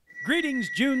Greetings,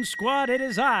 June Squad. It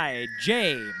is I,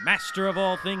 Jay, master of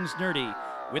all things nerdy.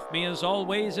 With me, as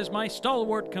always, is my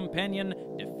stalwart companion,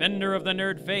 defender of the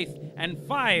nerd faith, and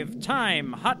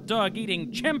 5-time hot dog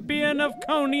eating champion of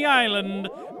Coney Island,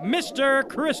 Mr.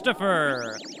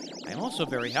 Christopher. I'm also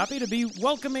very happy to be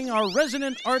welcoming our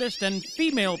resident artist and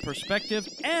female perspective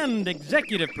and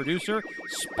executive producer,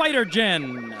 Spider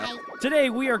Jen. Today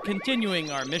we are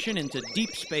continuing our mission into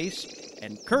deep space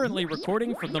and currently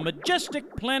recording from the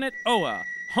majestic planet Oa,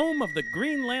 home of the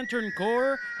Green Lantern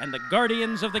Corps and the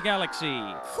Guardians of the Galaxy.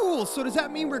 Cool, so does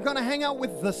that mean we're gonna hang out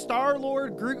with the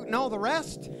Star-Lord, Groot, and all the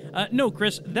rest? No,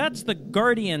 Chris, that's the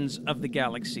Guardians of the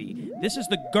Galaxy. This is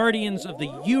the Guardians of the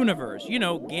Universe. You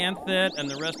know, Ganthet and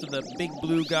the rest of the big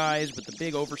blue guys with the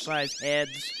big oversized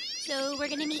heads. So we're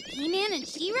gonna meet He-Man and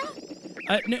She-Ra?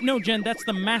 No, Jen, that's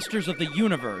the Masters of the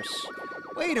Universe.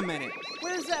 Wait a minute,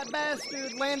 where's that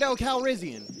bastard Lando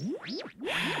Calrissian?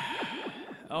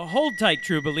 Hold tight,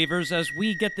 true believers, as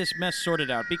we get this mess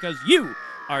sorted out, because you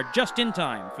are just in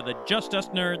time for the Just Us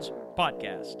Nerds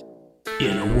podcast.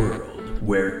 In a world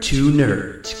where two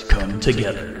nerds come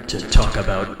together to talk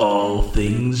about all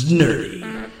things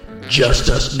nerdy, Just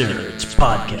Us Nerds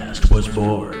podcast was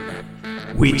born.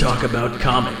 We talk about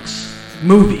comics,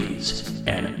 movies,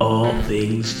 and all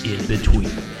things in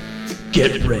between.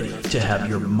 Get ready to have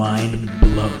your mind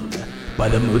blown by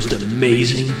the most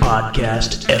amazing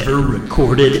podcast ever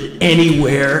recorded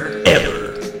anywhere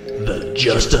ever. The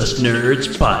Just Us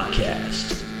Nerds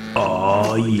podcast.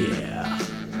 Aw, yeah.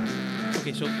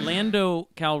 Okay, so Lando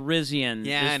Calrissian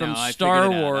Yeah, is from I Star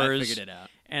figured it out. Wars. I figured it out.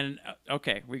 And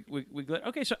okay,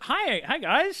 okay. So hi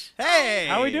guys. Hey!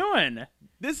 How we doing?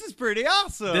 This is pretty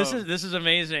awesome! This is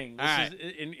amazing. This All right.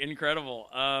 is incredible.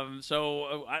 Where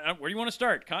do you want to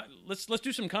start? Let's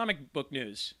do some comic book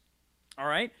news. All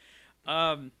right.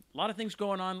 A lot of things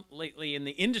going on lately in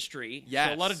the industry. Yes.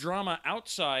 So a lot of drama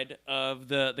outside of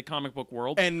the comic book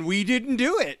world. And we didn't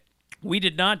do it! We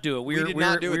did not do it. We did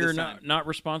not do it this time. not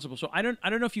responsible. So I don't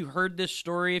know if you heard this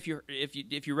story, if you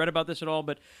read about this at all,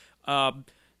 but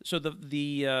so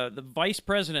the vice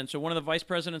president, so one of the vice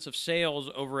presidents of sales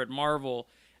over at Marvel,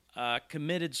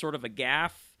 committed sort of a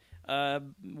gaffe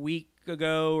week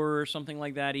ago or something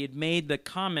like that. He had made the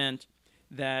comment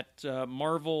that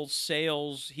Marvel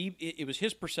sales, it was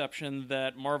his perception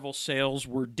that Marvel sales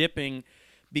were dipping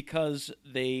because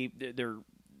their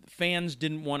fans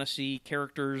didn't want to see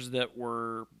characters that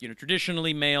were,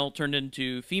 traditionally male turned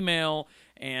into female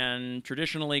and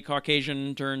traditionally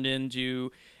Caucasian turned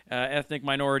into ethnic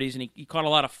minorities, and he caught a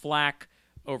lot of flack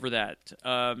over that.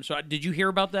 So did you hear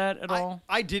about that at all?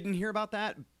 I didn't hear about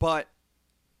that, but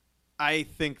I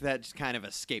think that's kind of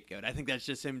a scapegoat. I think that's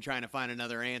just him trying to find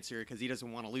another answer because he doesn't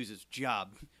want to lose his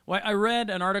job. Well, I read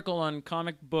an article on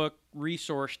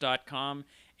comicbookresource.com,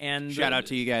 and Shout out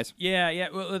to you guys. Yeah.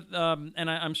 Well, and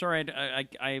I'm sorry,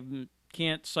 I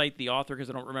can't cite the author because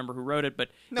I don't remember who wrote it, but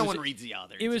No one reads the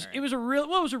author. It was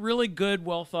a really good,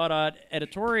 well thought out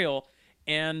editorial,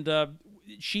 and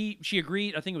she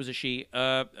agreed. I think it was a she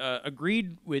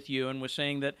agreed with you and was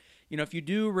saying that if you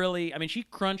do really, she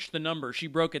crunched the numbers, she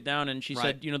broke it down, and she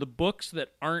said the books that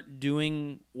aren't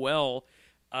doing well,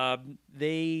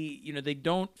 they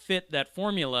don't fit that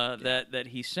formula that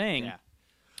he's saying. Yeah.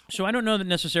 So I don't know that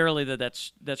necessarily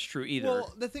that's true either.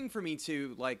 Well, the thing for me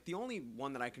too, like the only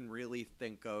one that I can really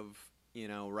think of,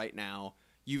 right now,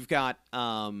 you've got,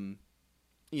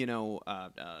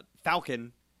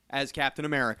 Falcon as Captain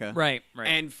America. Right.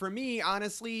 And for me,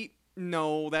 honestly,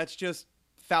 no, that's just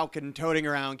Falcon toting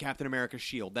around Captain America's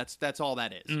shield. That's all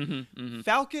that is. Mm-hmm.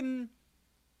 Falcon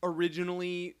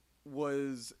originally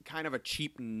was kind of a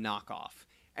cheap knockoff.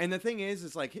 And the thing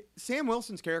is like Sam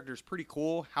Wilson's character is pretty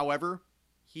cool. However,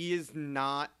 he is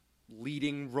not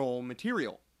leading role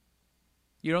material.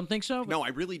 You don't think so? No, I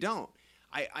really don't.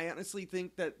 I honestly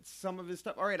think that some of his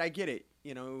stuff... All right, I get it.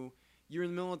 You're in the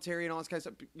military and all this kind of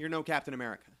stuff. You're no Captain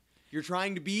America. You're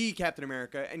trying to be Captain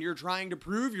America, and you're trying to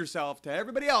prove yourself to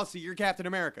everybody else that you're Captain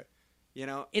America.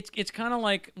 It's kind of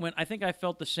like when I think I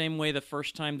felt the same way the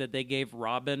first time that they gave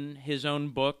Robin his own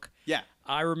book. Yeah.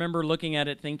 I remember looking at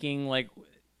it thinking, like,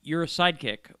 you're a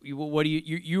sidekick.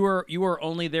 You are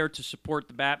only there to support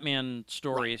the Batman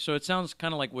story. Right. So it sounds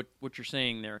kind of like what you're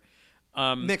saying there.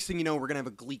 Next thing you know, we're gonna have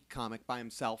a Gleek comic by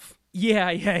himself.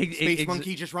 Yeah. Space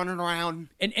Monkey just running around.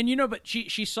 And but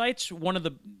she cites one of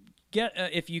the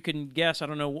if you can guess, I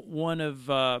don't know, one of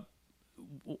the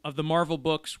Marvel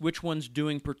books, which one's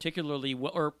doing particularly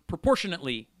well or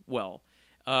proportionately well,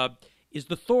 is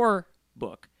the Thor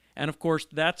book, and of course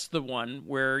that's the one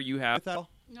where you have. No,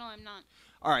 I'm not.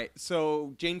 All right,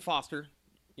 so Jane Foster,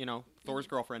 Thor's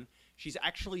girlfriend, she's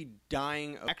actually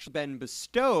been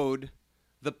bestowed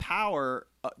the power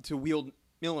to wield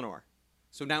Mjolnir.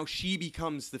 So now she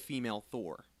becomes the female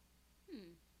Thor.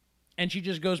 And she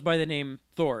just goes by the name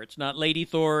Thor. It's not Lady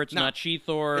Thor. It's not She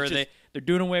Thor. It's just They're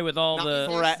doing away with all the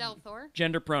They're still Thor?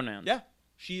 gender pronouns. Yeah,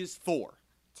 she is Thor.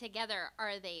 Together,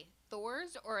 are they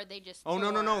Thors or are they just Oh,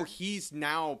 Thor? no. He's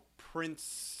now Prince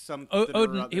something Odin.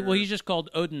 or other. Well, he's just called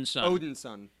Odin's son. Odin's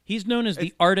son. He's known as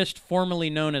the artist formerly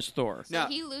known as Thor. So No.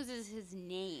 he loses his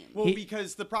name. Well, He-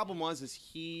 because the problem was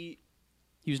He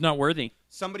was not worthy.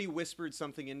 somebody whispered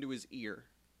something into his ear,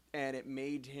 and it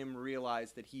made him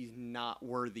realize that he's not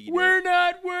worthy. We're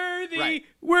not worthy. Right.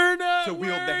 We're not To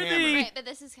wield the worthy. hammer. Right, but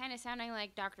this is kind of sounding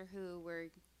like Doctor Who, where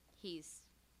he's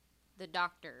the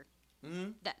Doctor.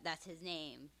 Mhm. That's his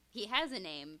name. He has a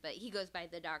name, but he goes by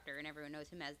the Doctor, and everyone knows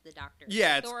him as the Doctor.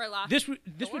 Yeah, it's- Thor lost This Thor?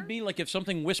 would be like if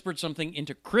something whispered something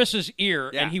into Chris's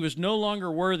ear, Yeah. and he was no longer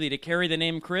worthy to carry the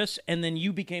name Chris, and then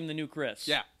you became the new Chris.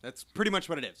 Yeah, that's pretty much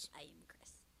what it is. I am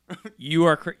Chris. You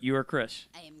are Chris.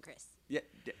 I am Chris. Yeah,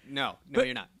 no, But-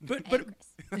 you're not. But I am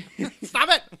Chris. Stop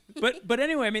it! but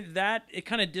anyway, I mean that it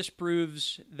kind of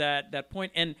disproves that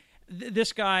point. And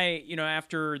this guy,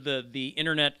 after the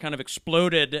internet kind of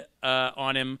exploded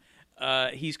on him,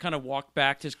 he's kind of walked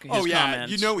back his Oh yeah,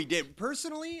 comments. he did.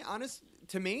 Personally,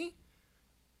 to me,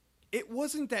 it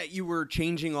wasn't that you were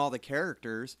changing all the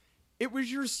characters. It was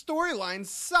your storyline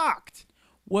sucked.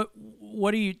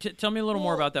 What do you tell me a little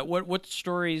more Well- about that? What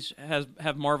stories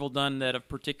have Marvel done that have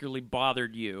particularly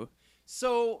bothered you?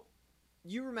 So,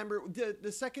 you remember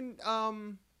the second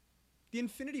the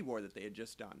Infinity War that they had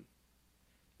just done.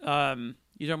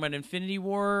 You talking about Infinity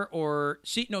War or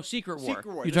Secret War? Secret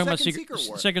War. You're The talking about second Secret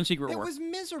War. Second Secret It War. was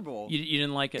miserable. You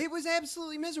didn't like it. It was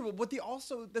absolutely miserable. But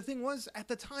the thing was, at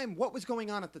the time, what was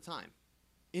going on at the time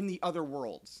in the other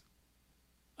worlds?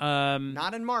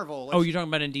 Not in Marvel. You're talking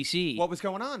about in DC. What was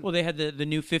going on? Well, they had the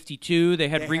new 52. They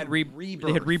had, They had Rebirth.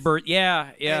 They had Rebirth.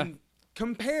 Yeah. And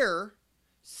compare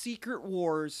Secret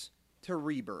Wars to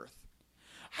Rebirth.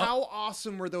 How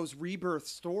awesome were those Rebirth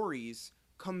stories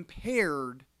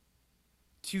compared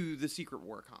to the Secret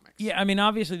War comics? Yeah, I mean,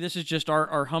 obviously, this is just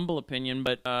our humble opinion,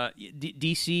 but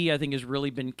DC, I think, has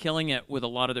really been killing it with a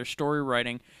lot of their story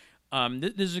writing.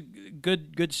 This is a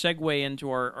good segue into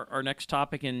our next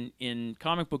topic in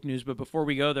comic book news. But before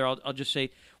we go there, I'll just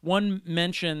say one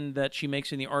mention that she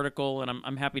makes in the article, and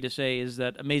I'm happy to say, is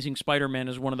that Amazing Spider-Man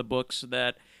is one of the books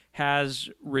that has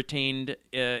retained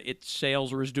its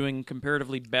sales or is doing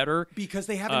comparatively better. Because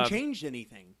they haven't changed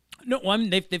anything. No, well, I mean,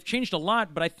 they've changed a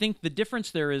lot, but I think the difference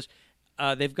there is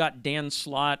they've got Dan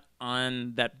Slott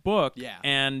on that book, Yeah.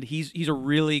 and he's a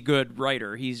really good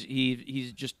writer.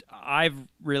 He's just I've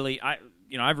really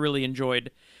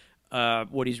enjoyed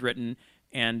what he's written,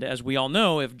 and as we all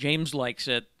know, if James likes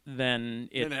it, then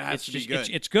Then it has it's to be just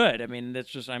good. it's good. I mean, that's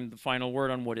just I'm the final word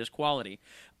on what is quality.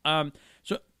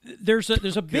 So there's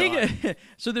a big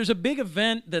there's a big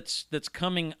event that's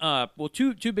coming up. Well,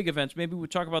 two big events. Maybe we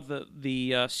talk about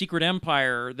the Secret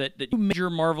Empire. That two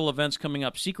major Marvel events coming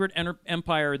up. Secret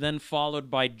Empire, then followed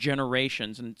by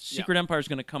Generations, and Secret Empire is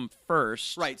going to come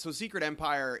first. Right, so Secret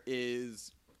Empire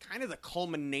is kind of the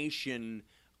culmination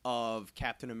of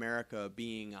Captain America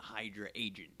being a Hydra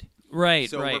agent. Right.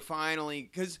 So right. we're finally,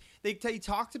 because they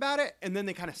talked about it and then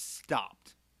they kind of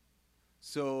stopped.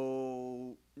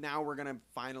 So now we're gonna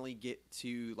finally get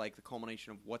to like the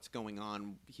culmination of what's going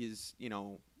on.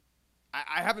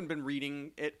 I haven't been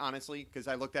reading it honestly because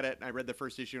I looked at it and I read the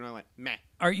first issue and I went meh.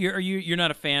 You're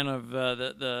not a fan of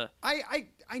the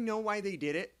I know why they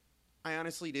did it. I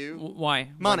honestly do.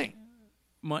 why Money.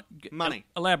 Money.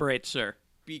 Elaborate, sir.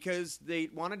 Because they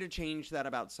wanted to change that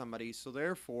about somebody, so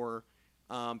therefore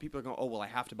people are going, oh, well, I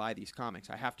have to buy these comics.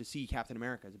 I have to see Captain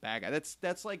America as a bad guy.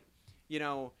 That's like,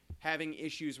 having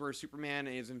issues where Superman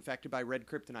is infected by red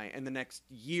kryptonite, and the next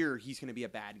year he's going to be a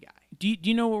bad guy. Do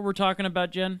you know what we're talking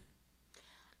about, Jen?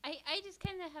 I just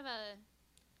kind of have a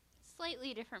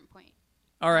slightly different point.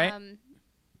 All right.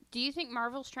 Do you think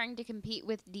Marvel's trying to compete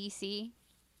with DC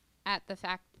at the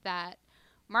fact that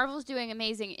Marvel's doing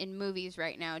amazing in movies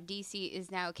right now? DC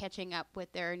is now catching up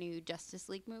with their new Justice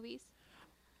League movies.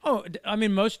 Oh, I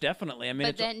mean, most definitely. I mean,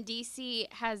 But then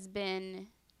DC has been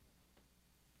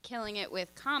killing it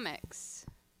with comics,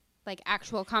 like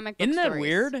actual comic book isn't that stories.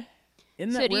 weird?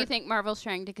 Isn't that So weird? do you think Marvel's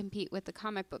trying to compete with the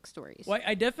comic book stories? Well,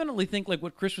 I definitely think, like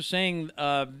what Chris was saying,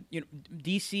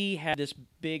 DC had this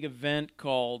big event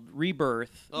called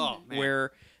Rebirth, Oh, man.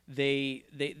 where they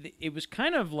it was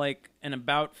kind of like an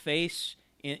about face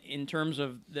in terms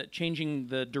of changing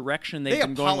the direction they've They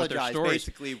been going with their apologize stories.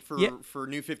 basically Yeah. for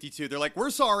New 52. They're like,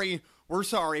 we're sorry.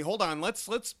 Hold on. Let's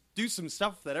do some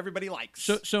stuff that everybody likes.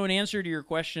 So in answer to your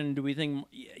question, do we think?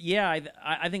 Yeah,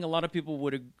 I think a lot of people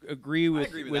would agree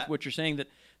with that. what you're saying,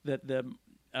 that the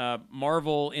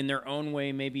Marvel in their own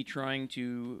way may be trying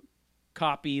to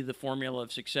copy the formula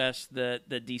of success that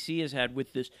DC has had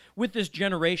with this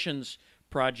Generations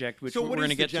project, which so we're what going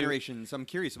to is the get Generations? I'm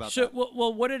curious about so, that.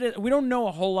 Well, what it is, we don't know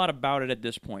a whole lot about it at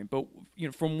this point, but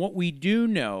from what we do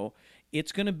know,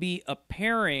 it's going to be a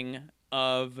pairing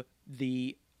of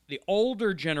the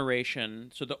older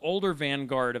generation, so the older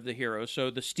vanguard of the heroes, so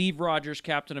the Steve Rogers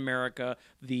Captain America,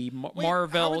 the Wait,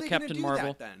 Marvel how are they Captain gonna do Marvel.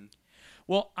 that, then?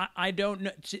 Well, I don't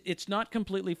know. It's not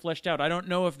completely fleshed out. I don't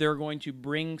know if they're going to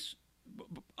bring.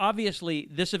 Obviously,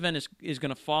 this event is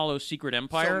going to follow Secret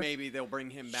Empire. So maybe they'll bring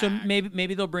him back. So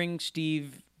maybe they'll bring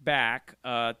Steve back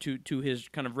to his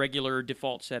kind of regular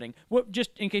default setting. What,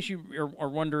 just in case you are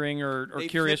wondering or they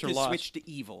curious or flipped his lost. switch to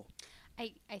evil.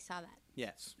 I saw that.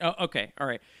 Yes. Oh, okay, all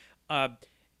right.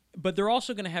 But they're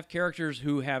also going to have characters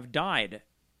who have died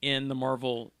in the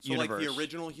Marvel So universe. like the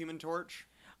original Human Torch.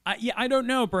 Yeah, I don't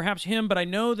know. Perhaps him, but I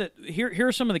know that here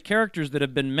are some of the characters that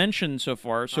have been mentioned so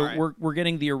far. So All right. we're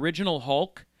getting the original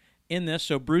Hulk in this.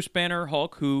 So Bruce Banner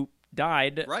Hulk, who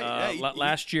died Right. Yeah,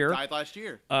 last year. Died last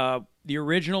year. The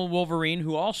original Wolverine,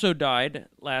 who also died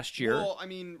last year. Well, I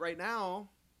mean, right now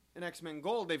in X-Men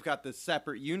Gold, they've got this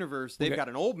separate universe. They've got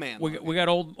an old man. we got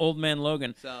old man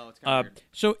Logan. So it's kind of weird.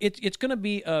 So it's going to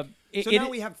be. So now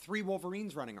we have 3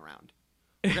 Wolverines running around.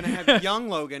 We're going to have young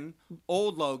Logan,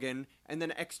 old Logan, and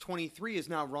then X-23 is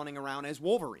now running around as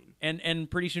Wolverine.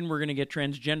 And pretty soon we're going to get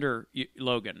transgender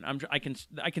Logan. I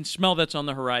can smell that's on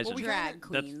the horizon. Well, Drag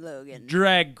That's- Queen Logan.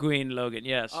 Drag Queen Logan.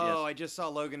 Yes. Oh, yes. I just saw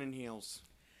Logan in heels.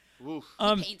 Oof.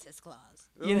 He paints his claws.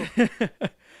 You know,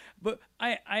 but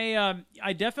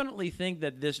I definitely think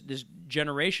that this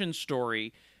generation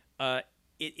story,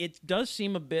 it does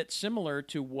seem a bit similar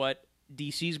to what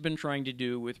DC's been trying to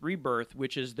do with Rebirth,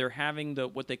 which is they're having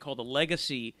what they call the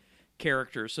legacy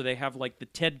characters. So they have like the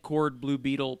Ted Kord Blue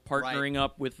Beetle partnering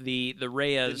up with the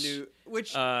Reyes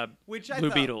which I Blue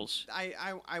thought- Beetles.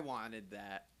 I wanted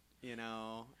that. You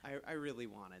know, I really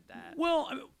wanted that. Well,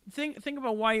 I mean, think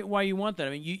about why you want that.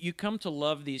 I mean, you come to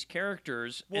love these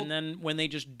characters, Well- and then when they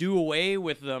just do away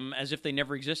with them as if they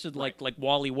never existed, like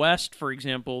Wally West, for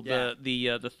example, Yeah.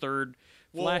 the third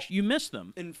Well, Flash, you miss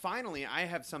them. And finally, I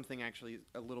have something actually,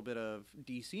 a little bit of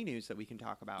DC news that we can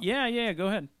talk about. Yeah, go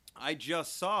ahead. I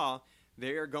just saw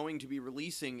they are going to be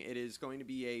releasing. It is going to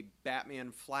be a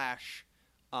Batman Flash.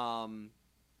 I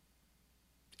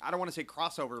don't want to say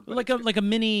crossover, but Like a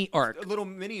mini arc. a little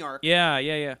mini arc.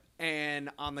 Yeah.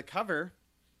 And on the cover,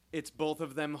 it's both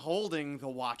of them holding the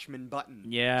Watchmen button.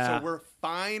 Yeah. So we're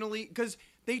finally, because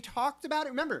they talked about it.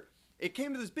 Remember, it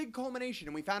came to this big culmination,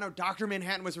 and we found out Dr.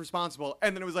 Manhattan was responsible,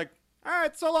 and then it was like, all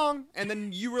right, so long. And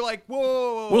then you were like,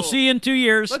 whoa. We'll see you in 2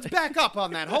 years. Let's back up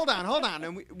on that. Hold on.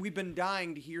 And we've been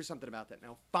dying to hear something about that.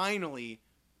 Now, finally,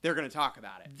 they're going to talk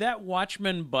about it. That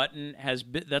Watchmen button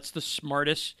that's the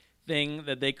smartest thing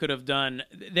that they could have done.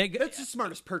 That's the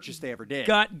smartest purchase they ever did.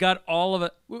 Got all of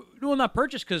it. Well, not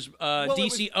purchased because it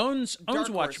DC owns Dark Horse.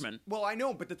 Watchmen. Well, I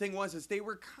know, but the thing was, is they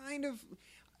were kind of,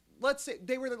 let's say,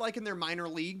 they were like in their minor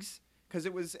leagues. Because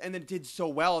it was, and it did so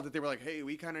well that they were like, "Hey,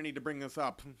 we kind of need to bring this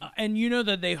up." And you know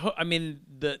that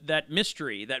that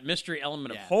mystery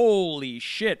element of Yeah. holy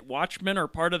shit, Watchmen are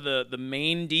part of the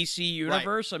main DC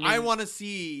universe. Right. I mean, I want to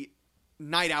see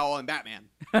Night Owl and Batman.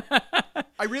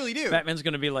 I really do. Batman's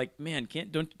going to be like, man,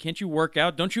 can't you work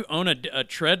out? Don't you own a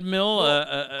treadmill,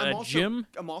 a gym?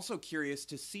 I'm also curious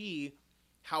to see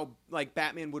how like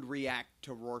Batman would react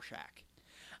to Rorschach.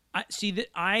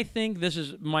 I think this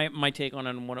is my take on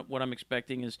it, and what I'm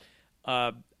expecting is,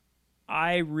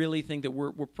 I really think that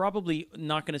we're probably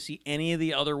not going to see any of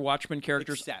the other Watchmen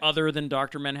characters Except- other than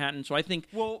Dr. Manhattan. So I think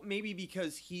Well, maybe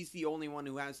because he's the only one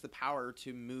who has the power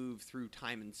to move through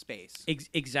time and space.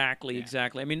 exactly.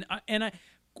 I mean,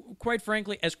 quite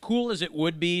frankly, as cool as it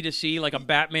would be to see like a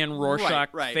Batman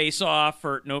Rorschach Right. face off,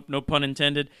 or no pun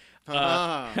intended.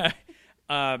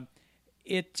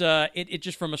 It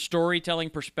just from a storytelling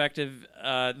perspective,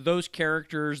 those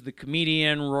characters, the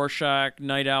comedian, Rorschach,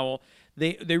 Night Owl,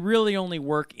 they really only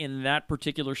work in that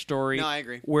particular story. No, I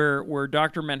agree. Where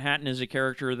Dr. Manhattan is a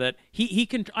character that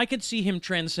I could see him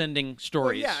transcending Well,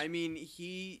 stories. yeah, I mean,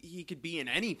 he could be in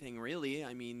anything, really.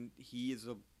 I mean, he is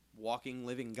a walking,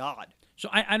 living god. So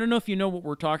I don't know if you know what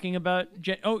we're talking about.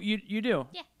 Oh, you do.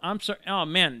 Yeah. I'm sorry. Oh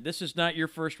man, this is not your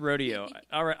first rodeo.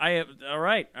 All right. All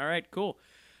right. Cool.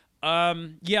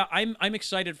 Yeah, I'm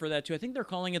excited for that too. I think they're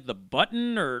calling it the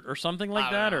Button or something like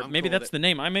I don't that, know. or I'm maybe cool with that's it. the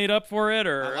name I made up for it.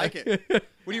 Or I like it.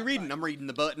 What are you reading? I'm reading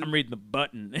the button. I'm reading the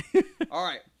Button. All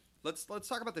right. Let's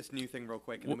talk about this new thing real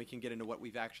quick, and then we can get into what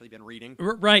we've actually been reading.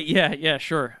 Right? Yeah,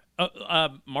 sure.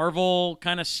 Marvel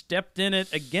kind of stepped in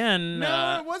it again.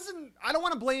 No, it wasn't. I don't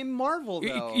want to blame Marvel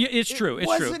though. It's true. It's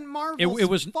true. It wasn't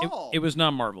Marvel's fault. It was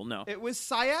not Marvel. No. It was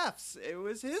Saif's. It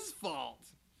was his fault.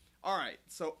 All right.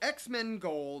 So X-Men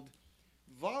Gold,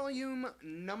 volume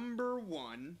number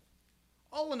 1.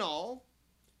 All in all,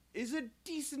 is a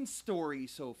decent story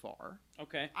so far.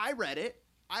 Okay. I read it.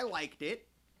 I liked it.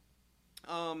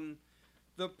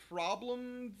 The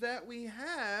problem that we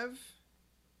have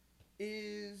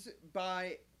is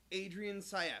by Adrian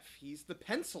Saif. He's the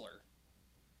penciler.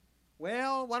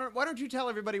 Well, why don't you tell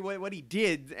everybody what he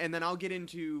did, and then I'll get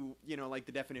into, like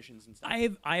the definitions and stuff.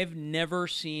 I've never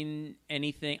seen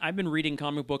anything. I've been reading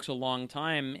comic books a long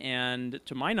time, and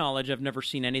to my knowledge, I've never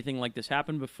seen anything like this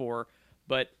happen before.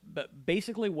 But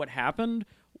basically, what happened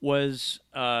was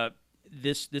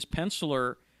this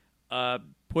penciler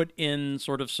put in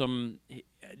sort of some,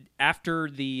 after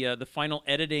the final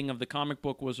editing of the comic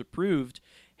book was approved,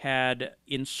 had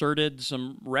inserted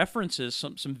some references,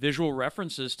 some visual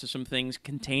references to some things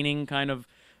containing kind of,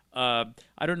 I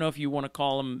don't know if you want to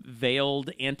call them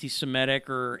veiled anti-Semitic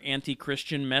or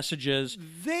anti-Christian messages.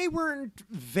 They weren't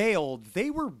veiled. They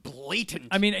were blatant.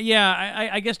 I mean, yeah,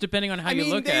 I guess depending on how you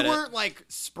look at it. They weren't like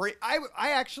spray. I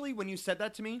actually, when you said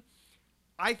that to me,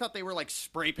 I thought they were like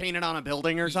spray painted on a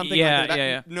building or something. Yeah, like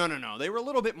yeah. No. They were a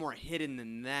little bit more hidden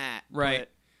than that. Right.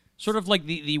 But, sort of like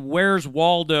the Where's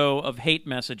Waldo of hate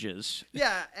messages.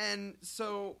 yeah, and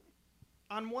so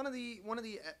on one of the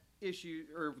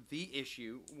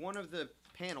issue, one of the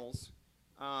panels,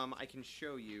 I can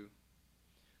show you.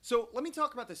 So let me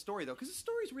talk about this story though, because the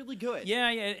story's really good.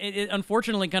 Yeah. It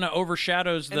unfortunately kind of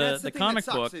overshadows the comic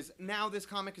book. Is now this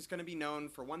comic is going to be known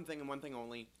for one thing and one thing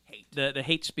only: hate. The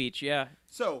hate speech. Yeah.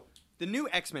 So the new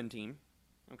X-Men team,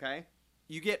 okay,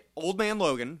 you get Old Man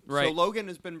Logan. Right. So Logan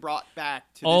has been brought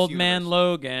back to Old this Man universe.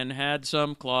 Logan had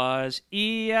some claws.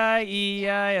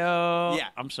 E-I-E-I-O. Yeah.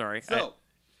 I'm sorry. So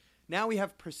now we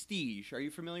have Prestige. Are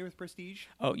you familiar with Prestige?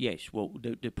 Oh, yes. Well,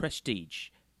 the Prestige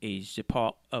is a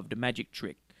part of the magic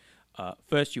trick.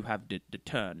 First, you have the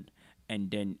turn,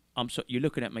 and then you're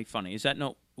looking at me funny. Is that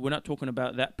not? We're not talking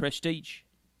about that Prestige.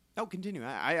 Oh, continue.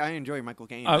 I enjoy Michael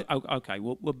Caine. Oh, okay.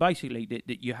 Well, basically,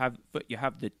 you have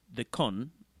the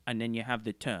con, and then you have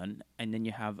the turn, and then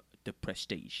you have the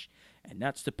Prestige, and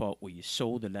that's the part where you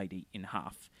saw the lady in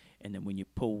half, and then when you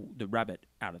pull the rabbit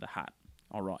out of the hat.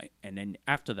 All right, and then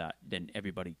after that, then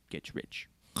everybody gets rich.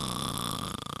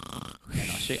 And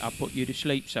I say I put you to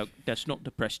sleep, so that's not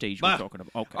the Prestige we're talking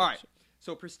about. Okay. All right.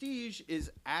 So Prestige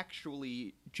is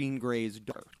actually Jean Grey's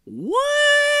daughter.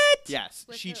 What? Yes,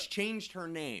 With she's who? changed her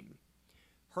name.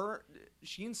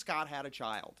 She and Scott had a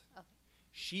child. Okay.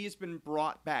 She has been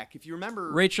brought back. If you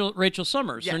remember, Rachel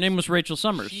Summers. Her Yes. name was Rachel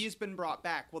Summers. She has been brought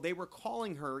back. Well, they were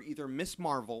calling her either Miss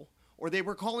Marvel or they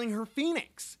were calling her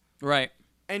Phoenix. Right.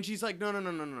 And she's like, no.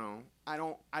 I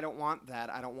don't want that.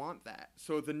 I don't want that.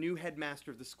 So the new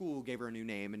headmaster of the school gave her a new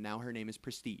name, and now her name is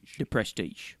Prestige. The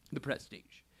Prestige. The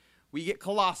Prestige. We get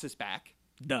Colossus back.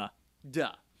 Duh.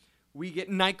 We get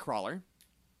Nightcrawler.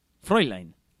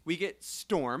 Fräulein. We get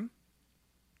Storm.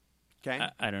 Okay.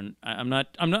 I'm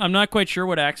not quite sure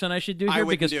what accent I should do I here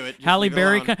wouldn't because do it. Just Halle leave it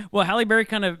Berry. alone. Halle Berry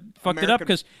kind of fucked it up American-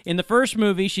 because in the first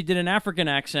movie she did an African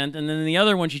accent, and then in the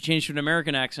other one she changed to an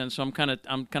American accent. So I'm kind of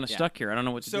Yeah. stuck here. I don't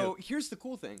know what to So do. here's the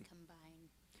cool thing.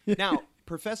 Combine. Now,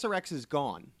 Professor X is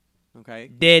gone. Okay.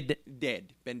 Dead.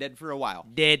 Been dead for a while.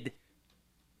 Dead.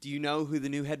 Do you know who the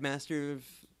new headmaster of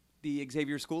the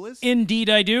Xavier School is?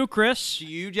 Indeed, I do, Chris. Do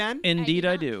you, Jen? Indeed,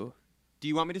 I not. do. Do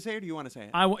you want me to say it or do you want to say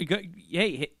it?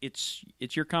 Hey, it's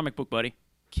your comic book, buddy.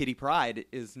 Kitty Pryde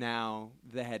is now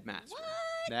the headmaster. What?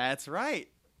 That's right.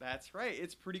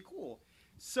 It's pretty cool.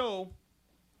 So,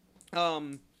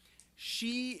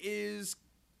 she is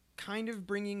kind of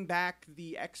bringing back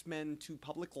the X-Men to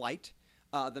public light.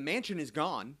 The mansion is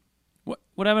gone. What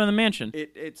happened to the mansion?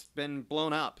 It's been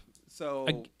blown up.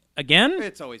 So Again?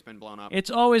 it's always been blown up.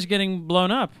 It's always getting blown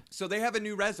up. So they have a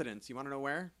new residence. You want to know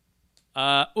where?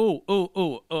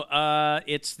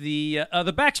 It's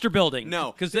the Baxter Building.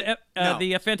 No. because No.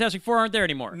 the Fantastic Four aren't there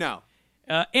anymore. No.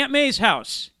 Aunt May's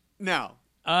house. No.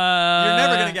 You're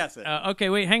never gonna guess it. Okay,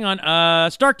 wait, hang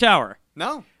on. Stark Tower.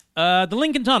 No. The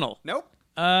Lincoln Tunnel. Nope.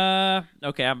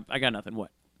 Okay, I got nothing.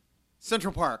 What?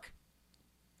 Central Park.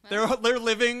 They're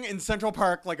living in Central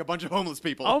Park like a bunch of homeless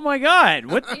people. Oh my God!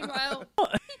 What? Meanwhile,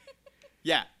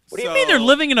 Yeah. What do you mean they're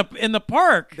living in the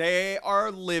park? They are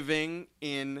living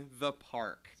in the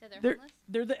park. so they're They're homeless.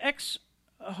 they're the ex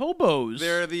hobos.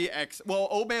 They're the Well,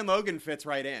 Old Man Logan fits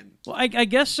right in. Well, I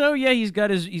guess so. Yeah, he's got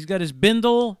his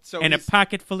bindle So and a he's-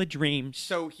 pocket full of dreams.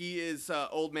 So he is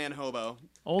Old Man Hobo.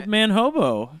 Old man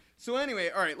hobo. So anyway,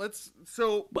 all right,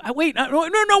 Wait,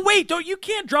 no, wait! Don't you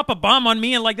can't drop a bomb on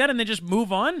me and like that and then just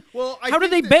move on. Well, how do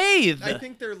they bathe? I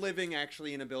think they're living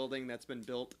actually in a building that's been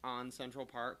built on Central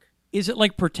Park. Is it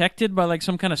like protected by like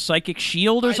some kind of psychic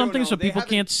shield or I don't something know. so They people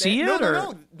haven't- can't see no, it? No,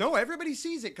 or no, everybody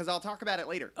sees it because I'll talk about it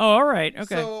later. oh, all right,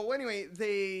 okay. So anyway,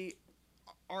 they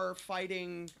are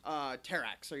fighting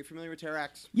Terrax. Are you familiar with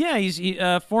Terrax? Yeah, he's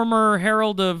former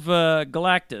Herald of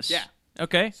Galactus. Yeah.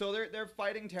 Okay. So they're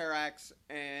fighting Terrax,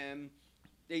 and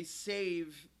they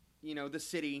save the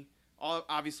city.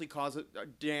 Obviously, cause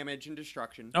damage and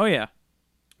destruction. Oh yeah.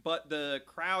 But the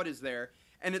crowd is there,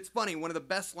 and it's funny. One of the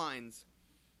best lines,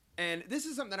 and this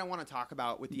is something that I want to talk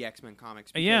about with the X-Men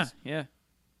comics. Yeah. Because Yeah.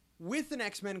 with an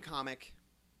X-Men comic,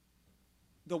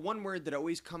 the one word that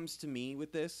always comes to me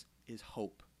with this is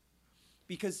hope.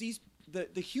 Because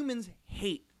the humans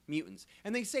hate mutants.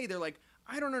 And they say, they're like,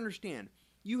 I don't understand.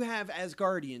 You have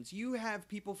Asgardians. You have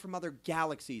people from other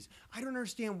galaxies. I don't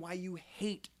understand why you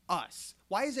hate us.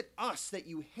 Why is it us that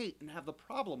you hate and have the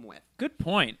problem with? Good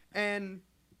point. And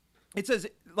it says,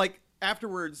 like,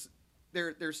 afterwards,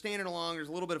 they're standing along, there's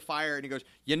a little bit of fire, and he goes,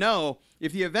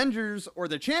 if the Avengers or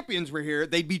the Champions were here,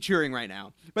 they'd be cheering right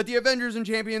now. But the Avengers and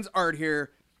Champions aren't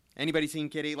here. Anybody seen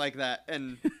Kitty like that?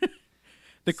 And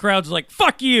The crowd's like,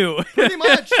 fuck you. pretty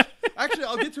much. Actually,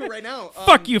 I'll get to it right now.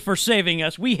 Fuck you for saving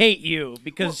us. We hate you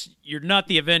because you're not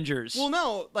the Avengers. Well,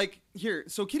 no, like, here.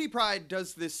 So Kitty Pryde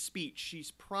does this speech.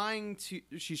 She's trying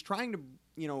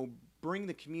to, bring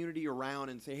the community around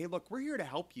and say, hey, look, we're here to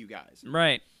help you guys.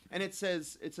 Right. And it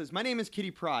says, my name is Kitty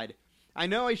Pryde. I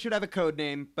know I should have a code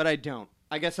name, but I don't.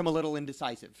 I guess I'm a little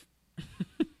indecisive.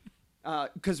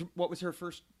 Because what was her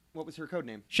code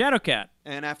name? Shadowcat.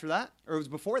 And after that? Or it was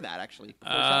before that, actually.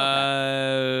 Before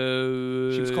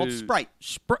Shadowcat. She was called Sprite.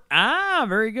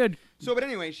 Very good. So, but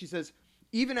anyway, she says,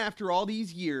 even after all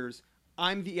these years,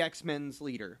 I'm the X-Men's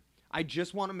leader. I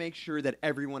just want to make sure that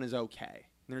everyone is okay.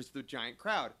 And there's the giant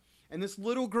crowd. And this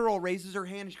little girl raises her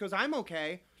hand and she goes, I'm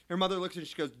okay. Her mother looks at her and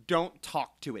she goes, don't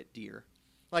talk to it, dear.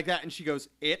 Like that. And she goes,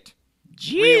 it?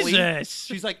 Jesus. Really?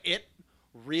 She's like, it?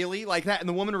 Really? Like that? And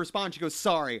the woman responds, she goes,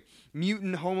 sorry,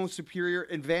 mutant, homo superior,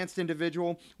 advanced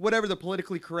individual, whatever the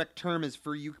politically correct term is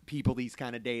for you people these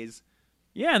kind of days.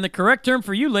 Yeah, and the correct term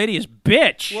for you, lady, is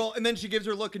bitch. Well, and then she gives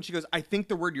her a look and she goes, I think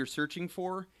the word you're searching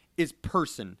for is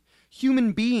person.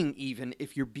 Human being, even,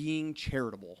 if you're being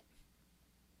charitable.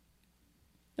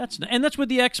 That's what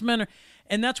the X-Men are,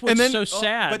 and that's what's so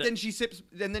sad. But then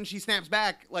she snaps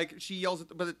back, like she yells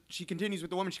but she continues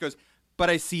with the woman. She goes, but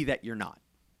I see that you're not.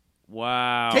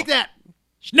 Wow. Take that.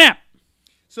 Snap.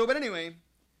 So, but anyway.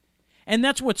 And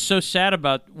that's what's so sad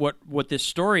about what this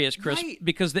story is, Chris, Right.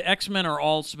 because the X-Men are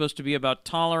all supposed to be about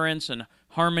tolerance and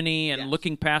harmony and Yes.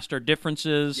 looking past our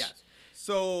differences. Yes.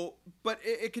 So, but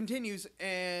it continues,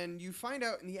 and you find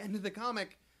out in the end of the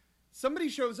comic, somebody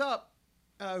shows up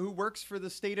who works for the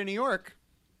state of New York.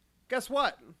 Guess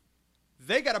what?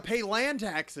 They got to pay land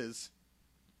taxes.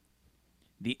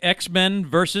 The X-Men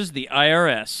versus the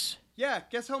IRS. Yeah,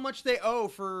 guess how much they owe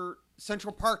for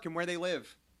Central Park and where they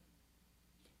live?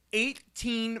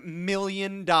 $18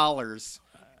 million.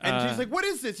 And she's like, what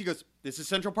is this? He goes, this is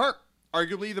Central Park.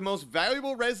 Arguably the most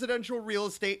valuable residential real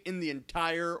estate in the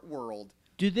entire world.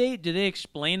 Do they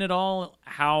explain at all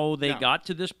how they No. got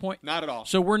to this point? Not at all.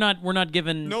 So we're not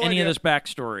given No any idea. of this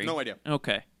backstory. No idea.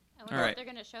 Okay. I wonder All right. if they're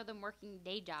going to show them working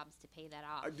day jobs to pay that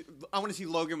off. I want to see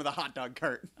Logan with a hot dog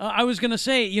cart. I was gonna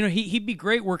say, he'd be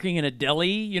great working in a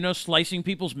deli, slicing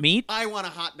people's meat. I want a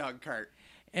hot dog cart.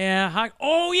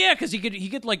 Oh yeah, because he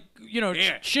could like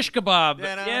Yeah. shish kebab. You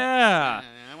know? Yeah.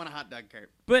 I want a hot dog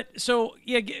cart. But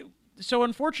so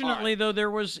unfortunately though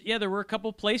there were a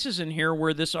couple places in here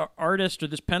where this artist or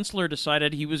this penciler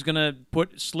decided he was gonna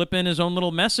slip in his own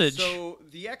little message. So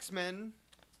the X-Men,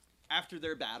 after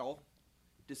their battle,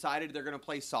 decided they're going to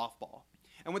play softball.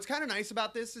 And what's kind of nice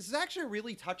about this is actually a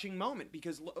really touching moment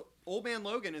because Old Man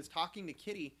Logan is talking to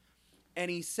Kitty, and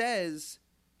he says,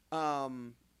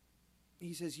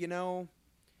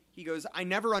 he goes, I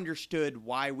never understood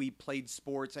why we played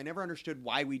sports. I never understood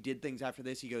why we did things after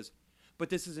this. He goes, but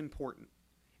this is important.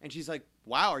 And she's like,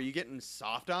 wow, are you getting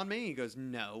soft on me? He goes,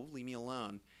 no, leave me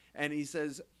alone. And he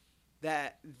says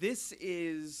that this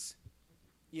is,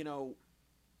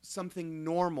 something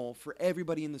normal for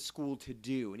everybody in the school to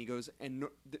do. And he goes, and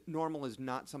normal is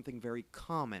not something very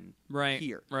common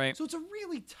here. Right. So it's a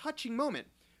really touching moment.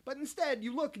 But instead,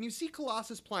 you look and you see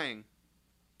Colossus playing.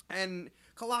 And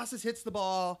Colossus hits the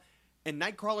ball, and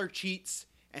Nightcrawler cheats,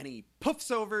 and he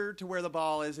puffs over to where the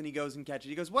ball is, and he goes and catches it.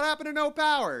 He goes, what happened to no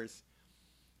powers?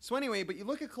 So anyway, but you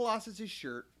look at Colossus'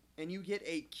 shirt, and you get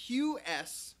a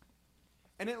QS,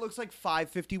 and it looks like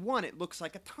 5:51. It looks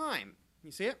like a time.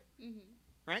 You see it? Mm-hmm.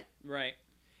 Right? Right.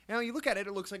 Now you look at it,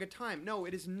 it looks like a time. No,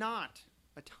 it is not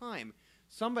a time.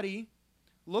 Somebody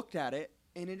looked at it,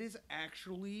 and it is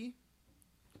actually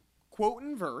quote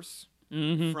and verse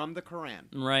from the Quran.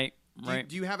 Right. Right.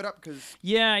 Do you have it up? Because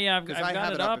Yeah, I've 'Cause got I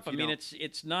have it it up up. if I you mean, don't.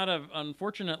 it's not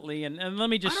unfortunately, and let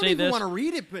me I just don't say even this. want to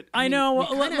read it, but I know. we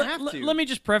kinda have to. Let me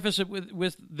just preface it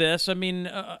with this. I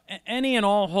mean, any and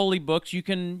all holy books, you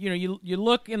can, you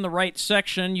look in the right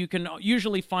section, you can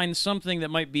usually find something that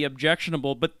might be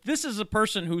objectionable. But this is a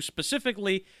person who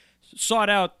specifically sought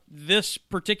out this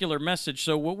particular message.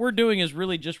 So what we're doing is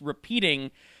really just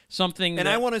repeating something. And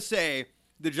that, I want to say,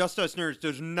 the Just Us Nerds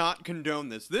does not condone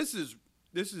this. This is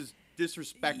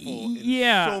disrespectful in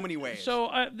so many ways. So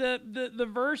the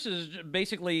verse is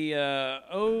basically,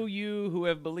 "O you who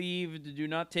have believed, do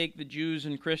not take the Jews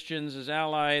and Christians as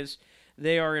allies.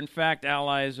 They are in fact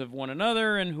allies of one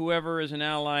another, and whoever is an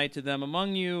ally to them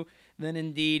among you, then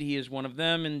indeed he is one of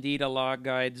them. Indeed Allah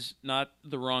guides not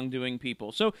the wrongdoing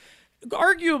people." So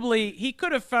arguably, he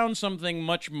could have found something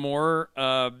much more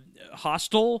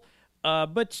hostile.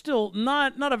 But still,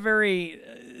 not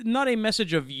a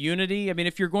message of unity. I mean,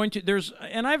 if you're going to,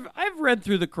 I've read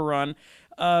through the Quran.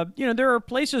 There are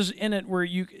places in it where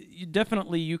you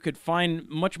definitely could find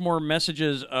much more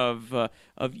messages of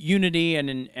unity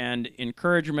and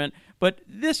encouragement. But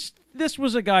this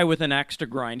was a guy with an axe to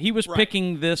grind. He was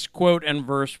picking this quote and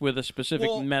verse with a specific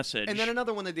message. And then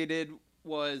another one that they did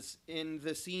was in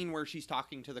the scene where she's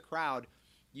talking to the crowd.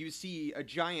 You see a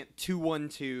giant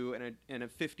 212 and a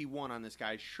 51 on this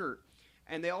guy's shirt.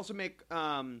 And they also make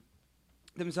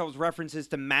themselves references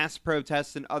to mass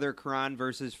protests and other Quran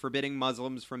verses forbidding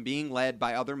Muslims from being led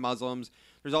by other Muslims.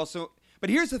 But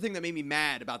here's the thing that made me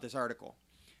mad about this article.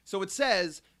 So it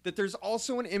says that there's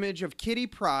also an image of Kitty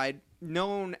Pryde,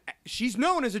 she's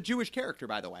known as a Jewish character,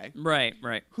 by the way. Right.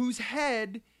 Whose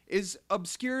head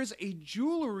obscures a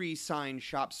jewelry sign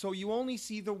shop, so you only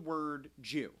see the word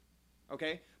Jew.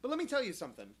 Okay? But let me tell you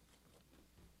something.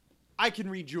 I can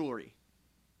read jewelry.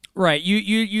 Right.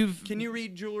 You've. Can you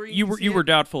read jewelry? You were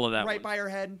doubtful of that. Right one. by her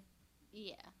head?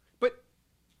 Yeah. But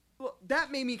well,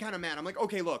 that made me kind of mad. I'm like,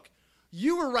 okay, look.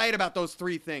 You were right about those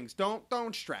three things. Don't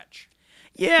stretch.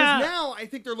 Yeah. Because now I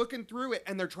think they're looking through it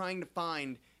and they're trying to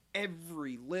find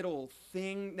every little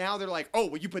thing. Now they're like, oh,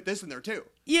 well, you put this in there too.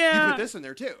 Yeah. You put this in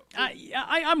there too.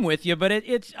 I'm with you, but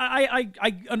I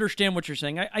understand what you're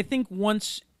saying. I think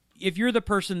if you're the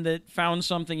person that found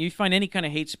something, you find any kind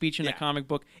of hate speech in a comic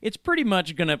book, it's pretty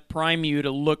much going to prime you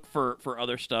to look for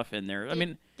other stuff in there.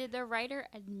 Did the writer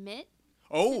admit to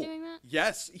Oh, doing that?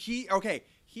 yes. He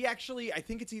actually, I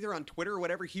think it's either on Twitter or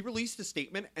whatever, he released a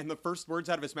statement and the first words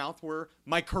out of his mouth were,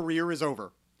 "My career is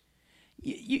over."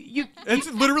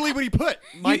 That's literally what he put.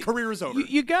 My career is over.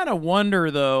 You gotta wonder,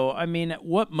 though. I mean,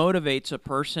 what motivates a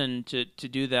person to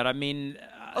do that? I mean,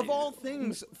 Of all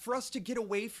things, for us to get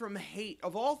away from hate,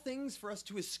 of all things, for us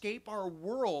to escape our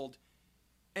world,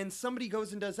 and somebody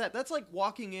goes and does that. That's like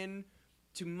walking in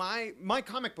to my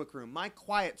comic book room, my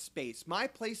quiet space, my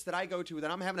place that I go to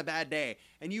that I'm having a bad day,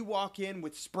 and you walk in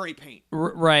with spray paint.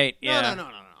 right? Yeah. No.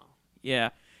 Yeah.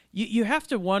 You have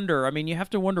to wonder. I mean, you have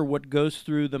to wonder what goes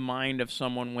through the mind of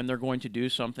someone when they're going to do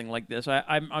something like this.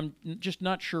 I'm just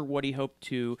not sure what he hoped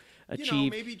to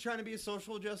achieve. Maybe trying to be a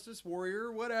social justice warrior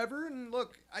or whatever. And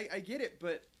look, I get it,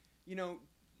 but,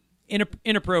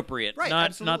 Inappropriate. Right, Not,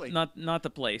 absolutely. not the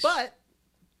place.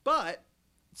 But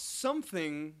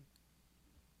something,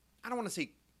 I don't want to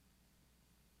say,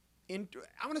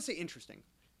 I want to say interesting.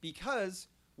 Because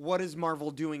what is Marvel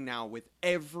doing now with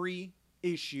every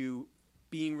issue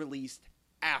being released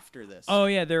after this? Oh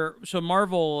yeah, so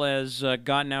Marvel has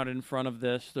gotten out in front of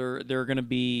this. They're going to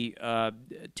be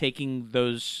taking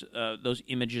those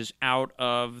images out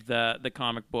of the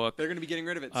comic book. They're going to be getting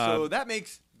rid of it. So that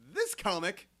makes this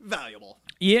comic valuable.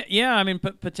 Yeah. I mean,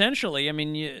 potentially. I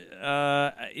mean,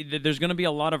 there's going to be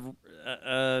a lot of.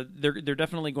 They're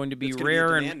definitely going to be It's gonna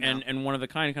rare be a demand and one of the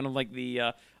kind of like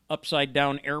the upside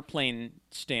down airplane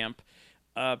stamp.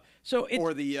 So it's,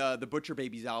 or the Butcher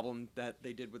Babies album that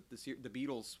they did with the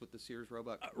Beatles with the Sears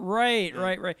Roebuck.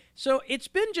 Right. So it's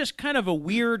been just kind of a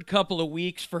weird couple of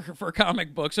weeks for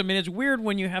comic books. I mean, it's weird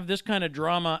when you have this kind of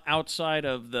drama outside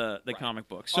of the comic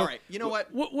books. So, all right, you know what?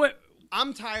 What?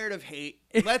 I'm tired of hate.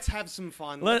 Let's have some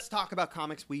fun. Let's talk about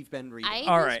comics we've been reading. I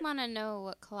All just right. want to know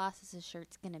what Colossus'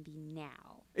 shirt's going to be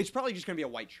now. It's probably just going to be a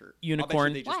white shirt. Unicorn. I'll bet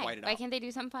you they just Why? white it Why out. can't they do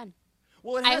something fun?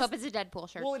 Well, I hope it's a Deadpool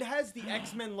shirt. Well, it has the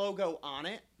X-Men logo on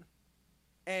it.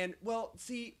 And well,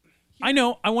 see, I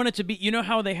know. I want it to be. You know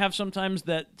how they have sometimes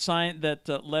that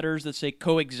letters that say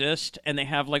coexist, and they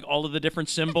have like all of the different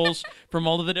symbols from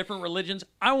all of the different religions.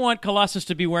 I want Colossus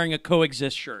to be wearing a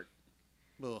coexist shirt.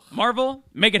 ugh. Marvel,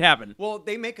 make it happen. Well,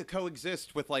 they make a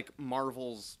coexist with like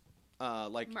Marvel's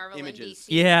Marvel and images. DC.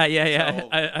 Yeah. So,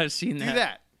 I've seen Do that.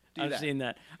 that. Do I've that. seen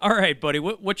that. All right, buddy.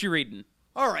 What you reading?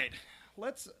 All right,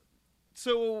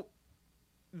 so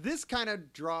this kind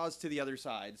of draws to the other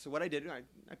side. So what I did,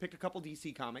 I picked a couple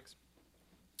DC comics,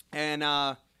 and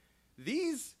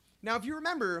these. Now, if you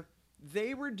remember,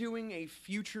 they were doing a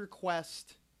Future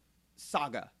Quest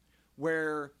saga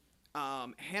where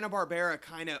Hanna-Barbera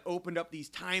kind of opened up these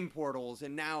time portals,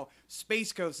 and now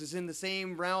Space Ghost is in the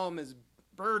same realm as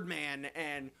Birdman,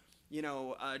 and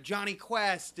Johnny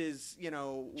Quest is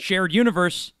Shared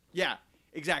universe. yeah,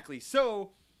 exactly.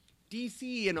 So,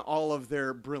 DC, in all of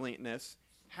their brilliantness,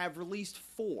 have released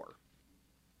four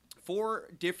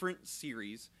different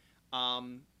series,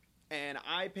 and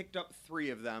I picked up 3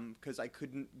 of them because I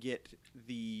couldn't get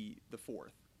the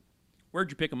fourth. Where'd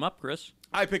you pick them up, Chris?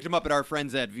 I picked them up at our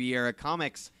friends at Viera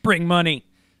Comics. Bring money.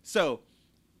 So,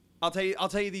 I'll tell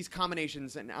you these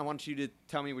combinations, and I want you to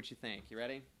tell me what you think. You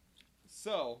ready?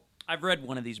 So, I've read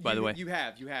one of these, by the way. you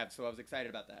have. So I was excited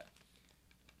about that.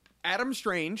 Adam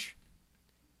Strange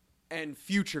and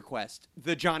Future Quest,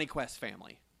 the Johnny Quest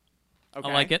family. Okay?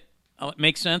 I like it.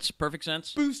 Makes sense. Perfect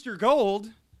sense. Booster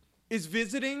Gold is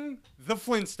visiting the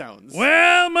Flintstones.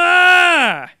 Well,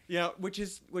 ma! Which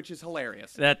is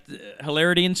hilarious. That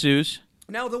hilarity ensues.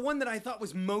 Now, the one that I thought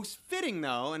was most fitting,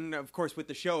 though, and of course with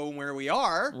the show and where we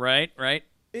are, Right.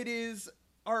 it is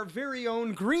our very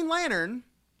own Green Lantern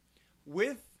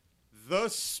with the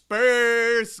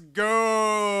Space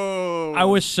Ghost. I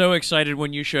was so excited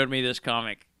when you showed me this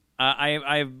comic. As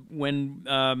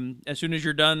soon as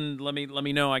you're done, let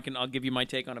me know. I'll give you my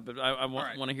take on it. But I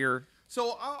want to hear.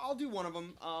 So I'll do one of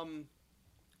them.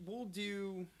 We'll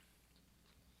do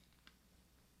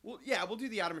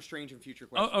the Adam Strange and Future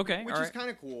Quest. Oh, okay, Which all is right. kind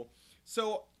of cool.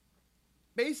 So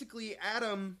basically,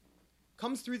 Adam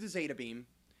comes through the Zeta Beam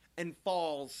and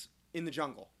falls in the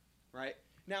jungle. Right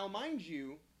now, mind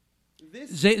you, this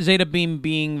Zeta Beam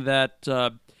being that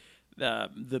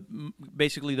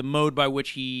basically the mode by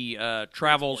which he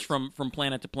travels from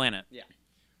planet to planet. Yeah.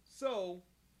 So,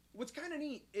 what's kind of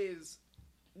neat is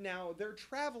now they're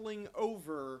traveling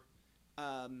over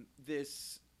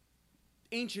this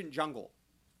ancient jungle.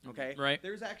 Okay. Right.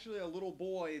 There's actually a little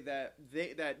boy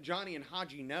that Johnny and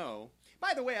Haji know.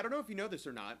 By the way, I don't know if you know this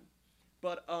or not,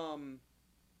 but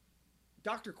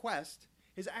Dr. Quest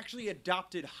has actually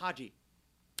adopted Haji.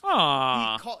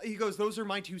 Aww. He goes, "Those are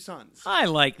my 2 sons." I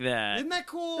like that. Isn't that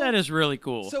cool? That is really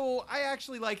cool. So I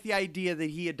actually like the idea that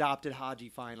he adopted Haji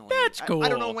finally. That's cool. I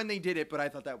don't know when they did it, but I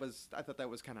thought that was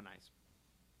kind of nice.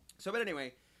 So, but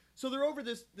anyway, so they're over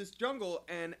this jungle,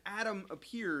 and Adam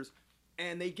appears,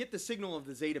 and they get the signal of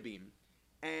the Zeta Beam,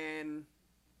 and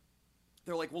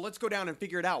they're like, "Well, let's go down and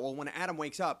figure it out." Well, when Adam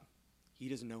wakes up, he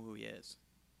doesn't know who he is.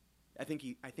 I think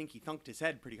he thunked his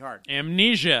head pretty hard.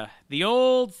 Amnesia, the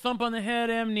old thump on the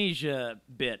head amnesia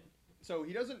bit. So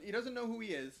he doesn't know who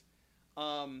he is.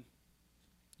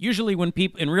 Usually, when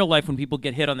in real life, when people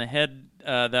get hit on the head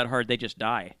that hard, they just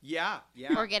die Yeah.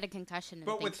 Or get a concussion. And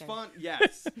But think what's they're- fun,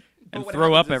 yes, and But what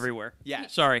throw up happens is- everywhere. Yeah.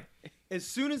 Sorry. As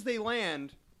soon as they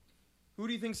land, who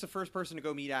do you think's the first person to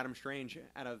go meet Adam Strange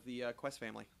out of the Quest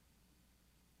family?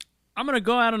 I'm gonna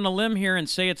go out on a limb here and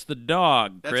say it's the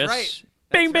dog, That's Chris. right.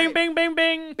 Bing, That's bing, right. bing, bing,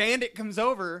 bing. Bandit comes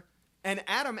over, and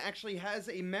Adam actually has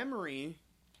a memory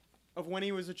of when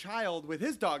he was a child with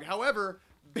his dog. However,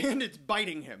 Bandit's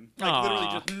biting him, literally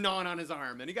Aw. just gnawing on his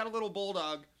arm. And he got a little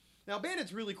bulldog. Now,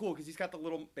 Bandit's really cool because he's got the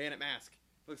little Bandit mask.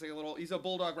 Looks like he's a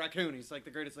bulldog raccoon. He's like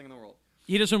the greatest thing in the world.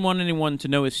 He doesn't want anyone to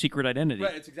know his secret identity.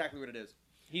 Right, it's exactly what it is.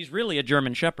 He's really a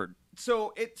German Shepherd.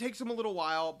 So it takes him a little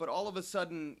while, but all of a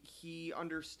sudden he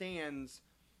understands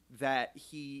that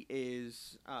he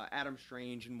is Adam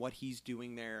Strange and what he's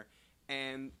doing there.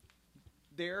 And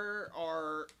there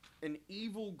are an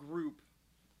evil group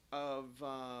of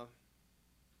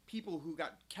people who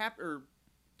got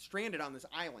stranded on this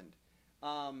island.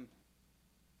 I'm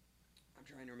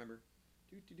trying to remember.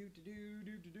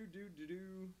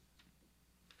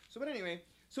 So, but anyway,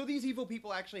 so these evil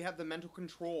people actually have the mental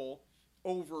control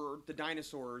over the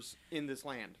dinosaurs in this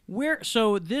land.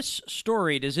 So this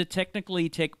story, does it technically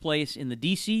take place in the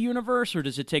DC universe, or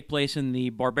does it take place in the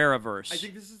Barbera-verse? I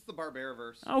think this is the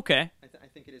Barbera-verse. Okay. I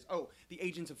think it is. Oh, the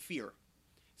Agents of Fear.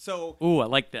 So, Ooh, I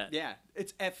like that. yeah,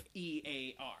 it's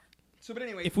FEAR. So, but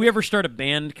anyway, If we ever start a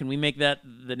band, can we make that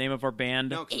the name of our band?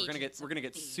 no, because we're gonna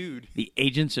get sued. The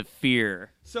Agents of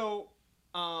Fear. So,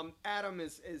 Adam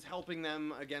is helping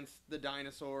them against the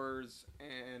dinosaurs,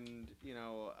 and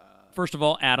First of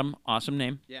all, Adam, awesome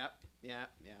name. yeah.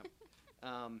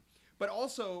 But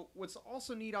also, what's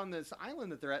also neat on this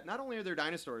island that they're at, not only are there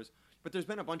dinosaurs, but there's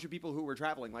been a bunch of people who were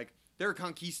traveling. Like, there are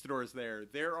conquistadors there.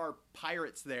 There are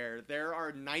pirates there. There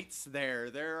are knights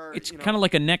there. There are. It's kind of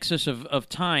like a nexus of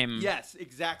time. Yes,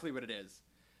 exactly what it is.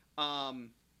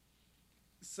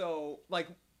 So, like,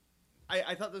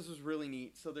 I thought this was really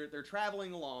neat. So they're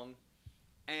traveling along,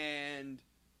 and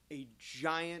a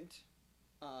giant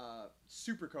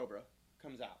super cobra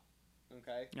comes out.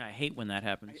 Okay. I hate when that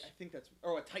happens. I think that's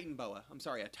a Titan boa. I'm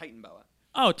sorry, a Titan boa.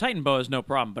 Oh, Titan boa is no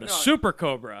problem, but a No. super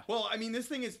cobra. Well, I mean, this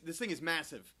thing is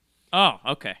massive. Oh,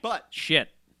 okay. But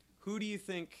Shit. who do you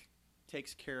think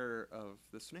takes care of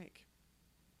the snake?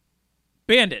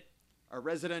 Bandit. A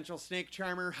residential snake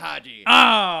charmer, Haji.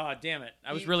 Ah, damn it.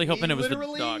 I was He- really hoping he it was the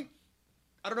literally- dog.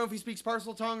 I don't know if he speaks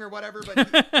parcel tongue or whatever,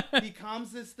 but he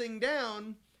calms this thing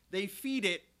down. They feed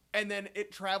it, and then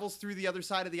it travels through the other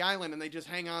side of the island, and they just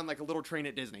hang on like a little train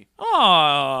at Disney.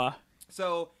 Oh,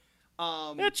 So,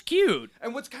 that's cute.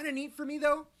 and what's kind of neat for me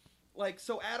though, like,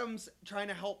 so Adam's trying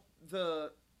to help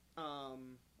the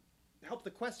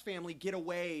Quest family get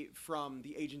away from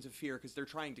the Agents of Fear because they're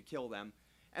trying to kill them,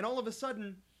 and all of a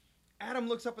sudden, Adam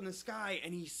looks up in the sky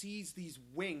and he sees these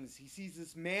wings. He sees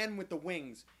this man with the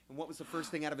wings, and what was the first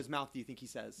thing out of his mouth? Do you think he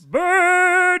says?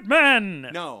 Birdman.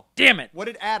 No. Damn it. What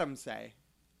did Adam say?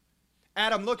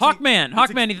 Adam looked. Hawkman.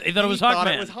 Hawkman. He thought it was thought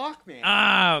Hawkman. it was Hawkman.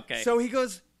 Ah, okay. So he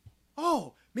goes,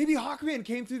 "Oh, maybe Hawkman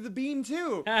came through the beam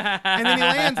too." And then he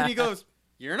lands and he goes,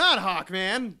 "You're not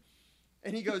Hawkman."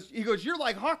 And he goes, "You're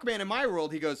like Hawkman in my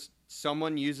world." He goes,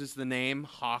 "Someone uses the name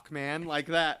Hawkman like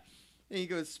that." And he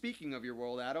goes, "Speaking of your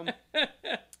world, Adam," and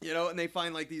they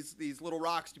find like these little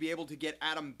rocks to be able to get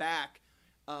Adam back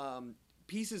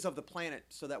pieces of the planet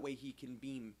so that way he can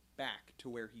beam back to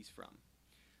where he's from.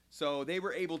 So they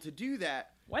were able to do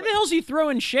that. Why the hell's he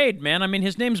throwing shade, man? I mean,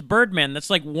 his name's Birdman. That's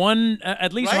like one.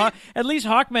 At least, Right? at least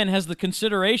Hawkman has the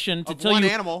consideration to Of tell one you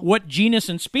animal. what genus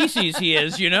and species he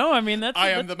is. I mean, that's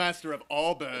the master of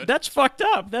all birds. that's fucked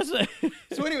up. That's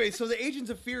So anyway, so the Agents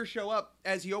of Fear show up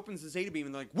as he opens the Zeta Beam,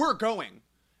 and they're like, "We're going,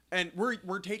 and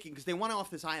we're taking," because they want off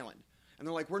this island, and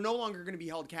they're like, "We're no longer going to be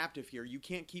held captive here. You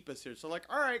can't keep us here." So like,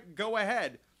 "All right, go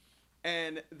ahead,"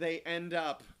 and they end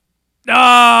up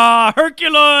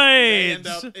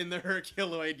Herculoids. in the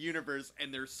Herculoid universe,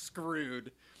 and they're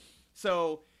screwed.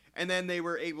 So, and then they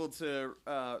were able to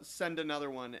send another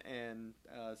one and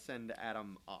send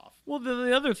Adam off. Well,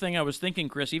 the other thing I was thinking,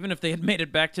 Chris, even if they had made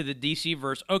it back to the DC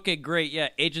verse, okay, great, yeah,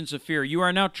 Agents of Fear, you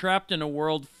are now trapped in a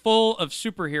world full of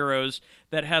superheroes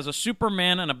that has a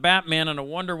Superman and a Batman and a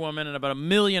Wonder Woman and about a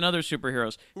million other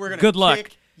superheroes. We're gonna Good luck.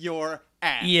 kick your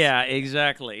ass. Yeah,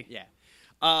 exactly. Yeah.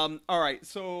 All right.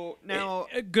 So now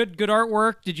Good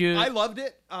artwork. Did you? I loved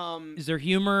it. Is there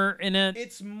humor in it?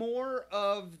 It's more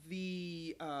of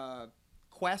the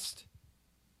quest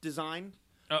design.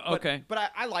 Okay.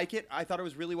 But I like it. I thought it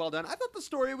was really well done. I thought the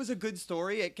story was a good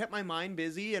story. It kept my mind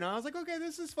busy, and I was like, okay,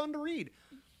 this is fun to read.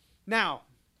 Now,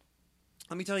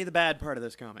 let me tell you the bad part of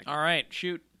this comic. All right,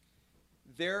 shoot.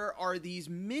 There are these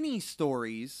mini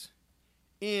stories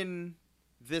in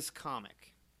this comic.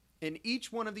 And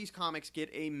each one of these comics get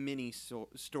a mini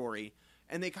story.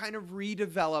 And they kind of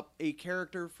redevelop a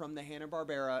character from the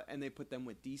Hanna-Barbera and they put them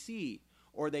with DC.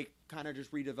 Or they kind of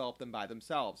just redevelop them by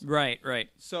themselves. Right.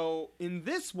 So in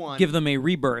this one, Give them a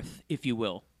rebirth, if you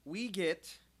will. we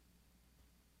get...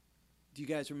 Do you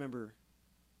guys remember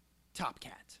Top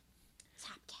Cat?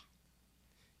 Top Cat.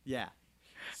 Yeah.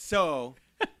 So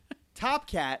Top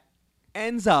Cat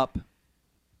ends up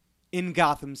in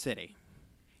Gotham City.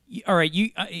 All right,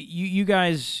 you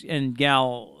guys and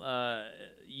gal,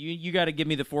 you got to give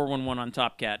me the 411 on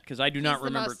Top Cat because I do not He's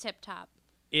remember. the most tip top.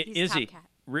 Is Top he? Cat.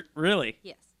 Really?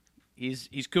 Yes.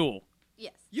 He's cool.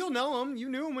 Yes. You'll know him. You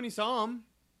knew him when you saw him.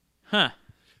 Huh.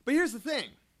 But here's the thing.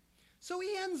 So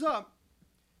he ends up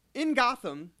in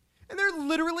Gotham, and there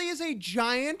literally is a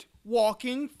giant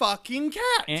walking fucking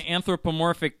cat.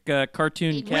 Anthropomorphic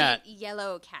cartoon cat. Wait,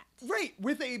 yellow cat. Right,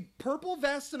 with a purple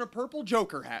vest and a purple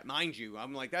Joker hat, mind you.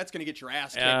 I'm like, that's going to get your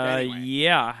ass kicked anyway.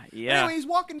 Yeah. Anyway, he's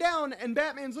walking down, and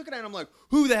Batman's looking at him like,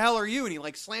 who the hell are you? And he,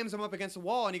 like, slams him up against the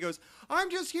wall, and he goes,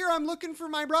 I'm just here. I'm looking for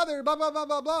my brother, blah, blah, blah,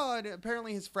 blah, blah. And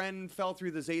apparently his friend fell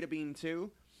through the Zeta Beam, too,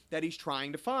 that he's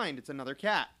trying to find. It's another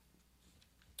cat.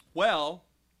 Well,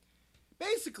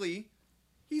 basically,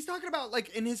 he's talking about, like,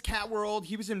 in his cat world,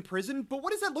 he was in prison, but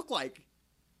what does that look like?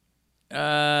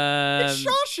 It's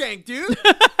Shawshank, dude.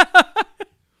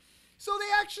 So they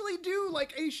actually do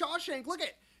like a Shawshank. Look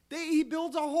at He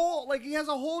builds a hole, like he has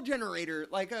a hole generator,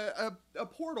 like a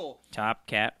portal. Top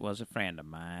Cat was a friend of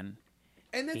mine.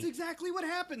 And that's exactly what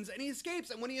happens. And he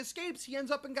escapes. And when he escapes, he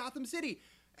ends up in Gotham City.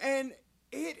 And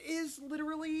it is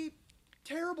literally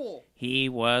terrible. He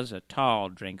was a tall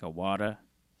drink of water.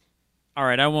 All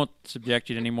right, I won't subject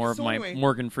you to any more of my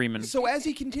Morgan Freeman. So as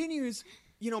he continues,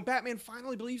 Batman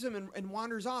finally believes him and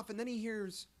wanders off. And then he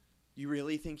hears, "You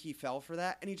really think he fell for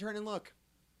that?" And he turns and look.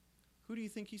 Who do you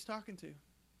think he's talking to?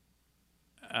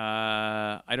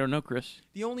 I don't know, Chris.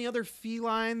 The only other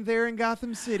feline there in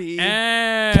Gotham City.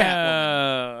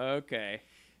 Catwoman. Okay.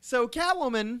 So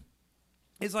Catwoman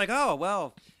is like, "Oh,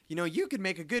 well, you could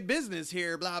make a good business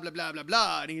here, blah, blah, blah, blah,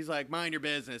 blah." And he's like, "Mind your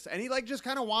business." And he just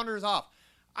kind of wanders off.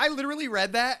 I literally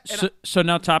read that. And so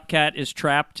now Top Cat is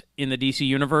trapped in the DC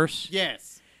universe?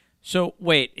 Yes. So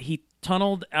wait, he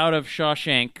tunneled out of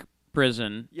Shawshank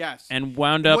prison. Yes. And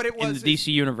wound up in the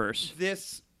DC universe.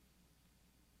 This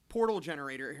portal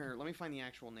generator here, let me find the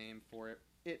actual name for it.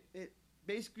 It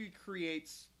basically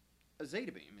creates a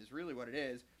Zeta beam is really what it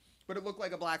is, but it looked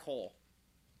like a black hole,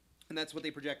 and that's what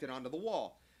they projected onto the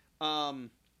wall.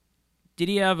 Did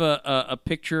he have a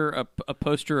picture, a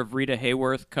poster of Rita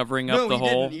Hayworth covering up the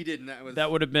hole? No, he didn't.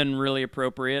 That would have been really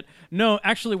appropriate. No,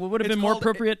 actually, what would have been more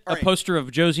appropriate? A poster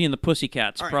of Josie and the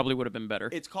Pussycats probably would have been better.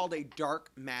 It's called a dark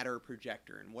matter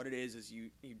projector, and what it is you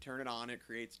turn it on, it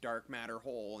creates dark matter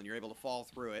hole, and you're able to fall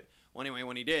through it. Well, anyway,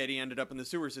 when he did, he ended up in the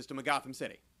sewer system of Gotham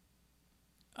City.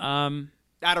 I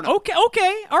don't know.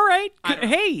 Okay, all right.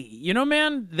 Hey,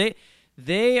 man,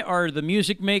 They are the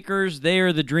music makers. They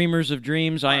are the dreamers of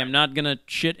dreams. I am not going to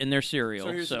shit in their cereal.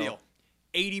 So here's the deal.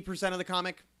 80% of the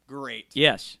comic, great.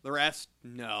 Yes. The rest,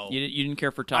 no. You didn't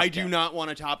care for Top Cat. I do not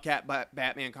want a Top Cat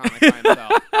Batman comic by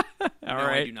himself. All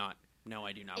right. I do not. No,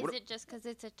 I do not. Is it just because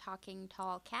it's a talking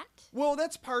tall cat? Well,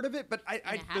 that's part of it, but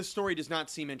the story does not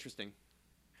seem interesting.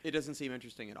 It doesn't seem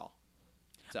interesting at all.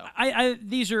 So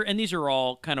these are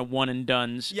all kind of one and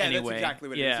dones. Yeah, anyway. That's exactly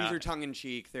what it is. These are tongue in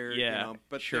cheek. They're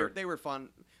but sure. they were fun.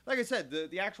 Like I said,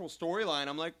 the actual storyline.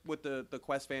 I'm like with the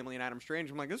Quest family and Adam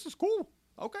Strange. I'm like, this is cool.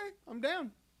 Okay, I'm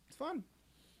down. It's fun.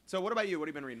 So what about you? What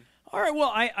have you been reading? All right.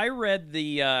 Well, I read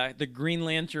the Green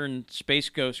Lantern Space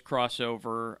Ghost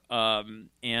crossover,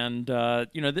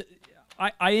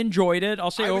 I enjoyed it.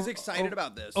 I'll say I was excited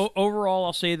about this. Overall,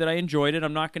 I'll say that I enjoyed it.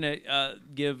 I'm not going to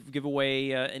give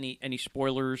away any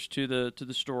spoilers to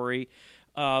the story.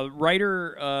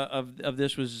 Writer of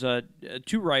this was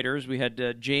two writers. We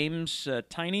had James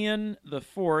Tynion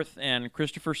IV and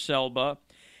Christopher Selba,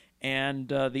 and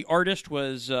the artist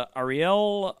was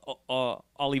Ariel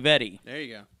Olivetti. There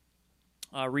you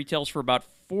go. Retails for about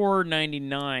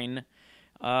 $4.99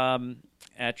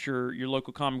 at your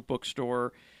local comic book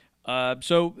store.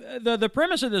 So the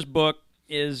premise of this book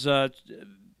is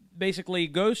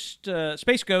basically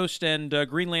Space Ghost and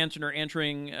Green Lantern are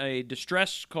answering a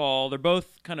distress call. They're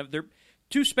both they're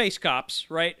two space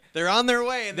cops, right? They're on their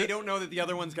way, and they don't know that the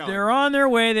other one's coming. They're on their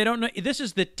way. They don't know. This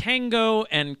is the Tango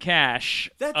and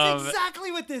Cash. That's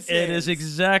exactly what this is. It is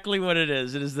exactly what it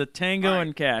is. It is the Tango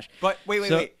and Cash. But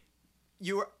wait.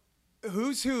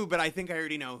 Who's who, but I think I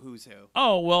already know who's who.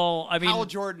 Oh, well, I mean... Hal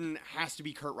Jordan has to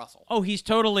be Kurt Russell. Oh, he's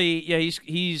totally... Yeah,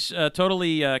 he's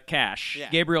totally Cash.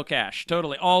 Yeah. Gabriel Cash.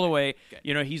 Totally. All the way.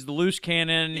 Okay. He's the loose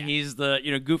cannon. Yeah. He's the,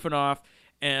 goofing off.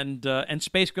 And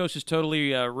Space Ghost is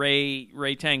totally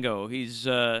Ray Tango. He's...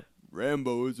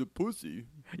 Rambo is a pussy.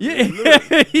 Yeah,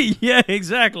 yeah,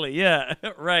 exactly. Yeah,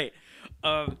 right.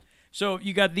 So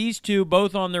you got these two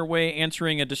both on their way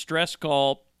answering a distress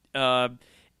call,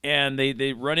 and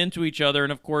they run into each other,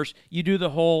 and of course you do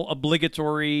the whole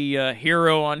obligatory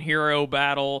hero-on-hero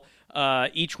battle,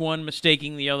 each one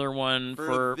mistaking the other one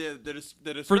for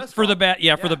the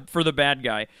bad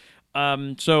guy.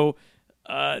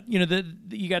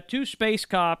 You got two space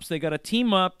cops. They got to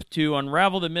team up to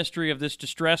unravel the mystery of this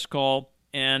distress call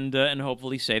and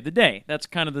hopefully save the day. That's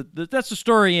kind of that's the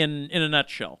story in a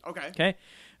nutshell. Okay.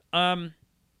 I'll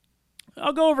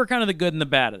go over kind of the good and the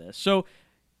bad of this. So,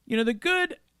 the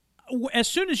good. As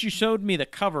soon as you showed me the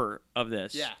cover of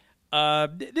this,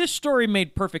 this story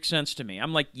made perfect sense to me.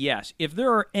 I'm like, yes, if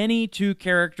there are any two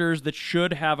characters that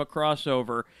should have a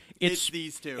crossover, it's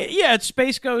these two. It's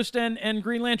Space Ghost and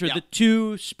Green Lantern, the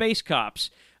two space cops.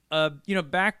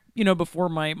 Back before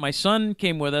my son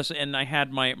came with us, and I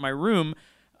had my room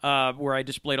where I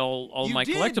displayed all my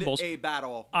collectibles. A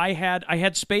battle. I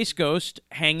had Space Ghost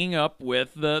hanging up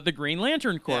with the Green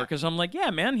Lantern Corps because I'm like, yeah,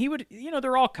 man, he would.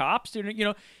 They're all cops.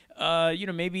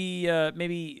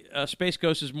 Maybe Space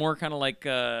Ghost is more kind of like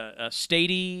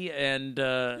statey, and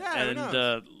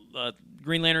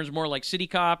Green Lantern's more like city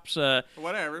cops.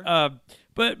 Whatever.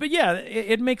 But yeah,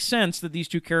 it makes sense that these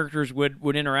two characters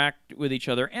would interact with each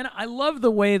other, and I love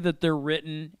the way that they're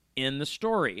written in the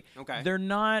story. Okay. They're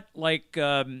not like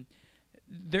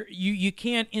you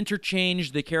can't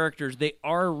interchange the characters. They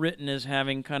are written as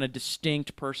having kind of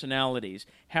distinct personalities.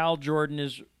 Hal Jordan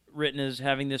is written as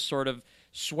having this sort of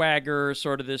swagger,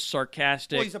 sort of this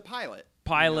sarcastic. Well, he's a pilot.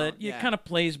 Pilot. You know? It kind of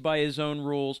plays by his own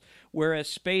rules, whereas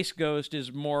Space Ghost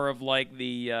is more of like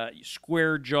the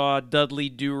square jaw, Dudley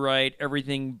Do-Right,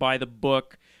 everything by the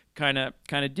book kind of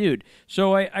dude.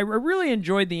 So I really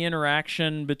enjoyed the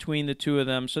interaction between the two of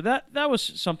them. So that was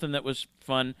something that was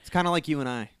fun. It's kind of like you and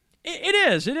I. It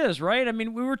is, right? I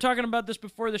mean, we were talking about this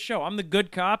before the show. I'm the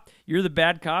good cop, you're the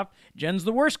bad cop, Jen's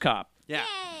the worst cop. Yeah.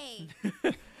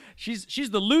 Yay! She's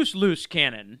the loose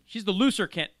cannon. She's the looser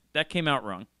can. That came out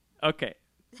wrong. Okay,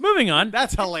 moving on.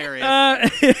 That's hilarious.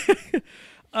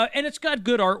 And it's got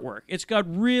good artwork. It's got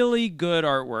really good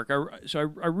artwork.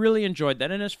 I really enjoyed that.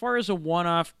 And as far as a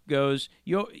one-off goes,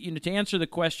 you know, to answer the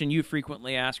question you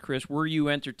frequently ask, Chris, were you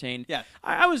entertained? Yes.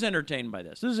 I was entertained by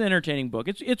this. This is an entertaining book.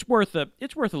 It's worth a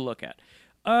look at.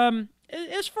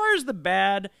 As far as the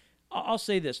bad, I'll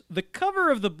say this: the cover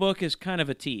of the book is kind of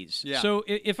a tease. Yeah. So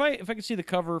if I could see the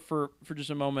cover for just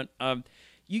a moment,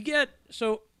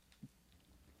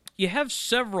 you have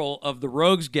several of the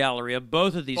rogues gallery of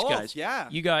both of these Both, guys. yeah.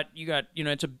 You got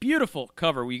it's a beautiful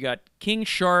cover. You got King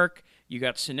Shark, you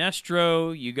got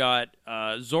Sinestro, you got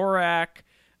Zorak.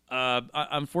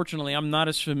 Unfortunately, I'm not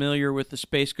as familiar with the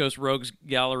Space Ghost Rogues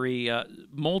Gallery.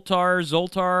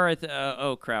 Zoltar.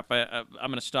 Oh crap! I'm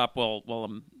going to stop while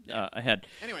I'm ahead.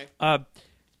 Anyway,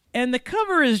 and the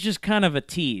cover is just kind of a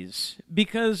tease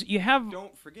because you have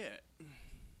don't forget.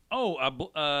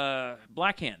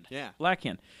 Blackhand. Yeah.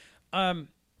 Blackhand.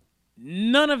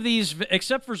 None of these,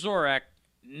 except for Zorak,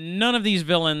 none of these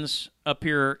villains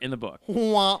appear in the book.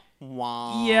 Wah,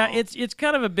 wah. Yeah, it's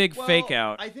kind of a big fake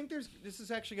out. I think this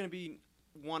is actually going to be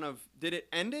one of. Did it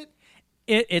end it?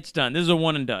 It's done. This is a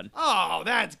one and done. Oh,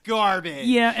 that's garbage.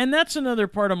 Yeah, and that's another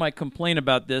part of my complaint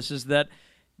about this is that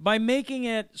by making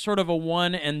it sort of a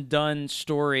one and done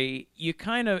story, you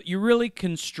really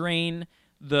constrain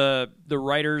the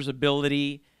writer's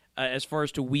ability as far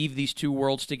as to weave these two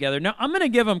worlds together. Now, I'm going to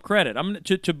give them credit.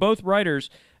 To both writers,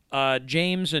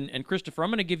 James and Christopher. I'm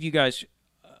going to give you guys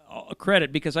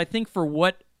credit because I think for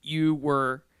what you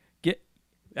were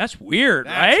that's weird,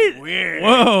 That's right? weird.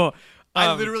 Whoa.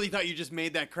 I literally thought you just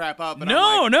made that crap up. And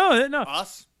No, I'm like, no.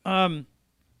 Us?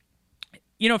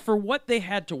 For what they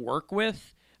had to work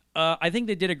with, I think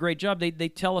they did a great job. They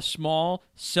tell a small,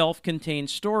 self-contained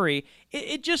story.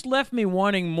 It just left me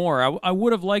wanting more. I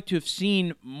would have liked to have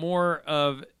seen more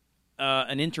of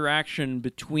an interaction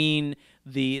between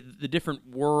the different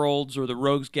worlds or the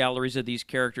rogues galleries of these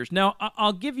characters. Now,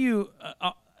 I'll give you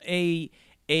a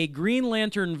Green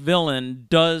Lantern villain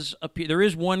does appear. There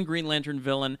is one Green Lantern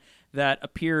villain that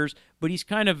appears, but he's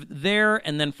kind of there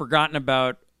and then forgotten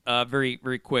about very,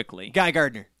 very quickly. Guy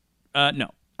Gardner.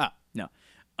 No. No.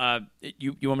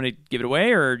 You want me to give it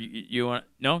away, or you want?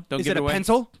 No, don't Is give it it a away.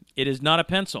 pencil? It is not a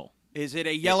pencil. Is it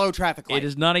a yellow traffic light? It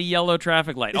is not a yellow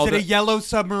traffic light. Is it a yellow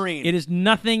submarine? It is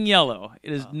nothing yellow.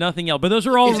 It is nothing yellow. But those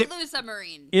are all. Blue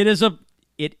submarine. It is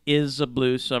a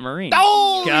blue submarine.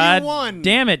 Oh, God you won.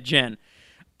 damn it, Jen.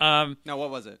 No,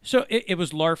 what was it? So it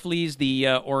was Larfleeze, the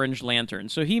Orange Lantern.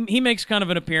 So he makes kind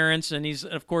of an appearance, and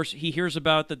he hears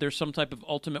about that there's some type of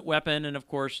ultimate weapon, and of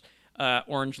course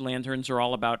Orange Lanterns are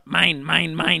all about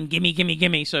mine, gimme, gimme,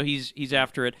 gimme. So he's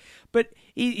after it, but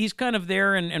he's kind of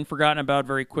there and forgotten about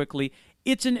very quickly.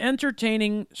 It's an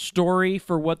entertaining story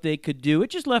for what they could do.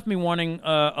 It just left me wanting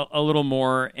a little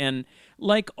more. And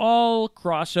like all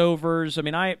crossovers, I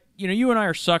mean, you and I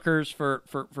are suckers for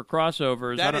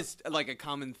crossovers. That is like a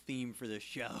common theme for this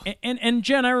show. And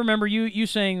Jen, I remember you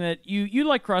saying that you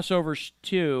like crossovers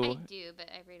too. I do, but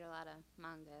I read a lot of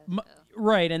manga. So.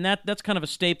 Right, and that's kind of a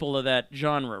staple of that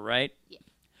genre, right? Yeah.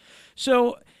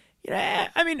 So, yeah,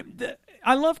 I mean,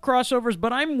 I love crossovers,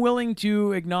 but I'm willing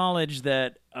to acknowledge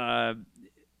that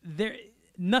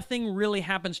nothing really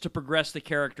happens to progress the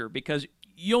character because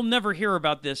you'll never hear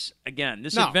about this again.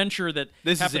 This adventure that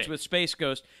happens with Space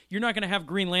Ghost, you're not going to have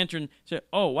Green Lantern say,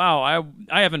 "Oh wow,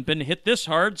 I haven't been hit this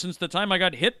hard since the time I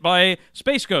got hit by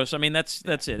Space Ghost." I mean, that's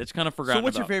it. It's kind of forgotten. So,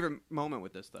 what's about. your favorite moment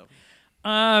with this, though?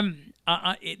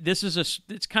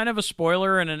 It's kind of a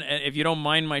spoiler, and if you don't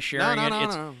mind my sharing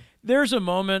No. There's a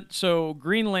moment. So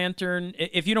Green Lantern.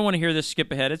 If you don't want to hear this,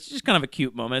 skip ahead. It's just kind of a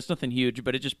cute moment. It's nothing huge,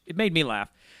 but it made me laugh.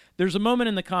 there's a moment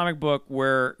in the comic book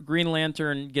where Green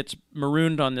Lantern gets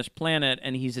marooned on this planet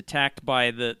and he's attacked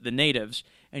by the natives,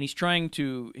 and he's trying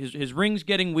to his ring's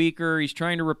getting weaker, he's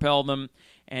trying to repel them,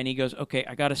 and he goes, okay,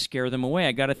 I got to scare them away.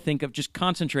 I got to think of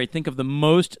the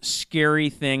most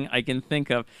scary thing I can think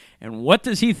of. And what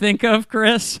does he think of,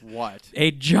 Chris? What?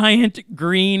 A giant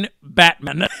green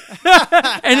Batman.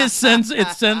 And it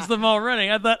sends them all running.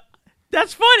 I thought,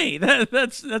 that's funny.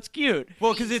 That's cute.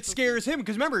 Well, because it scares him.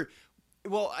 Because remember,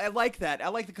 well, I like that. I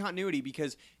like the continuity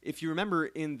because if you remember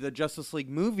in the Justice League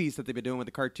movies that they've been doing with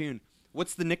the cartoon,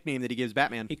 what's the nickname that he gives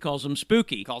Batman? He calls him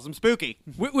Spooky. He calls him Spooky.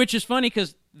 Which is funny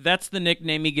because that's the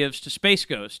nickname he gives to Space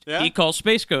Ghost. Yeah? He calls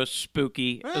Space Ghost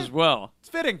Spooky as well. It's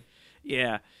fitting.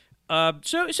 Yeah.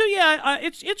 So yeah,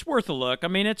 it's worth a look. I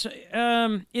mean, it's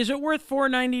is it worth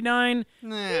 $4.99?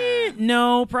 Nah.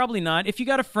 No, probably not. If you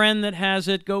got a friend that has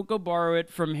it, go borrow it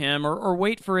from him, or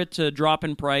wait for it to drop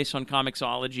in price on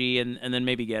Comixology and then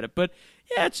maybe get it. But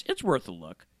yeah, it's worth a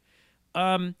look.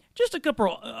 Just a couple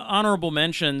honorable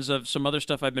mentions of some other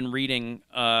stuff I've been reading.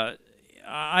 So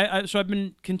I've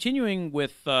been continuing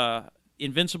with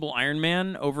Invincible Iron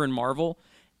Man over in Marvel.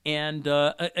 And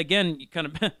again, it kind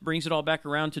of brings it all back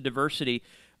around to diversity.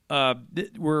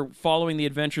 We're following the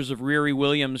adventures of Riri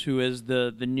Williams, who is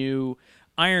the new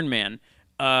Iron Man.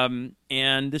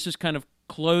 And this is kind of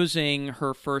closing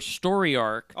her first story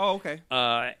arc. Oh, okay.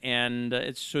 And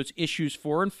it's issues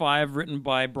 4 and 5, written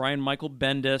by Brian Michael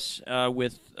Bendis,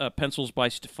 with pencils by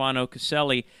Stefano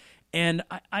Caselli. And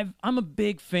I'm a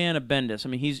big fan of Bendis. I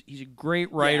mean, he's a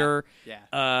great writer.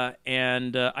 Yeah.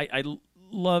 And I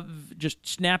love just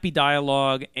snappy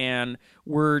dialogue, and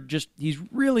he's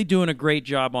really doing a great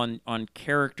job on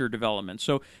character development.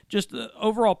 So just the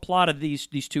overall plot of these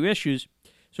two issues.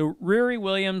 So Riri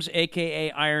Williams,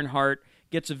 a.k.a. Ironheart,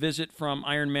 gets a visit from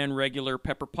Iron Man regular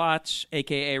Pepper Potts,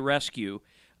 a.k.a. Rescue,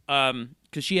 because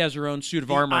she has her own suit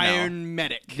of armor now. Iron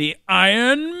Medic. The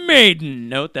Iron Maiden.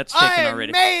 Note, that's taken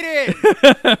already. I made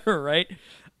it! Right?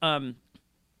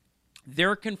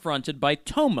 They're confronted by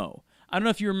Tomo. I don't know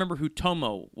if you remember who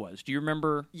Tomo was. Do you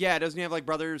remember? Yeah, doesn't he have like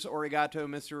brothers Origato,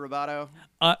 Mr. Roboto?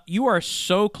 You are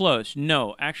so close.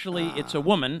 No, actually, it's a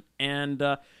woman, and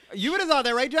you would have thought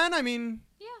that, right, Jen? I mean,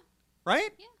 Yeah. right?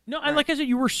 Yeah. no, like I said,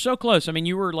 you were so close. I mean,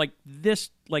 you were like this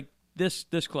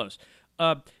close.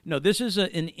 No, this is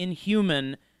an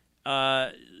Inhuman.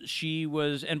 She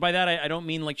was, and by that I don't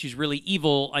mean like she's really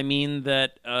evil. I mean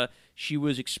that she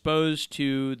was exposed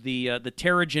to the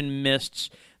Terrigen mists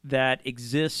that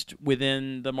exist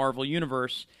within the Marvel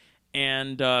Universe,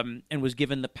 and was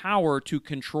given the power to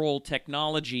control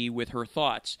technology with her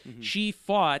thoughts. Mm-hmm. She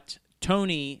fought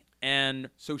Tony and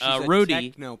So she's Rhodey.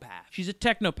 a technopath. She's a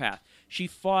technopath. She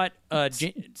fought All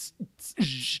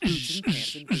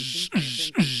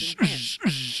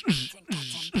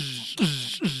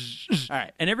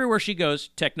right. and everywhere she goes,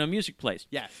 techno music plays.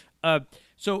 Yes.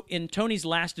 So in Tony's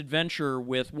last adventure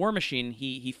with War Machine,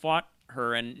 he fought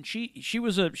her, and she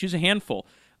was a handful.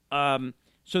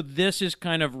 So this is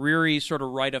kind of Riri's sort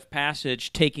of rite of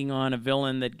passage, taking on a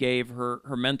villain that gave her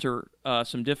mentor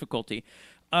some difficulty.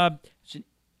 So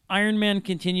Iron Man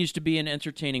continues to be an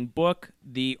entertaining book.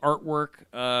 The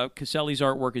artwork, Caselli's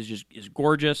artwork, is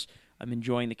gorgeous. I'm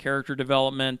enjoying the character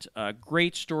development.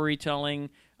 Great storytelling,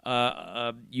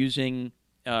 using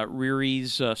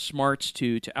Riri's smarts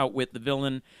to outwit the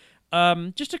villain.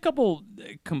 Just a couple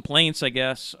complaints, I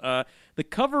guess. The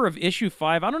cover of issue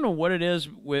 5, I don't know what it is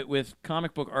with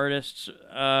comic book artists,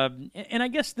 and I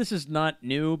guess this is not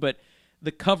new, but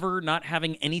the cover not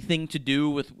having anything to do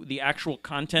with the actual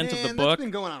content of the book. That's been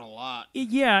going on a lot.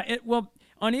 Yeah, well,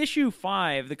 on issue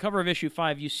 5, the cover of issue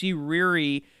 5, you see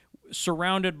Riri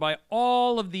surrounded by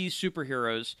all of these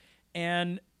superheroes,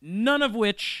 and none of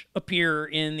which appear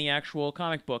in the actual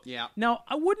comic book. Yeah. Now,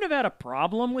 I wouldn't have had a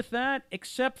problem with that,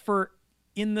 except for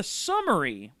in the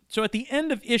summary. So at the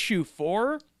end of issue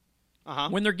 4,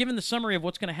 when they're given the summary of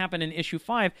what's going to happen in issue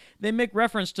 5, they make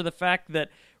reference to the fact that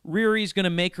Riri's going to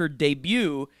make her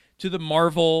debut to the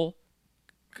Marvel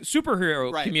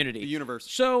superhero community. The universe.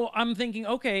 So I'm thinking,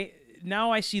 okay,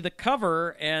 now I see the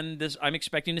cover, and I'm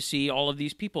expecting to see all of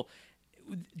these people.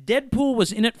 Deadpool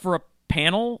was in it for a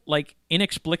panel, like,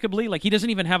 inexplicably. Like, he doesn't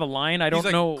even have a line. I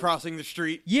don't know. Crossing the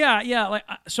street. Yeah. Like,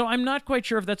 so I'm not quite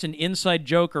sure if that's an inside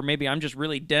joke, or maybe I'm just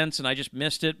really dense and I just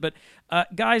missed it. But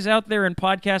guys out there in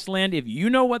podcast land, if you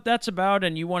know what that's about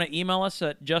and you want to email us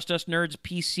at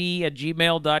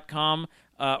justusnerdspc@gmail.com,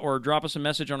 or drop us a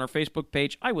message on our Facebook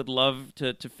page, I would love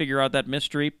to figure out that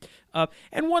mystery.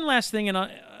 And one last thing,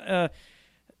 and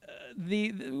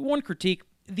the one critique.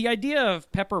 the idea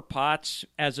of Pepper Potts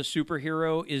as a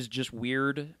superhero is just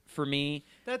weird for me.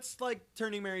 That's like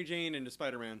turning Mary Jane into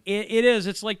Spider-Man. It is.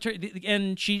 It's like,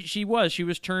 and she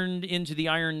was turned into the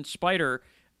Iron Spider,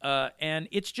 and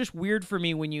it's just weird for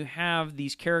me when you have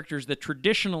these characters that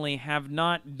traditionally have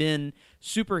not been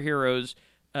superheroes,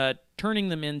 turning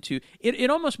them into. It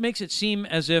almost makes it seem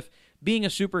as if being a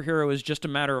superhero is just a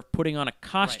matter of putting on a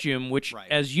costume, which,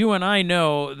 as you and I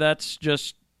know, that's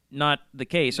just not the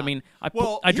case. I mean,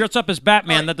 I dress up as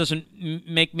Batman. Right. That doesn't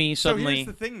make me suddenly here's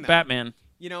the thing, though. Batman.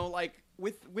 You know, like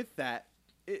with that,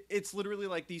 it's literally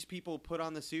like these people put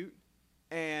on the suit,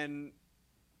 and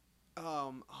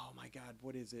oh my God,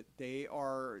 what is it? They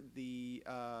are the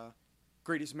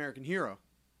greatest American hero.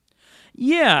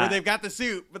 Yeah, where they've got the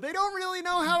suit, but they don't really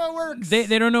know how it works.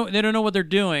 They don't know what they're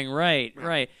doing.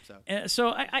 Right. So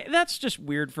I that's just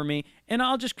weird for me. And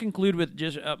I'll just conclude with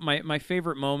just my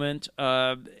favorite moment.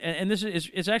 And this is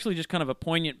it's actually just kind of a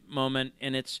poignant moment,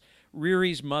 and it's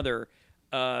Riri's mother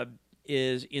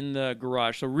is in the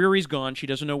garage. So Riri's gone. She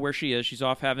doesn't know where she is. She's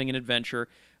off having an adventure,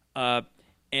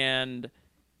 and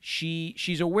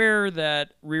she's aware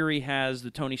that Riri has the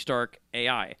Tony Stark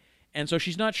AI. And so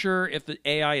she's not sure if the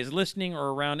AI is listening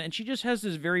or around, and she just has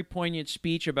this very poignant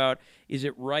speech about, is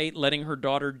it right letting her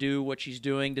daughter do what she's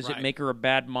doing? Does it make her a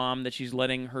bad mom that she's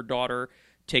letting her daughter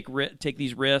take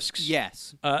these risks?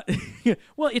 Yes.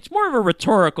 Well, it's more of a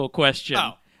rhetorical question.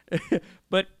 Oh.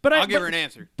 but I'll give her an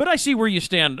answer. But I see where you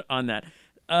stand on that.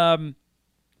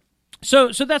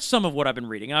 So that's some of what I've been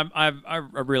reading. I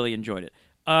really enjoyed it.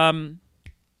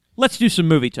 Let's do some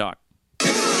movie talk.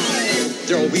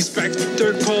 There'll be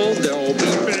spectacle, there'll be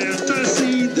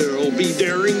fantasy, there'll be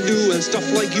daring do and stuff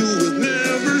like you would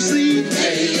never see.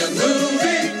 Hey, a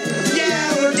movie!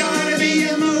 Yeah, we're gonna be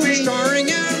a movie starring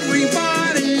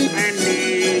everybody and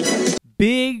me.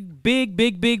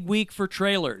 Big week for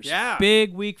trailers. Yeah.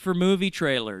 Big week for movie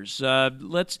trailers. I'm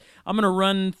going to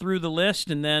run through the list,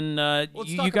 and then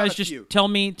you guys just tell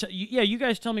me. You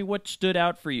guys tell me what stood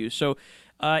out for you. So.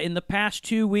 In the past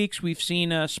 2 weeks, we've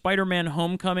seen Spider-Man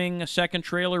Homecoming, a second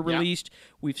trailer released. Yep.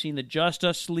 We've seen the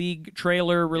Justice League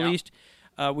trailer released.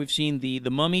 Yep. We've seen the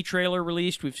Mummy trailer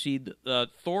released. We've seen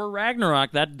Thor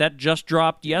Ragnarok that just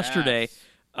dropped yesterday.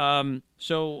 Yes.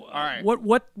 All right.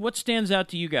 What stands out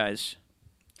to you guys?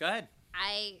 Go ahead.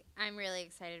 I'm really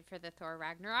excited for the Thor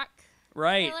Ragnarok.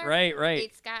 Right.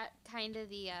 It's got kind of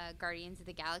the Guardians of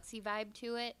the Galaxy vibe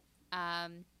to it.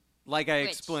 Like I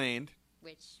explained.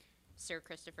 Which Sir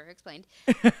Christopher explained.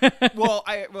 well,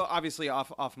 obviously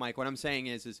off mic. What I'm saying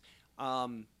is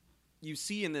you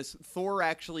see in this, Thor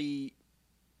actually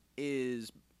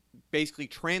is basically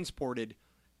transported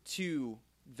to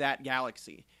that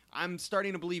galaxy. I'm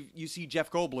starting to believe you see Jeff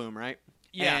Goldblum, right?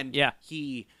 Yeah. And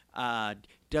he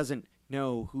doesn't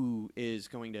know who is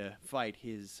going to fight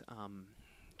his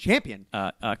champion.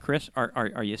 Chris,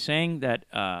 are you saying that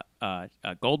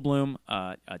Goldblum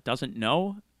doesn't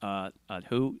know?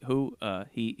 Who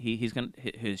he's gonna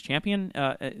his champion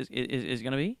is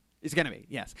gonna be? It's gonna be,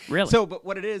 yes. Really? So, but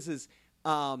what it is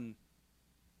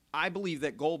I believe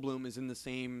that Goldblum is in the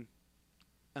same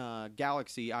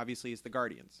galaxy, obviously, as the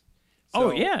Guardians.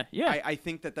 So yeah. I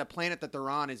think that the planet that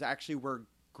they're on is actually where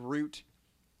Groot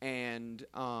and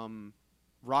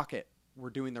Rocket were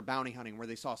doing their bounty hunting, where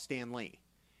they saw Stan Lee.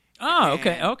 Oh,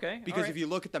 okay. Because if you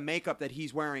look at the makeup that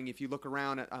he's wearing, if you look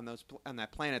around on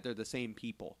that planet, they're the same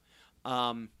people.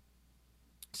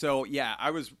 So yeah, I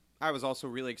was also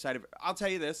really excited. I'll tell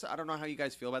you this: I don't know how you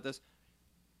guys feel about this.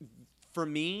 For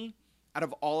me, out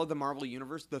of all of the Marvel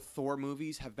Universe, the Thor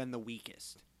movies have been the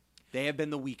weakest. They have been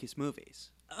the weakest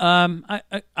movies. I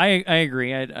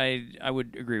agree. I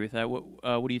would agree with that.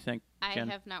 What do you think, Jen?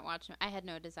 I have not watched them. I had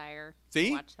no desire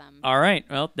to watch them. All right.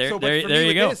 Well, there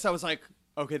you go. This, I was like,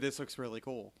 okay, this looks really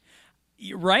cool.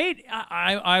 Right?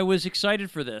 I was excited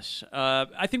for this.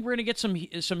 I think we're going to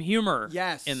get some humor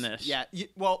in this. Yeah.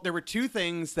 Well, there were two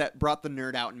things that brought the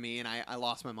nerd out in me, and I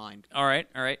lost my mind. All right.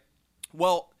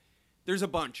 Well, there's a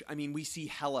bunch. I mean, we see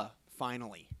Hela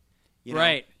finally. You know?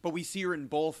 Right. But we see her in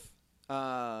both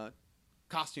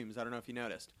costumes. I don't know if you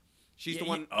noticed. She's the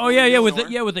one. Oh, yeah, with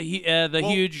the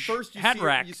huge first hat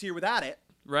rack. You see her without it.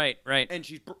 Right. And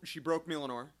she broke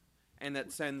Mjolnir, and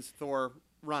that sends Thor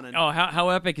running. Oh, how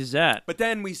epic is that? But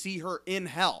then we see her in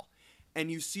hell,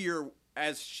 and you see her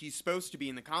as she's supposed to be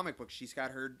in the comic book. She's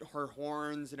got her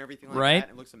horns and everything like that.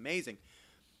 It looks amazing.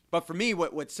 But for me,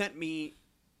 what sent me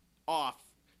off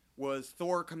was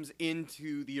Thor comes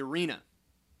into the arena,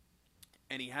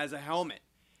 and he has a helmet,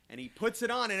 and he puts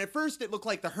it on, and at first it looked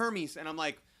like the Hermes, and I'm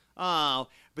like, oh.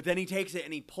 But then he takes it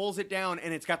and he pulls it down,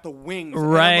 and it's got the wings. And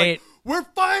I'm Right. like, we're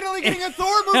finally getting a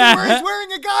Thor movie where he's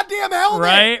wearing a goddamn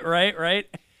helmet. Right.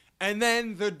 And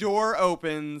then the door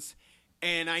opens,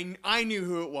 and I knew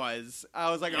who it was.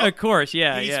 I was like, Of course,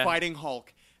 yeah, he's yeah. fighting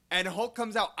Hulk. And Hulk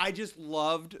comes out. I just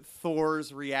loved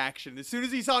Thor's reaction. As soon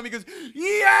as he saw him, he goes,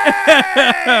 "Yay!"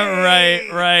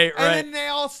 Right. And then they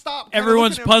all stop. kinda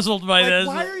Everyone's looking at him puzzled by like, this.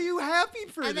 Why are you happy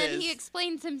for And this? then he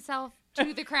explains himself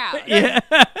to the crowd. Yeah.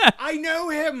 I know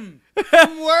him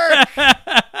from work.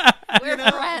 We're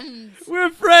know? friends. We're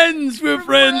friends. We're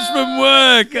friends from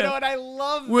work. You know, and I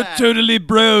love We're that. totally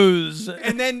bros.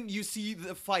 And then you see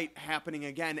the fight happening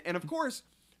again. And of course,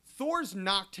 Thor's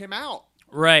knocked him out.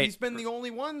 Right. He's been the only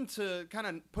one to kind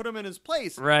of put him in his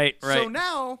place. Right. So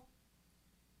now,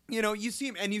 you know, you see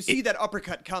him, and you see that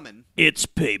uppercut coming. It's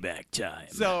payback time.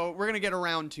 So we're going to get a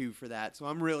round 2 for that. So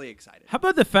I'm really excited. How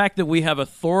about the fact that we have a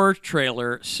Thor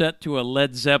trailer set to a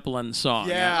Led Zeppelin song?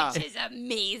 Yeah. Which is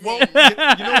amazing. Well,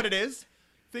 you know what it is?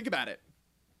 Think about it.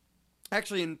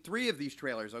 Actually, in 3 of these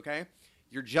trailers, okay?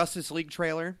 Your Justice League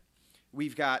trailer,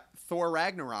 we've got Thor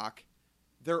Ragnarok.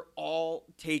 They're all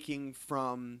taking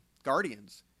from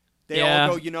Guardians. They Yeah. all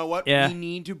go, you know what? Yeah. We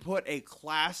need to put a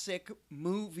classic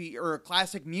movie or a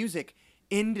classic music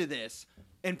into this.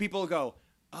 And people go,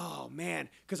 oh, man.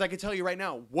 Because I can tell you right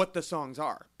now what the songs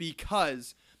are.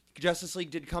 Because Justice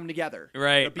League did Come Together.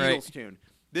 Right, The Beatles right. tune.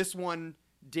 This one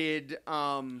did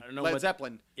know Led what-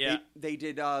 Zeppelin. Yeah. They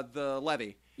did the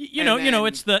Levy. You know,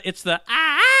 it's the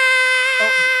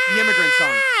The Immigrant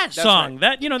Song. That's song.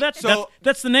 right. That So-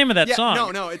 that's the name of that Yeah,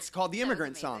 song. no, it's called The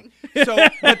Immigrant Song. amazing. So,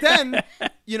 but then,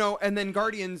 and then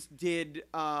Guardians did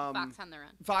Fox on the Run.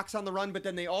 Fox on the Run, but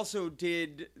then they also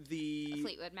did the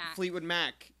Fleetwood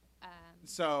Mac.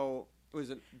 So, was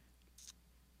it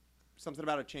something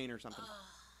about a chain or something?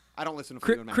 I don't listen to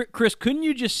Fleetwood Mac. Chris, couldn't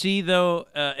you just see though,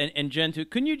 and Jen too?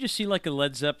 Couldn't you just see like a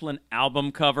Led Zeppelin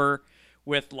album cover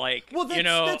with like, Well,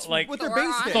 that's like what they're Thor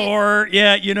based on in. it. Thor?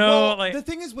 Yeah, Well, like the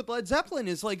thing is with Led Zeppelin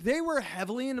is like they were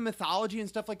heavily into mythology and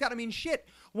stuff like that. I mean, shit.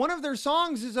 One of their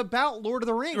songs is about Lord of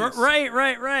the Rings.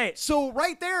 right. So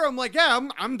right there, I'm like, yeah,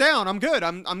 I'm down. I'm good.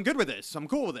 I'm good with this. I'm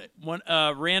cool with it.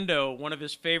 Rando, one of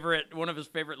his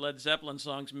favorite Led Zeppelin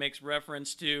songs makes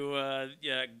reference to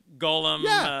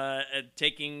Gollum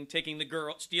taking the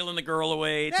girl, stealing the girl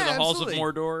away to the halls of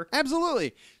absolutely. Mordor.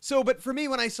 Absolutely. So, but for me,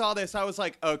 when I saw this, I was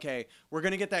like, okay, we're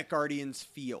gonna get that Guardians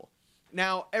feel.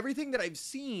 Now, everything that I've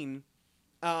seen,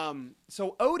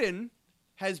 so Odin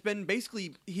has been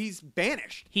he's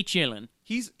banished. He chillin'.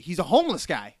 He's a homeless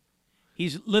guy.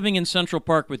 He's living in Central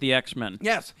Park with the X-Men.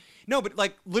 Yes. No, but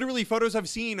like literally photos I've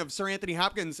seen of Sir Anthony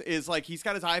Hopkins is like he's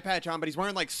got his eye patch on, but he's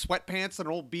wearing like sweatpants and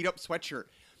an old beat up sweatshirt.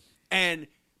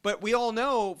 But we all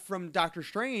know from Doctor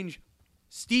Strange,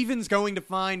 Stephen's going to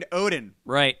find Odin.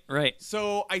 Right.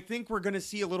 So I think we're going to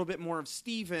see a little bit more of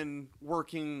Stephen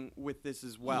working with this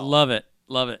as well. Love it.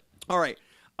 All right.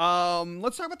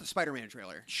 Let's talk about the Spider-Man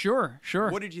trailer. Sure.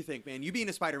 What did you think, man? You being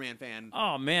a Spider-Man fan.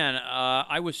 Oh man,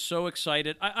 I was so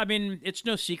excited. I mean, it's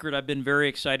no secret I've been very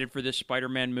excited for this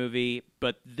Spider-Man movie,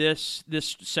 but this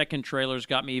second trailer's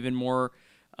got me even more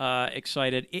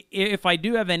excited. If I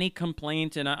do have any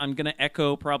complaint, and I'm going to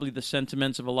echo probably the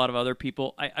sentiments of a lot of other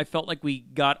people, I felt like we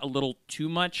got a little too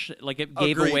much. Like it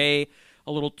gave Agreed. away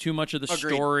a little too much of the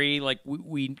Agreed. story. Like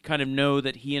we kind of know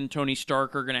that he and Tony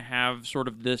Stark are going to have sort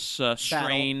of this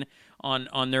strain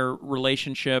on their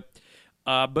relationship.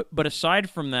 But aside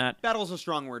from that, Battle's a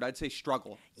strong word. I'd say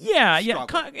struggle. yeah,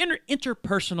 Struggle.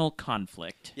 interpersonal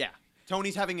conflict. Yeah.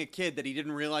 Tony's having a kid that he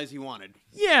didn't realize he wanted.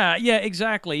 Yeah,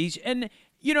 exactly.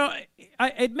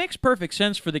 It makes perfect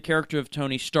sense for the character of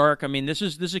Tony Stark. I mean, this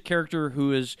is a character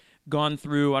who has gone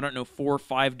through 4 or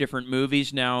 5 different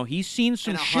movies now. He's seen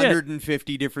some And shit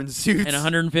 150 different suits. and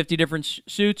 150 different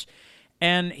suits,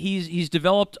 and he's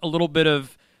developed a little bit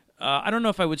of I don't know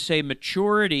if I would say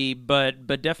maturity, but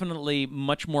definitely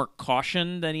much more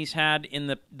caution than he's had in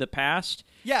the past.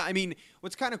 Yeah, I mean,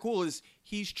 what's kind of cool is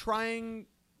he's trying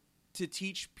to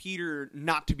teach Peter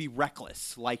not to be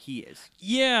reckless like he is.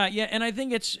 Yeah, and I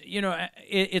think it's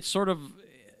it's sort of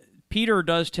Peter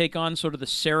does take on sort of the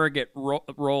surrogate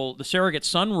role, the surrogate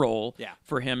son role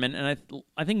for him, and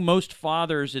I think most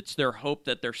fathers, it's their hope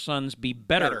that their sons be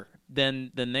better.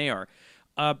 than they are.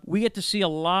 We get to see a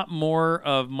lot more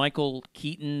of Michael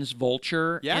Keaton's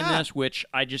Vulture in this, which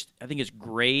I think is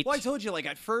great. Well, I told you, like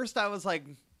at first I was like,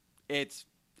 it's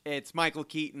Michael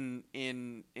Keaton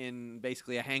in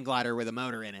basically a hang glider with a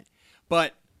motor in it,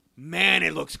 but man,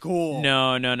 it looks cool.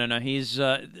 No. He's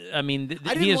I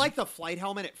didn't like the flight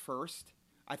helmet at first.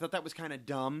 I thought that was kind of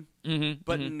dumb,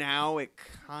 but now it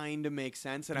kind of makes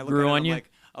sense. And I look Grew at it on and you? I'm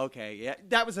like, Okay, yeah,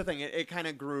 that was the thing. It kind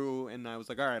of grew, and I was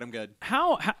like, all right, I'm good.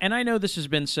 How, and I know this has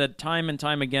been said time and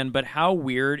time again, but how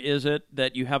weird is it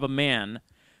that you have a man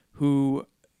who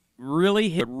really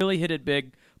hit it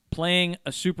big playing a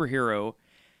superhero,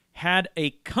 had a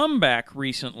comeback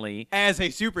recently As a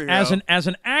superhero. as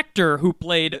an actor who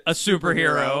played a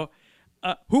superhero,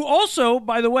 who also,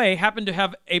 by the way, happened to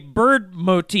have a bird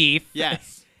motif.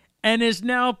 Yes. And is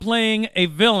now playing a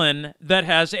villain that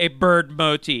has a bird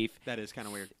motif. That is kind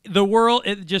of weird. The world,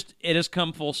 it has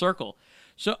come full circle.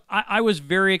 So I was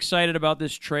very excited about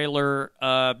this trailer.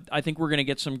 I think we're going to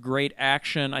get some great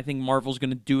action. I think Marvel's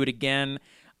going to do it again.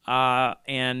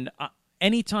 And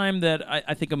anytime that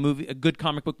I think a good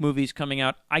comic book movie is coming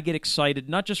out, I get excited,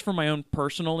 not just for my own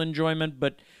personal enjoyment,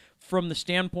 but from the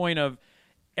standpoint of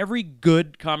every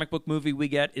good comic book movie we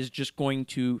get is just going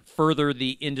to further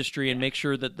the industry and make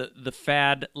sure that the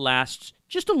fad lasts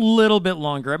just a little bit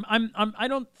longer. I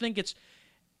don't think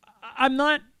I'm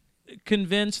not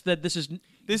convinced that this is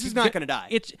not going to die.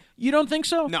 You don't think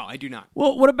so? No, I do not.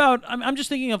 Well, what about? I'm just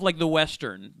thinking of like the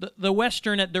Western. The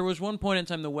Western. There was one point in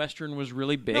time the Western was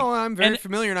really big. No, I'm very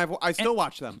familiar, and I still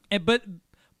watch them.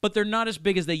 But they're not as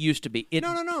big as they used to be.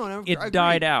 No. It agreed,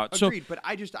 died out. Agreed, but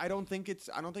I don't think it's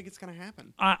going to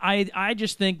happen. I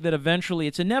just think that eventually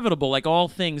it's inevitable, like all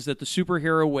things, that the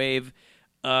superhero wave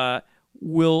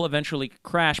will eventually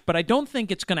crash. But I don't think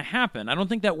it's going to happen. I don't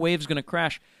think that wave's going to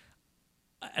crash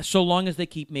so long as they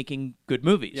keep making good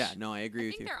movies. Yeah, no, I agree I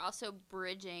with think you. they're also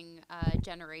bridging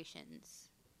generations.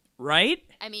 Right?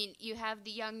 I mean, you have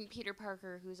the young Peter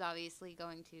Parker, who's obviously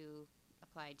going to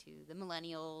apply to the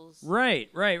millennials. Right.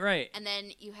 And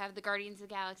then you have the Guardians of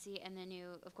the Galaxy and the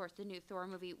new Thor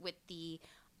movie with the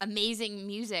amazing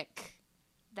music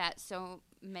that so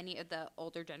many of the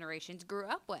older generations grew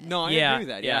up with. No, I Yeah, agree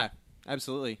with that. yeah. Yeah,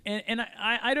 absolutely. And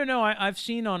I don't know. I've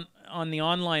seen on the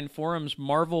online forums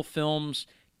Marvel films.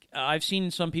 I've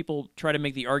seen some people try to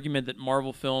make the argument that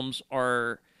Marvel films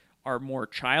are more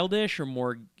childish or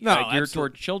more geared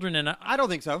toward children, and I don't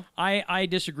think so. I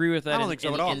disagree with that. I don't think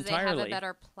so at all. Because entirely. they have a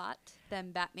better plot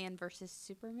than Batman versus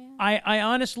Superman. I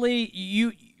honestly,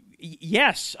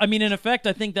 yes. I mean, in effect,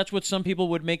 I think that's what some people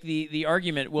would make the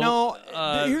argument. Well,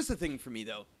 here's the thing for me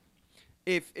though.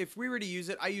 If we were to use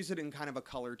it, I use it in kind of a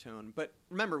color tone. But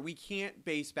remember, we can't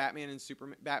base Batman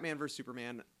versus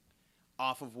Superman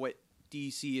off of what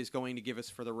DC is going to give us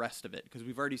for the rest of it, because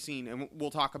we've already seen, and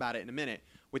we'll talk about it in a minute,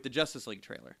 with the Justice League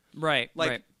trailer. right.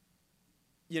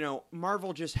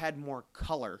 Marvel just had more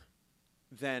color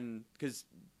than, because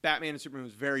Batman and Superman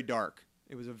was very dark.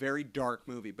 It was a very dark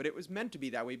movie, but it was meant to be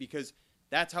that way because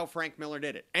that's how Frank Miller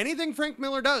did it. Anything Frank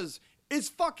Miller does is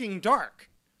fucking dark.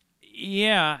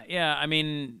 Yeah. I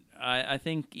mean, I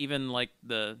think even like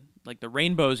the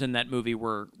rainbows in that movie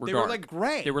were They dark. were like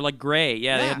gray. They were like gray.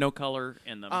 Yeah, they Yeah. had no color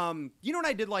in them. You know what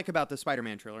I did like about the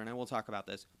Spider-Man trailer, and I will talk about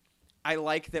this. I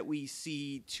like that we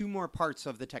see two more parts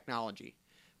of the technology.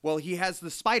 Well, he has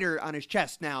the spider on his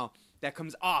chest now that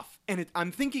comes off, and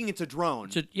I'm thinking it's a drone.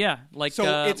 Like it's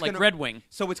like gonna, Red Wing.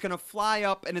 So it's going to fly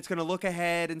up, and it's going to look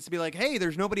ahead and be like, hey,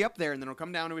 there's nobody up there, and then it'll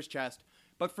come down to his chest.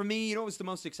 But for me, you know what was the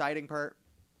most exciting part?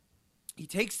 He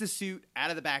takes the suit out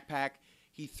of the backpack,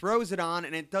 he throws it on,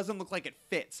 and it doesn't look like it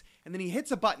fits. And then he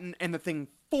hits a button, and the thing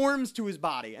forms to his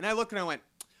body. And I looked and I went,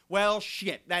 well,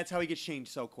 shit, that's how he gets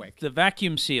changed so quick. The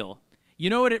vacuum seal. You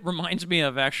know what it reminds me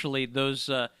of, actually? Those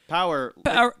Power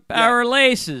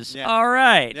laces. Yeah. All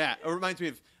right. Yeah, it reminds me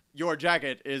of your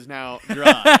jacket is now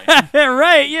dry.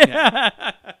 Right,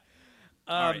 yeah.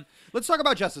 All right. Let's talk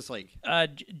about Justice League.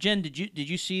 Jen, did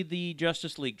you see the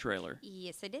Justice League trailer?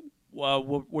 Yes, I did.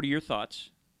 What are your thoughts?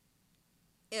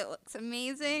 It looks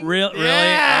amazing. Really? All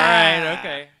Yeah. right,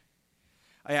 okay.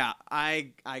 Yeah,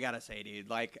 I gotta say,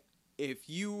 dude, like if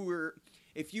you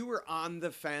were on the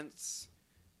fence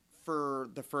for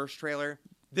the first trailer,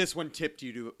 this one tipped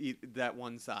you to that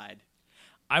one side.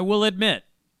 I will admit,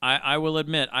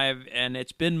 and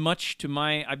it's been much to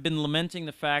I've been lamenting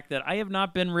the fact that I have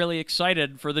not been really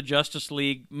excited for the Justice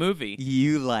League movie.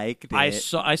 You liked it. I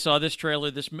saw this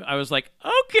trailer. I was like,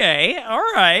 okay, all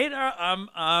right,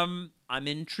 I'm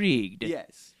intrigued.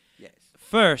 Yes.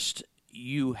 First,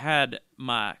 you had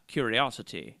my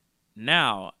curiosity.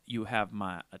 Now you have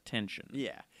my attention.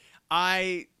 Yeah.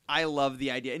 I love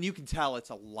the idea, and you can tell it's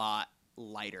a lot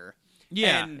lighter.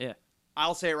 Yeah, And yeah.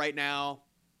 I'll say it right now,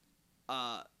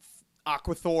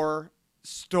 Aquathor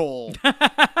stole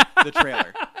the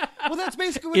trailer. Well, that's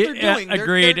basically what they're doing.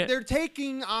 Agreed. They're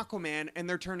taking Aquaman and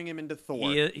they're turning him into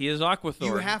Thor. He is Aquathor.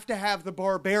 You have to have the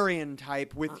barbarian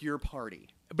type with your party.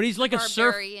 but he's like a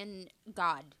surf. Barbarian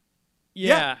god.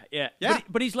 Yeah. Yeah.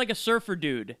 But he's like a surfer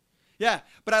dude. Yeah,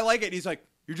 but I like it. He's like,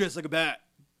 you're dressed like a bat.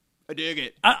 I dig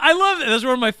it. I love it. That's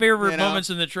one of my favorite You know? moments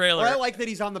in the trailer. Or I like that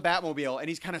he's on the Batmobile and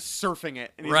he's kind of surfing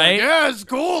it. And he's Right? like, yeah, it's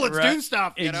cool. Let's Right. do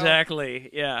stuff. You know? Exactly.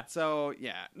 Yeah. So,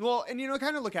 yeah. Well, and,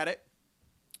 kind of look at it.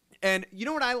 And you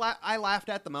know what I laughed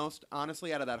at the most,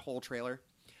 honestly, out of that whole trailer?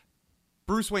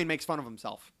 Bruce Wayne makes fun of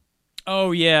himself.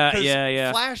 Oh yeah. 'Cause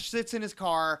Yeah. Flash sits in his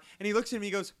car and he looks at him and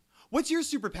he goes, what's your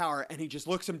superpower? And he just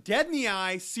looks him dead in the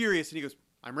eye, serious, and he goes,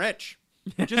 I'm rich.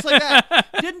 Just like that.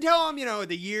 Didn't tell him,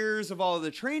 the years of all of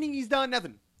the training he's done,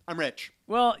 nothing. I'm rich.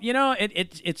 Well,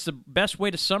 it's the best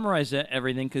way to summarize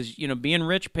everything because being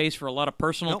rich pays for a lot of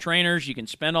personal Nope. trainers. You can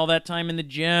spend all that time in the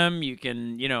gym. You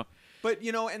can But,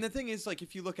 and the thing is, like,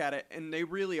 if you look at it, and they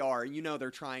really are,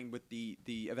 they're trying with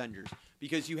the Avengers.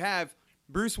 Because you have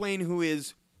Bruce Wayne, who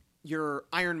is your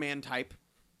Iron Man type,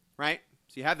 right?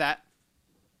 So you have that.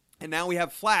 And now we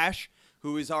have Flash,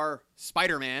 who is our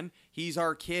Spider-Man. He's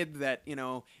our kid that,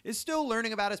 is still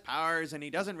learning about his powers, and he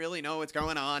doesn't really know what's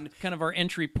going on. kind of our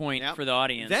entry point Yep. for the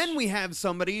audience. Then we have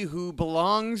somebody who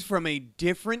belongs from a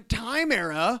different time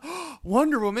era,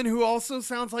 Wonder Woman, who also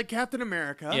sounds like Captain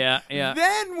America. Yeah, yeah.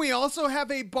 Then we also have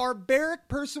a barbaric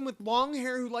person with long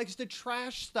hair who likes to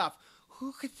trash stuff.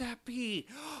 Who could that be?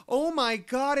 Oh my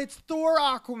God, it's Thor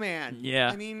Aquaman. Yeah.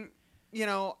 I mean,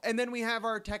 and then we have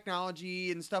our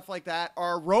technology and stuff like that.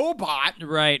 Our robot.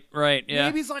 right. Yeah.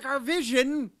 Maybe it's like our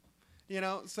Vision.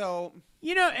 So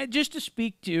And just to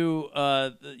speak to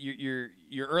your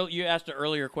early, you asked an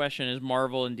earlier question: is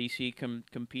Marvel and DC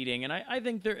competing? And I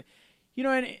think they're,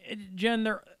 and Jen,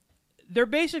 they're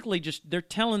basically they're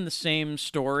telling the same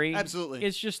story. Absolutely.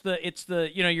 It's just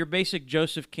your basic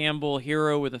Joseph Campbell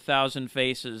hero with 1,000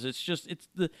 faces. It's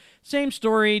the same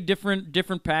story,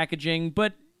 different packaging,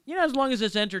 but. As long as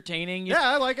it's entertaining. yeah,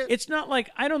 I like it. It's not like,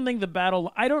 I don't think the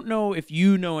battle, I don't know if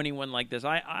you know anyone like this.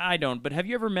 I don't, but have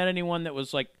you ever met anyone that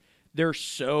was like, they're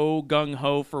so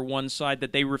gung-ho for one side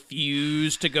that they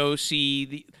refuse to go see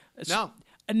the... No.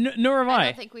 Nor have I I.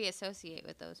 don't think we associate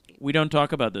with those people. We don't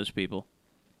talk about those people.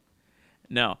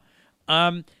 No.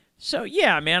 So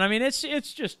yeah, man. I mean, it's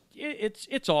just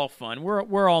it's all fun.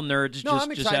 We're all nerds. No,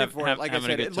 I'm excited for it. Like I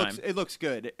having a said, good time. it looks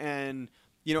good, and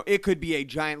it could be a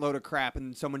giant load of crap,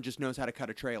 and someone just knows how to cut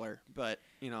a trailer. But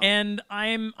And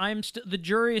I'm the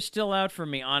jury is still out for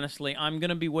me. Honestly, I'm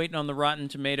gonna be waiting on the Rotten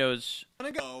Tomatoes.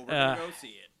 we're gonna go see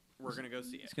it. We're gonna go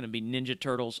see it. It's gonna be Ninja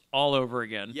Turtles all over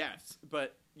again. Yes,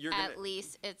 but you're gonna. At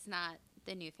least it's not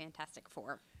the new Fantastic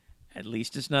Four. At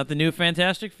least it's not the new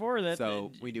Fantastic Four.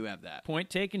 So we do have that. Point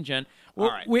taken, Jen. Well,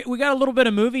 All right. we got a little bit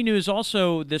of movie news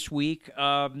also this week.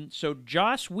 So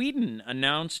Joss Whedon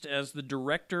announced as the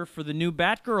director for the new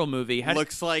Batgirl movie.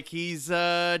 Looks like he's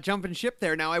jumping ship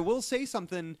there. Now, I will say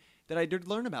something that I did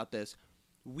learn about this.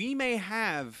 We may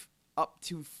have up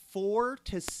to 4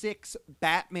 to 6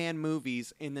 Batman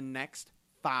movies in the next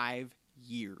 5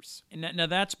 years. Now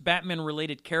that's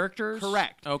Batman-related characters?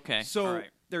 Correct. Okay. So all right.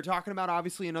 they're talking about,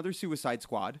 obviously, another Suicide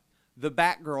Squad, the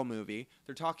Batgirl movie.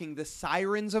 They're talking the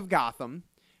Sirens of Gotham,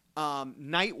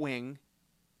 Nightwing,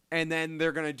 and then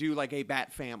they're going to do like a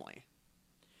Bat family.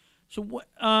 So what?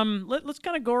 Let's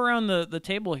kind of go around the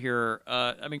table here.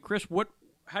 I mean, Chris,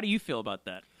 how do you feel about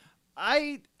that?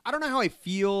 I don't know how I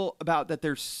feel about that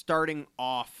they're starting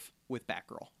off with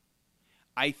Batgirl.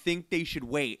 I think they should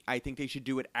wait. I think they should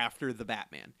do it after the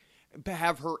Batman.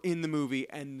 Have her in the movie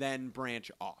and then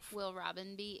branch off. Will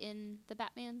Robin be in the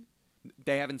Batman?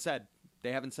 They haven't said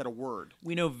a word.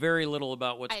 We know very little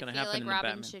about what's I going to feel happen like in the Robin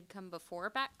Batman. should come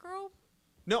before Batgirl.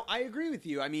 No, I agree with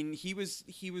you. I mean, he was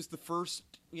the first,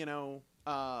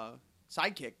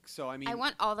 sidekick. So I mean, I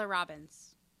want all the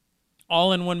Robins.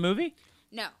 All in one movie?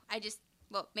 No,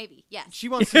 maybe, yes. she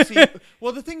wants to see.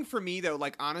 Well, the thing for me though,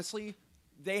 like honestly,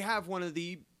 they have one of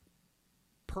the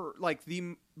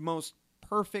most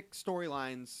perfect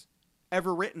storylines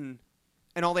ever written,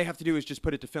 and all they have to do is just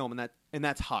put it to film, and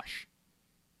that's Hush.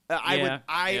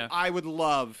 I would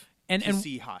love to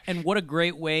see Hush, And what a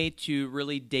great way to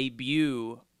really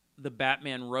debut the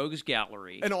Batman Rogues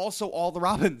Gallery. and also all the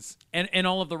Robins. And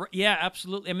all of the yeah,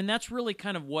 absolutely. I mean, that's really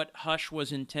kind of what Hush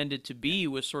was intended to be,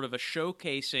 was sort of a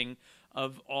showcasing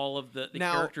of all of the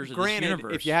Now, characters of granted, this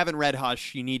universe. if you haven't read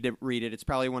Hush, you need to read it. It's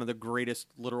probably one of the greatest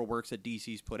literal works that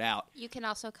DC's put out. You can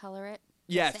also color it.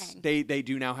 Yes, Saying. they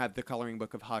do now have the coloring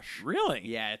book of Hush. Really?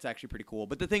 Yeah, it's actually pretty cool.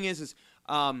 But the thing is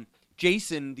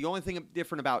Jason, the only thing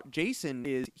different about Jason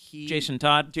is Jason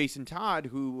Todd. Jason Todd,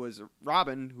 who was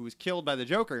Robin, who was killed by the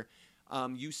Joker.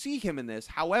 You see him in this.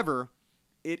 However,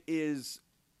 it is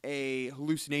a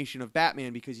hallucination of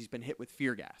Batman because he's been hit with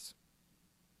fear gas.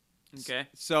 Okay.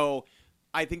 So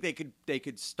I think they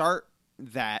could start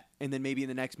that, and then maybe in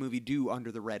the next movie do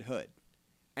Under the Red Hood,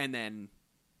 and then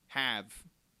have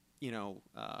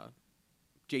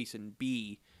Jason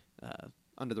be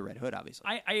under the Red Hood,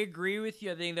 obviously. I agree with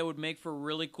you. I think that would make for a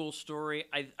really cool story.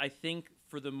 I think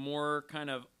for the more kind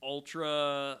of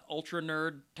ultra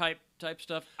nerd type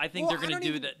stuff, I think Well, they're I going to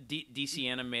don't do even- that DC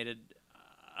animated.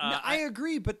 No, I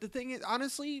agree, but the thing is,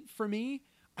 honestly, for me,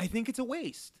 I think it's a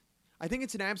waste. I think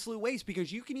it's an absolute waste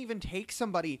because you can even take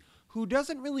somebody who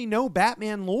doesn't really know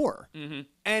Batman lore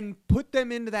and put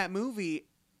them into that movie,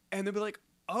 and they'll be like,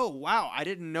 "Oh, wow, I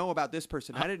didn't know about this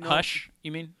person. I didn't know." Hush,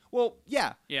 you mean? Well,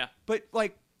 yeah, Yeah. but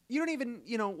like, you don't even,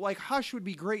 like Hush would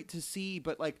be great to see,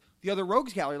 but like the other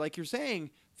Rogues Gallery, like you're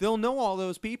saying, they'll know all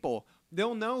those people.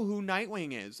 They'll know who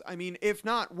Nightwing is. I mean, if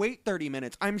not, wait 30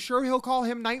 minutes. I'm sure he'll call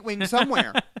him Nightwing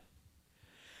somewhere.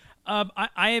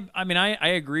 I mean, I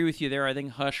agree with you there. I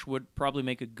think Hush would probably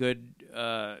make a good,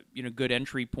 good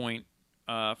entry point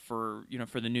for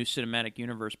the new cinematic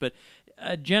universe. But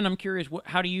Jen, I'm curious,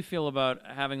 how do you feel about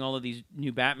having all of these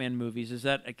new Batman movies? Is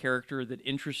that a character that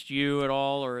interests you at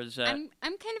all, or is that? I'm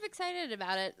kind of excited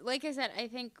about it. Like I said, I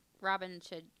think Robin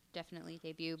should definitely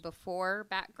debut before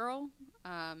Batgirl.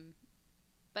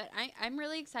 But I'm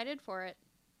really excited for it.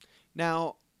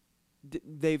 Now,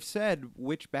 they've said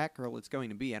which Batgirl it's going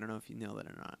to be. I don't know if you know that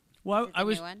or not. Well, Is it the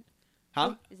new one?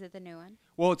 Huh? Is it the new one?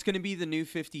 Well, it's going to be the new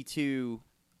 52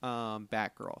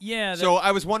 Batgirl. Yeah. So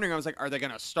I was wondering, I was like, are they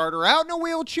going to start her out in a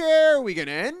wheelchair? Are we going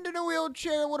to end in a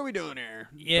wheelchair? What are we doing here?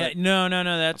 Yeah. But No.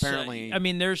 That's apparently- I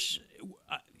mean, there's.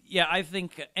 I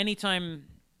think anytime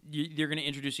you're going to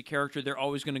introduce a character, they're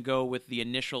always going to go with the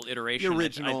initial iteration. The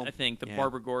original. I think the Yeah.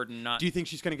 Barbara Gordon. Not do you think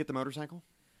she's going to get the motorcycle?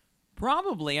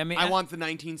 probably. I mean, I want the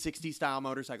 1960 style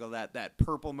motorcycle, that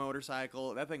purple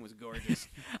motorcycle. That thing was gorgeous.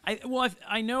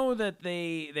 I know that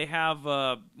they have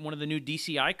one of the new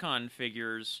DC Icon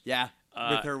figures. Yeah,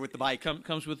 with her with the bike.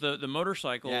 Comes with the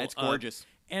motorcycle. Yeah, it's gorgeous.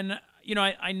 And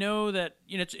I know that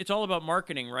it's all about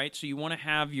marketing, right? So you want to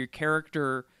have your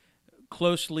character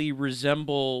closely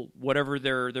resemble whatever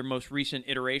their most recent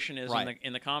iteration is Right.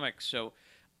 in the comics. So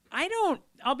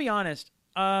I'll be honest.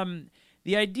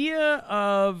 The idea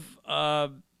of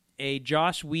a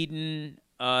Joss Whedon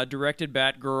directed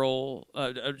Batgirl,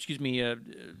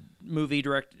 movie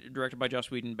directed by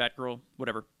Joss Whedon, Batgirl,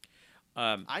 whatever.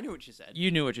 I knew what you said. You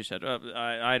knew what you said.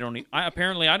 I don't.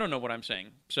 Apparently, I don't know what I'm saying.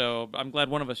 So I'm glad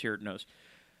one of us here knows.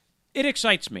 It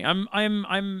excites me.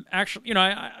 I'm actually,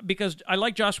 because I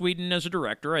like Joss Whedon as a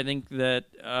director. I think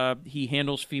that he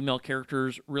handles female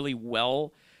characters really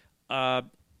well.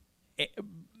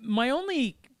 My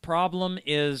only problem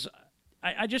is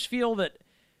I just feel that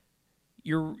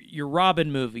your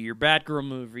Robin movie, your Batgirl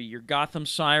movie, your Gotham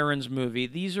Sirens movie,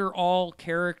 these are all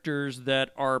characters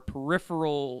that are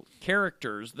peripheral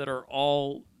characters that are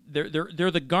all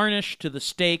they're the garnish to the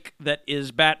steak that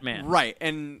is Batman. Right,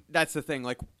 and that's the thing.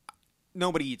 Like,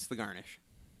 nobody eats the garnish.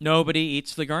 Nobody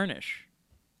eats the garnish.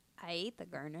 I ate the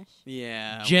garnish.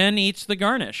 Yeah. Jen eats the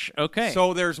garnish. Okay.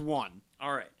 So there's one.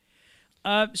 All right.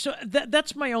 So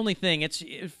that's my only thing. It's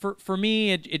for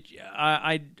me.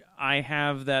 I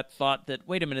have that thought that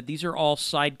wait a minute, these are all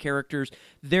side characters.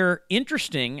 They're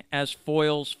interesting as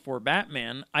foils for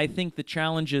Batman. I think the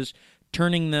challenge is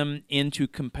turning them into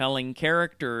compelling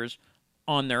characters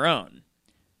on their own.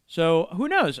 So who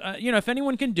knows? If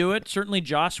anyone can do it, certainly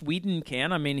Joss Whedon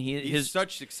can. I mean, He's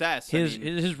such success.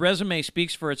 his resume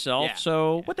speaks for itself. Yeah.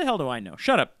 So what the hell do I know?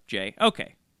 Shut up, Jay.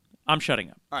 Okay, I'm shutting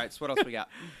up. All right, so what else we got?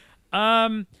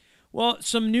 Well,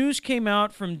 some news came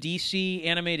out from DC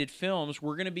Animated Films.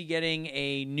 We're going to be getting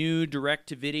a new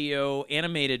direct-to-video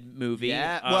animated movie.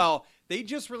 Yeah, well, they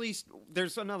just released.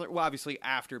 There's another. Well, obviously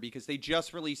after, because they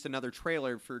just released another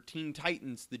trailer for Teen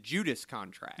Titans: The Judas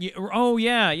Contract. yeah,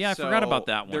 I forgot So about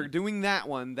that one. They're doing that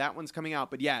one. That one's coming out.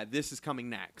 But yeah, this is coming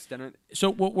next. And So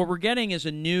what we're getting is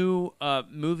a new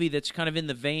movie that's kind of in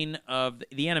the vein of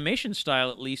the animation style,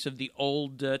 at least, of the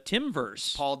old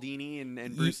Timverse. Paul Dini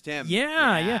and Bruce Timm.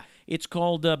 Yeah. It's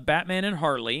called Batman and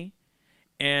Harley,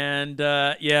 and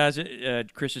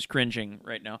Chris is cringing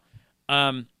right now.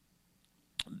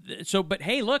 But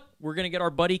hey, look, we're gonna get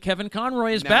our buddy Kevin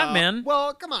Conroy as No. Batman.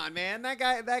 Well, come on, man. That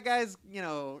guy's.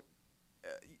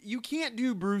 You can't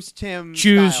do Bruce Timm.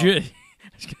 Choose style. your. I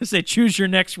was gonna say, choose your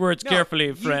next words No,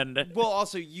 carefully, friend. Well,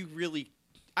 also,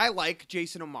 I like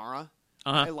Jason O'Mara.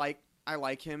 Uh-huh. I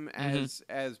like him as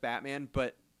Batman,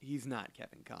 but he's not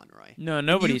Kevin Conroy. No,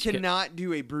 nobody's. You cannot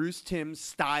do a Bruce Timm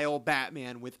style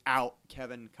Batman without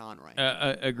Kevin Conroy.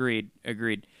 Agreed.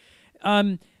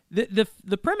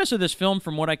 The premise of this film,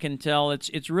 from what I can tell,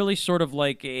 it's really sort of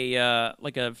like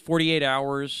a 48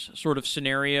 hours sort of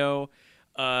scenario.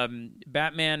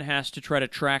 Batman has to try to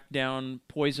track down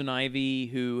Poison Ivy,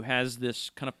 who has this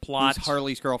kind of plot. Who's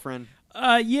Harley's girlfriend?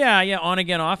 On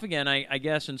again, off again, I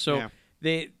guess. And so Yeah.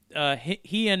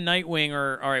 he and Nightwing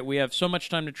are, all right, we have so much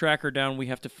time to track her down. We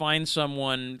have to find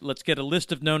someone. Let's get a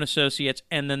list of known associates.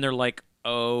 And then they're like,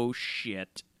 oh,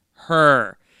 shit,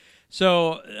 her.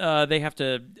 So they have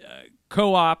to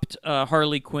co-opt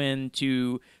Harley Quinn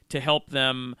to help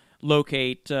them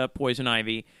locate Poison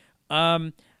Ivy.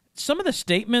 Some of the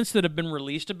statements that have been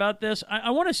released about this, I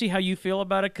want to see how you feel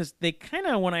about it, because they kind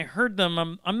of, when I heard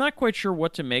them, I'm not quite sure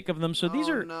what to make of them. So these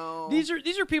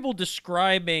are people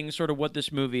describing sort of what this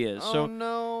movie is.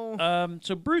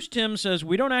 So Bruce Timm says,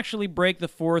 we don't actually break the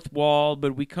fourth wall,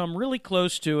 but we come really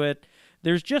close to it.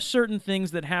 There's just certain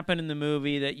things that happen in the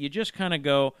movie that you just kind of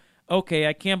go, okay,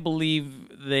 I can't believe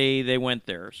they went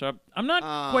there. So I'm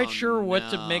not quite sure what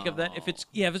to make of that. If it's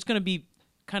going to be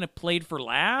kind of played for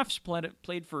laughs,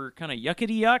 played for kind of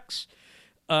yuckety yucks.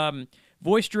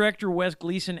 Voice director Wes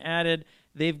Gleason added,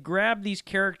 they've grabbed these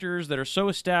characters that are so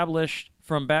established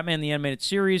from Batman the Animated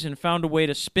Series and found a way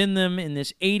to spin them in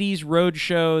this 80s road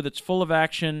show that's full of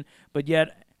action, but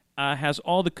yet has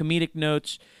all the comedic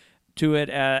notes to it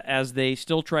as they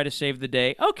still try to save the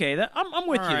day. Okay, I'm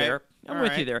with you there. I'm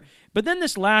with you there. But then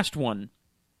this last one,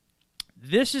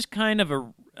 this is kind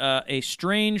of a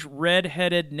strange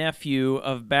red-headed nephew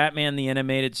of Batman the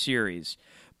Animated Series.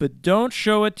 But don't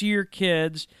show it to your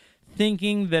kids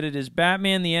thinking that it is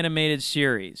Batman the Animated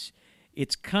Series.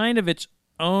 It's kind of its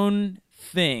own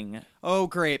thing. Oh,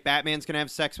 great. Batman's going to have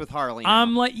sex with Harley now.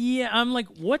 I'm like,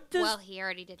 what does... Well, he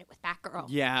already did it with Batgirl.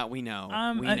 Yeah, we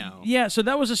know. We know. Yeah, so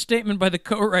that was a statement by the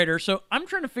co-writer. So I'm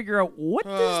trying to figure out, what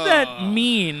does that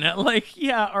mean? Like,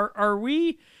 yeah, are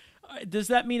we... Does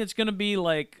that mean it's going to be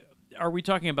like... Are we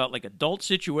talking about like adult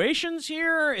situations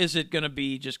here? Is it going to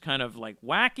be just kind of like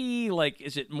wacky? Like,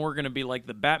 is it more going to be like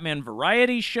the Batman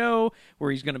variety show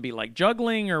where he's going to be like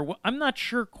juggling? Or I'm not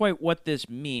sure quite what this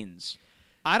means.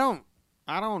 I don't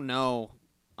know.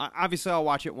 Obviously, I'll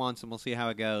watch it once and we'll see how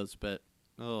it goes. But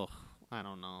I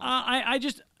don't know.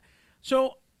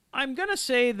 So I'm gonna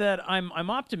say that I'm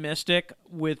optimistic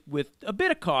with a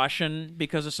bit of caution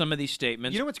because of some of these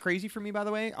statements. You know what's crazy for me, by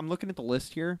the way? I'm looking at the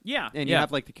list here. Yeah, and you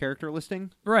have like the character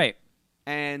listing, right?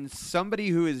 And somebody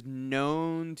who is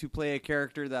known to play a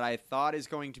character that I thought is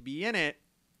going to be in it,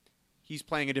 he's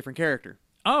playing a different character.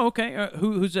 Oh, okay.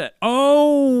 Who's that?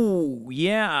 Oh,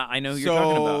 yeah, I know who you're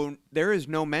talking about. So there is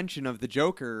no mention of the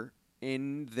Joker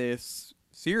in this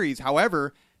series.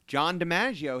 However, John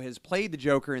DiMaggio has played the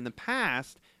Joker in the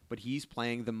past, but he's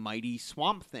playing the mighty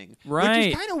Swamp Thing. Right. Which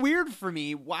is kind of weird for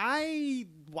me. Why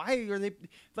are they...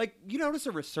 Like, you notice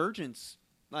a resurgence.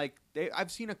 Like, I've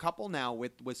seen a couple now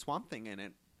with Swamp Thing in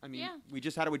it. I mean, we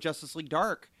just had it with Justice League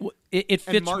Dark. Well, it fits.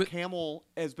 And Mark Hamill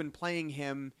has been playing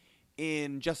him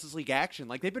in Justice League Action.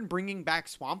 Like, they've been bringing back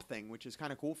Swamp Thing, which is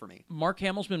kind of cool for me. Mark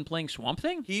Hamill's been playing Swamp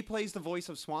Thing? He plays the voice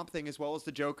of Swamp Thing as well as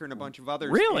the Joker and a bunch of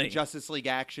others. Really? In Justice League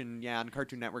Action, on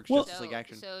Cartoon Network's Well, Justice League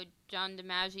Action. So John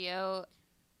DiMaggio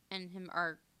and him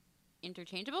are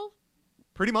interchangeable?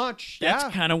 Pretty much, That's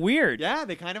kind of weird. Yeah,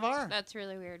 they kind of are. That's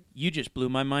really weird. You just blew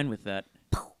my mind with that.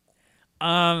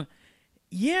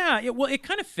 Yeah, well, it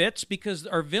kind of fits because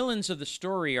our villains of the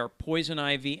story are Poison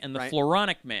Ivy and the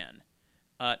Floronic Man.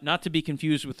 Not to be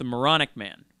confused with the Moronic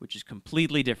Man, which is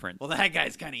completely different. Well, that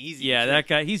guy's kind of easy. Yeah, that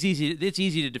guy, he's easy. It's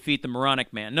easy to defeat the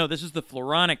Moronic Man. No, this is the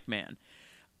Floronic Man.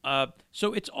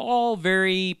 So it's all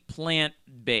very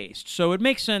plant-based. So it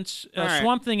makes sense.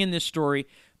 Swamp Thing in this story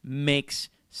makes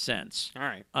sense. All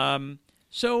right.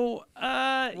 So,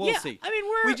 we'll see. I mean,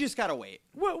 we just gotta wait.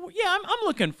 Well, yeah, I'm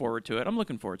looking forward to it.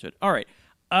 All right.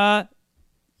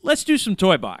 Let's do some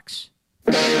Toy Box.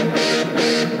 Where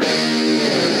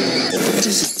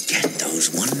does it get those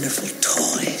wonderful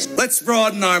toys? Let's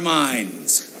broaden our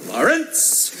minds.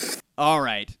 Lawrence? All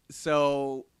right.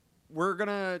 So we're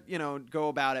gonna, go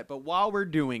about it. But while we're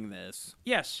doing this,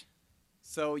 yes.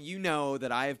 So you know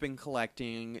that I have been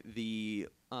collecting the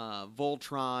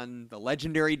Voltron, the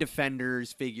Legendary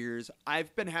Defenders figures.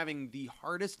 I've been having the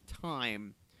hardest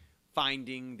time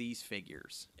finding these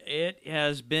figures. It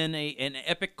has been an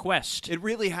epic quest. It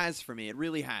really has for me. It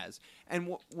really has.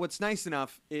 And what's nice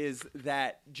enough is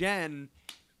that Jen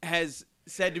has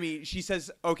said to me, she says,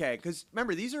 okay, because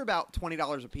remember, these are about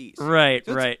 $20 a piece. Right,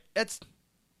 so right. That's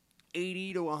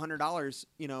 $80 to $100,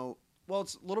 Well,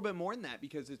 it's a little bit more than that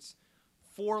because it's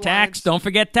 4 tax. lines. Don't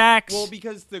forget tax. Well,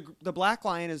 because the Black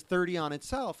Lion is $30 on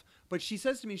itself. But she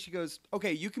says to me, she goes,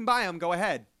 okay, you can buy them. Go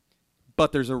ahead.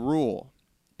 But there's a rule.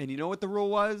 And you know what the rule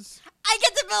was? I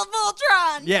get to build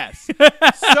Voltron! Yes.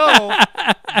 So,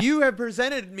 you have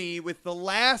presented me with the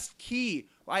last key.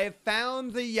 I have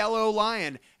found the Yellow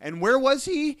Lion. And where was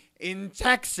he? In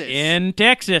Texas. In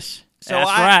Texas. So That's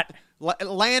right.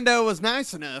 Lando was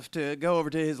nice enough to go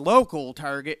over to his local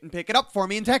Target and pick it up for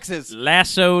me in Texas.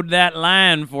 Lassoed that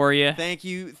line for you. Thank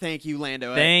you,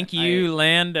 Lando. Thank you,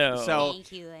 Lando. So,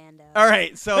 Thank you, Lando. all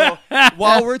right, so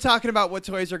while we're talking about what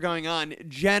toys are going on,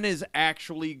 Jen is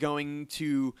actually going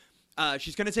to.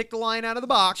 She's going to take the line out of the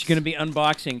box. She's going to be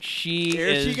unboxing.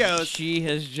 Here she goes. She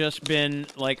has just been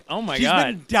like, oh my She's God.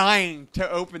 been dying to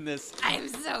open this. I'm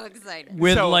so excited.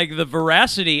 With So- like the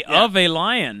veracity of a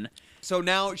lion. So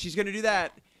now she's going to do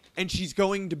that, and she's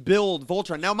going to build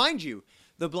Voltron. Now, mind you,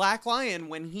 the Black Lion,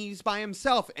 when he's by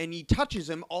himself and he touches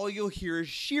him, all you'll hear is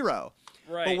Shiro.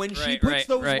 But when she puts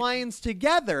those lions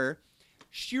together,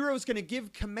 Shiro's going to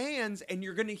give commands, and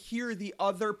you're going to hear the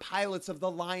other pilots of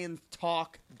the lions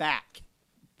talk back.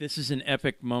 This is an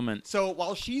epic moment. So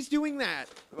while she's doing that,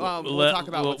 we'll talk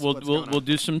about what's going on.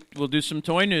 We'll do some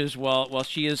toy news while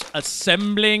she is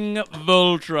assembling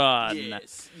Voltron.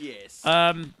 Yes.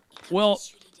 Well,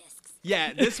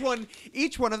 Yeah, this one,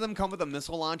 each one of them come with a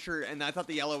missile launcher, and I thought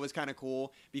the yellow was kind of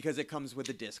cool because it comes with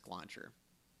a disc launcher.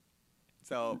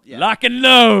 So, yeah. lock and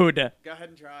load. Go ahead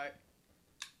and try it.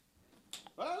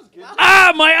 Well, that was good.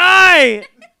 Ah, my eye!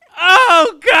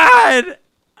 Oh God!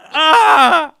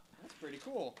 Ah! That's pretty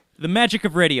cool. The magic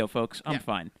of radio, folks. I'm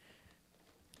fine.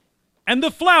 And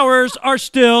the flowers are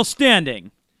still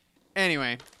standing.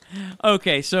 Anyway.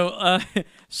 Okay, so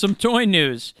some toy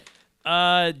news.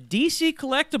 DC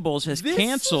Collectibles has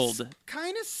canceled.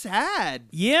 Kind of sad.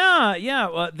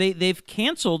 Yeah. They've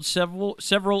canceled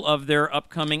several of their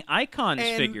upcoming Icons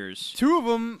And figures. two of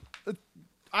them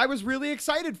I was really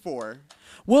excited for.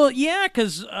 Well, yeah,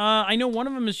 because I know one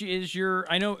of them is your.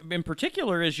 I know in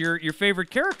particular is your favorite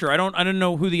character. I don't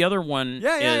know who the other one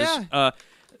is.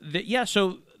 Yeah.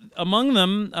 So among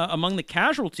them, among the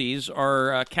casualties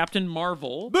are Captain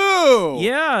Marvel. Boo!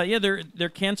 Yeah. They're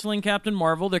canceling Captain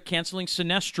Marvel. They're canceling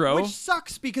Sinestro. Which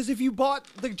sucks because if you bought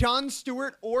the Jon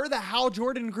Stewart or the Hal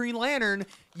Jordan Green Lantern,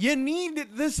 you need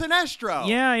the Sinestro.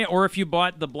 Yeah, or if you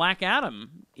bought the Black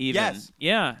Adam, even. Yes.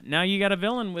 Yeah. Now you got a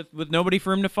villain with nobody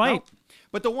for him to fight. Nope.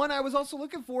 But the one I was also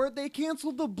looking for, they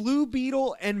canceled the Blue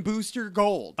Beetle and Booster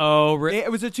Gold. Oh, It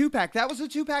was a 2-pack. That was a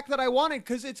 2-pack that I wanted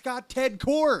because it's got Ted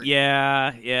Cord.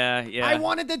 Yeah. I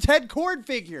wanted the Ted Cord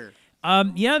figure.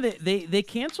 Yeah, they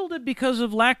canceled it because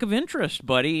of lack of interest,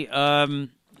 buddy.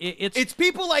 It's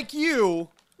people like you.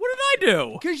 What did I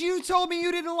do? Because you told me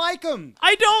you didn't like them.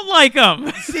 I don't like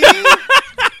them. See?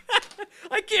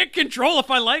 I can't control if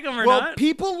I like them or Well, not.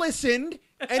 people listened,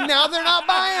 and now they're not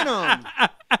buying them.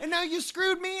 And now you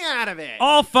screwed me out of it.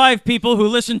 All 5 people who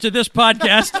listen to this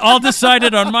podcast all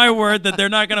decided on my word that they're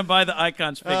not going to buy the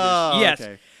Icons figures. Oh, yes.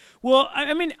 okay. Well,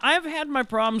 I mean, I've had my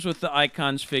problems with the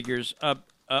Icons figures.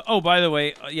 Oh, by the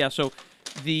way, so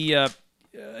the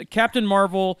Captain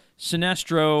Marvel,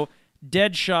 Sinestro,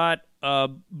 Deadshot,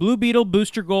 Blue Beetle,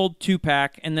 Booster Gold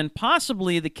 2-pack, and then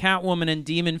possibly the Catwoman and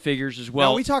Demon figures as well.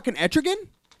 Now, are we talking Etrigan?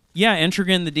 Yeah,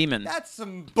 Etrigan the Demon. That's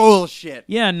some bullshit.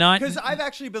 Yeah, not... Because I've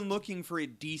actually been looking for a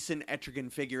decent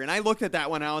Etrigan figure, and I looked at that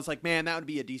one, and I was like, man, that would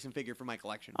be a decent figure for my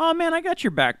collection. Oh, man, I got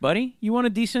your back, buddy. You want a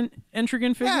decent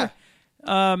Etrigan figure?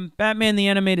 Yeah. Batman the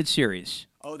Animated Series.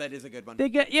 Oh, that is a good one.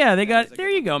 There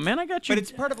you go, man. I got you. But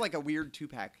it's part of like a weird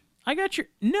 2-pack. I got your...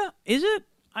 No, is it?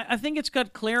 I think it's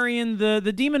got Clarion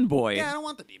the Demon Boy. Yeah, I don't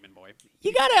want the Demon Boy.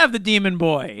 You gotta have the Demon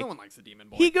Boy. No one likes the Demon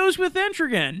Boy. He goes with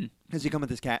Etrigan. Does he come with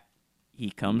his cat? He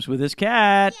comes with his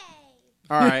cat.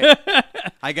 All right.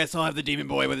 I guess I'll have the Demon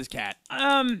Boy with his cat.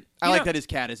 I like that his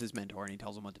cat is his mentor and he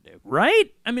tells him what to do.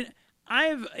 Right? I mean,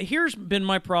 here's been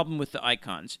my problem with the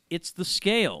Icons. It's the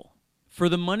scale. For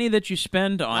the money that you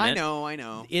spend on I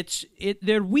know.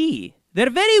 They're wee. They're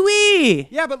very wee.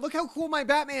 Yeah, but look how cool my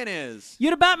Batman is.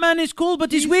 Your Batman is cool,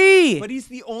 but he's wee. But he's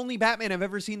the only Batman I've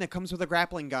ever seen that comes with a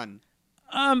grappling gun.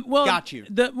 Well, got you.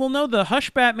 The Hush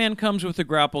Batman comes with a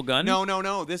grapple gun.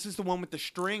 No. This is the one with the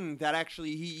string that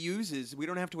actually he uses. We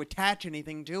don't have to attach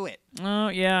anything to it. Oh,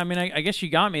 yeah. I mean, I guess you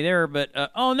got me there, but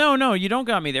no, you don't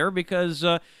got me there because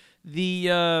the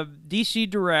DC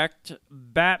Direct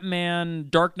Batman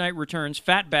Dark Knight Returns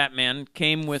Fat Batman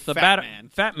came with a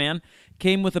Fat Man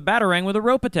came with a Batarang with a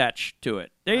rope attached to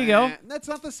it. There you go. That's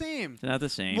not the same. It's not the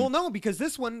same. Well, no, because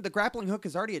this one, the grappling hook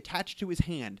is already attached to his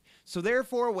hand. So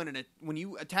therefore, when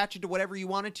you attach it to whatever you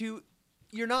want it to,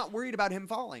 you're not worried about him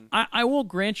falling. I will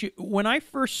grant you, when I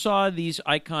first saw these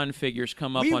Icon figures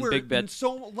come up on Big Bet, in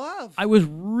so love. I was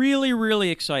really,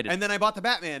 really excited. And then I bought the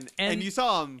Batman, and you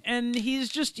saw him. And he's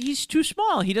too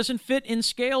small. He doesn't fit in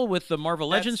scale with the Marvel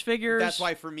Legends figures. That's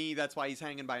why he's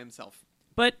hanging by himself.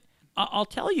 But I'll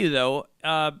tell you, though,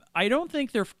 I don't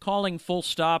think they're calling full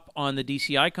stop on the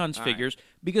DC Icons figures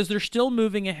because they're still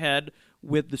moving ahead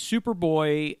with the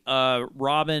Superboy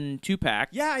Robin 2-pack.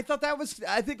 Yeah, I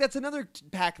think that's another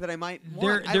pack that I might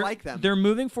want. I like them. They're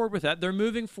moving forward with that. They're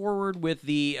moving forward with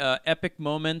the Epic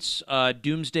Moments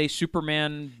Doomsday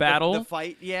Superman battle. The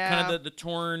fight, yeah. Kind of the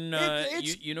torn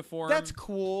uniform. That's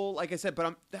cool, like I said,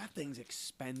 but that thing's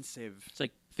expensive. It's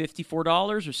like $54 or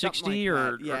 $60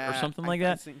 or something like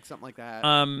that. I think something like that.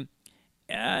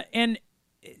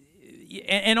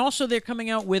 And also they're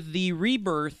coming out with the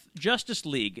Rebirth Justice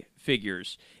League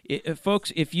figures.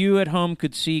 Folks, if you at home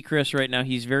could see Chris right now,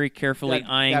 he's very carefully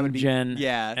eyeing Jen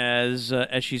as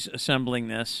she's assembling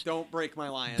this. Don't break my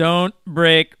lions. Don't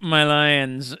break my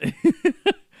lions.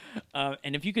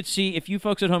 And if you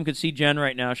folks at home could see Jen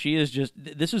right now, she is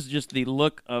this is just the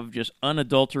look of just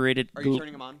unadulterated Are you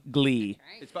turning them on? glee.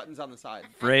 It's buttons on the side.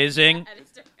 Phrasing.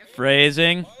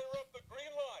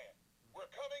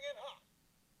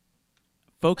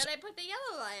 Folks, But I put the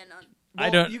yellow lion on.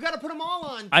 Well, you got to put them all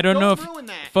on. I don't know if ruin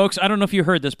that. folks. I don't know if you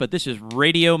heard this, but this is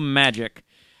radio magic.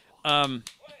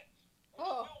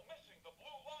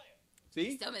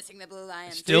 See? Still missing the blue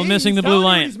lion. Still missing the blue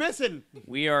lion. He's missing.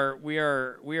 We are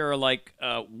like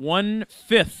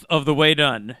 1/5 of the way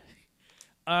done.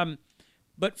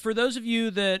 But for those of you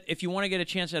that, if you want to get a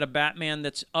chance at a Batman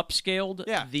that's upscaled,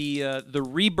 the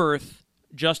Rebirth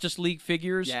Justice League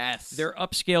figures, they're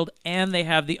upscaled and they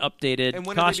have the updated and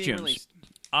when costumes. Are they being released?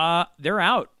 They're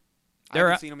out. I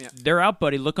haven't seen them yet. They're out,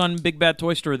 buddy. Look on Big Bad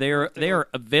Toy Store. They are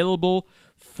available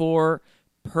for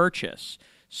purchase.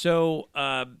 So,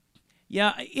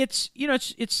 it's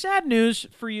sad news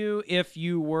for you if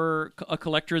you were a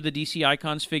collector of the DC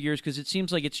Icons figures, because it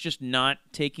seems like it's just not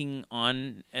taking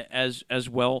on as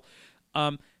well.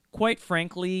 Quite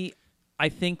frankly, I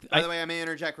think. By the way, I may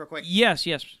interject real quick. Yes.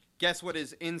 Guess what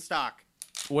is in stock?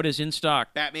 What is in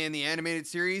stock? Batman the Animated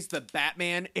Series, the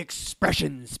Batman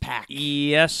Expressions Pack.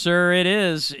 Yes, sir, it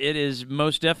is. It is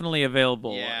most definitely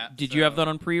available. Yeah. Did you have that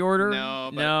on pre-order?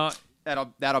 No.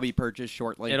 That'll be purchased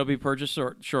shortly. It'll be purchased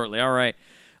shortly. All right.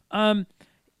 I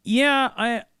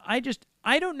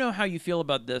don't know how you feel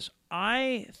about this.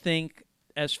 I think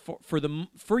as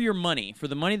for your money, for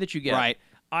the money that you get, right.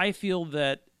 I feel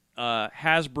that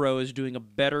Hasbro is doing a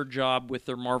better job with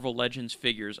their Marvel Legends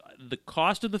figures. The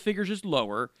cost of the figures is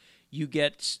lower. You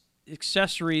get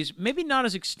accessories, maybe not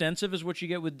as extensive as what you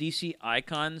get with DC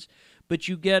Icons, but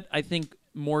you get, I think,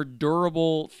 more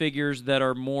durable figures that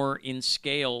are more in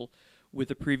scale with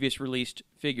the previous released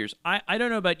figures. I don't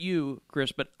know about you,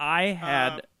 Chris, but I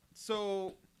had...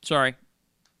 Sorry.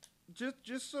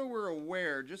 Just so we're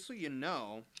aware, just so you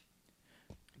know,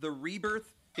 the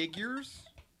Rebirth figures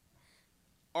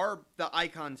are the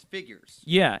Icons figures.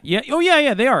 Yeah. Oh,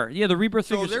 yeah, they are. Yeah, the Rebirth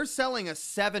figures. So they're selling a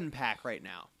 7-pack right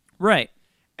now. Right.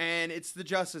 And it's the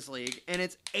Justice League, and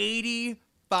it's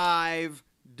 $85.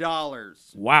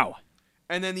 Wow.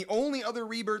 And then the only other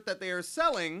Rebirth that they are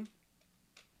selling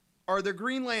are the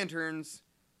Green Lanterns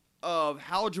of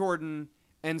Hal Jordan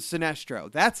and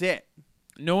Sinestro. That's it.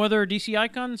 No other DC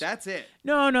Icons? That's it.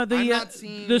 No. The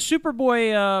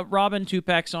Superboy Robin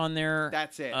 2-pack's on there.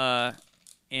 That's it.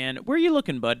 And where are you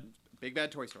looking, bud? Big Bad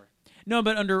Toy Store. No,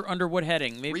 but under what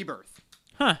heading? Maybe... Rebirth.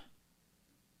 Huh.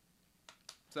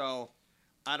 So,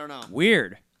 I don't know.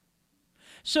 Weird.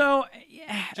 So,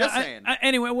 just saying.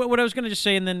 Anyway, what I was going to just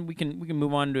say, and then we can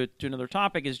move on to another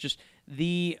topic, is just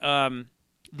the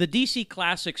DC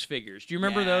Classics figures. Do you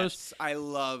remember those? I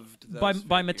loved those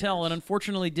by Mattel, and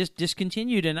unfortunately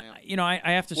discontinued. And I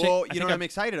have to say, well, you know what I'm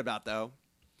excited about though.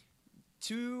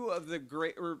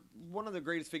 One of the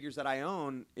greatest figures that I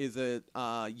own is a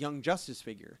Young Justice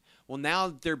figure. Well,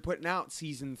 now they're putting out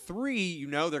season 3.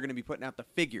 They're going to be putting out the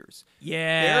figures.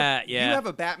 Yeah. You have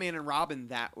a Batman and Robin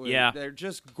they're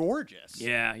just gorgeous.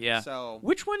 Yeah. So,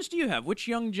 which ones do you have? Which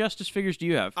Young Justice figures do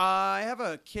you have? I have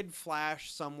a Kid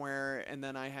Flash somewhere, and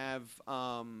then I have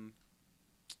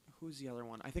who's the other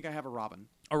one? I think I have a Robin.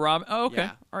 A Robin? Oh, okay.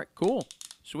 Yeah. All right. Cool.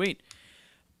 Sweet.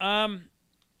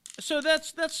 So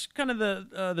that's kind of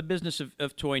the business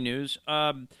of toy news.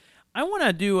 I want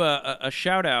to do a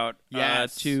shout out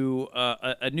to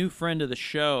a new friend of the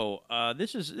show.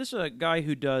 This is a guy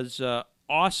who does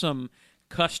awesome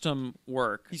custom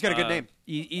work. He's got a good name.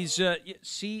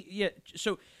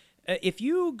 So if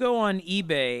you go on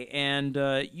eBay and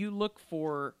you look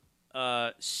for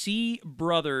C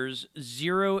Brothers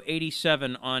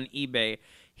 087 on eBay,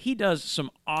 he does some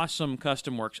awesome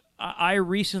custom works. I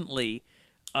recently.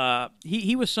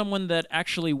 He was someone that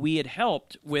actually we had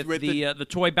helped with the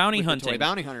toy bounty hunting. The toy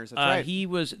bounty hunters, that's right. He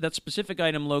was that specific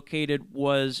item located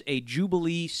was a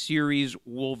Jubilee series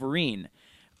Wolverine.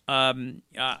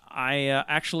 I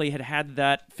actually had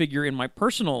that figure in my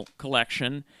personal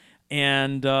collection,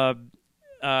 and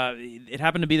it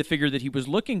happened to be the figure that he was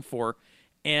looking for.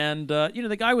 And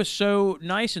the guy was so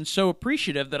nice and so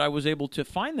appreciative that I was able to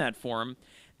find that for him.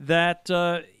 That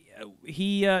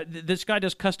this guy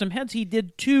does custom heads. He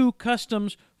did 2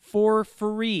 customs for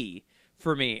free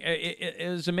for me. It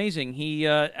was amazing. He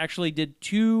actually did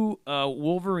 2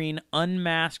 Wolverine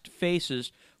unmasked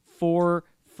faces for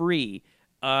free,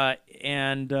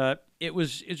 and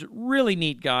it's a really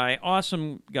neat guy,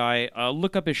 awesome guy.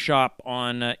 Look up his shop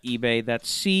on eBay. That's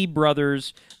C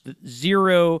Brothers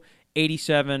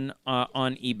 087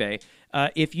 on eBay.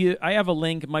 I have a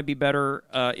link. It might be better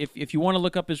if you want to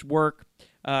look up his work.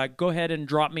 Go ahead and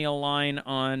drop me a line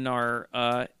on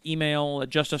our email,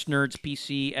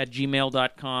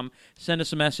 justusnerdspc@gmail.com. Send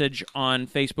us a message on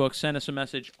Facebook. Send us a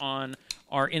message on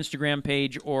our Instagram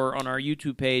page or on our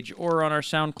YouTube page or on our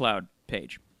SoundCloud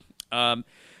page.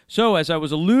 So, as I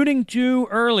was alluding to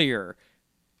earlier,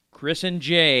 Chris and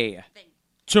Jay,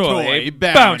 Toy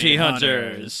Bounty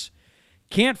Hunters.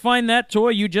 Can't find that toy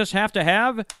you just have to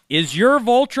have? Is your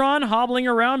Voltron hobbling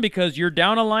around because you're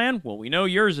down a lion? Well, we know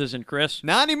yours isn't, Chris.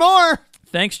 Not anymore.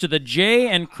 Thanks to the Jay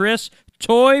and Chris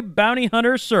Toy Bounty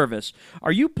Hunter service.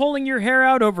 Are you pulling your hair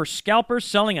out over scalpers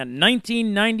selling a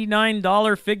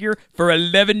 $19.99 figure for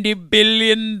 $11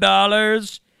 billion?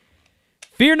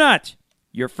 Fear not.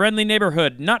 Your friendly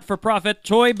neighborhood not-for-profit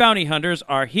Toy Bounty Hunters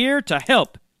are here to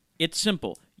help. It's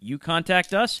simple. You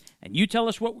contact us, and you tell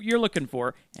us what you're looking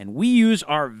for, and we use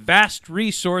our vast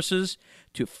resources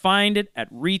to find it at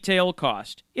retail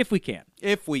cost, if we can.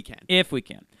 If we can. If we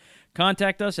can.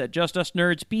 Contact us at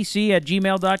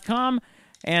justusnerdspc@gmail.com,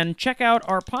 and check out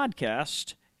our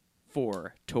podcast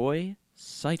for toy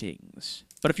sightings.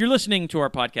 But if you're listening to our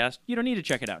podcast, you don't need to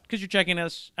check it out, because you're checking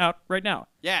us out right now.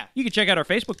 Yeah. You can check out our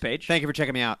Facebook page. Thank you for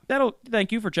checking me out.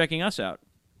 Thank you for checking us out.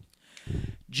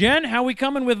 Jen, how we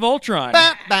coming with Voltron?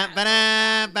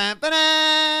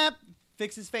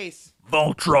 Fix his face.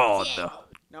 Voltron,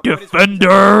 No, put his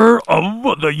defender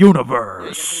of the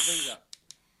universe.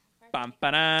 Bum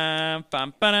ba-dum,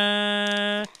 bum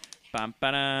ba-dum, bum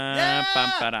ba-dum, Yeah!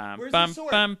 bum ba-dum, Where's bum his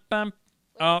sword? bum bum.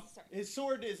 Oh, His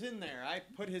sword is in there. I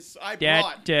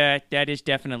brought. that is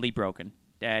definitely broken.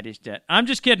 That is dead. I'm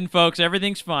just kidding, folks.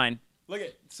 Everything's fine. Look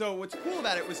at. So what's cool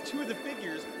about it was 2 of the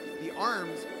figures, the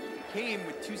arms came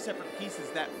with 2 separate pieces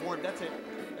that formed. That's it.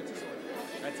 That's a sword.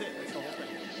 That's it. That's the whole thing.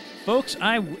 Folks,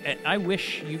 I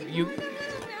wish you No,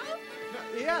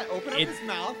 yeah. Open up his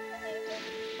mouth.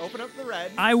 Open up the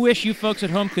red. I wish you folks at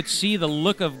home could see the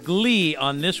look of glee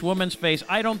on this woman's face.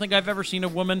 I don't think I've ever seen a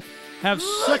woman have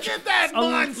such at that a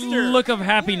monster! look of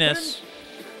happiness.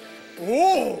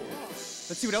 Oh.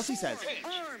 Let's see what else he says.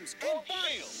 Arms and shield.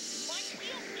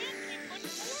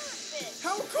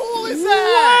 How cool is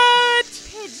that?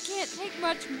 Pidge can't take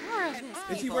much more of this.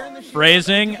 Is he wearing the shield?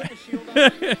 Phrasing. Put the shield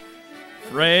on?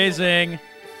 Phrasing.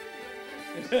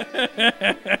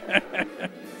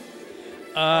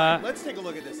 Let's take a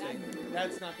look at this thing.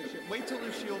 That's not the shield. Wait till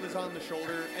the shield is on the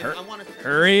shoulder, and I want to.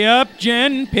 Hurry up,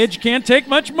 Jen. Pidge can't take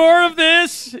much more of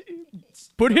this.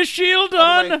 Put his shield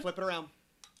on. Flip it around.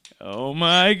 Oh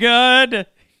my God.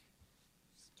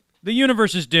 The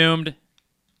universe is doomed.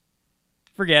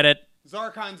 Forget it.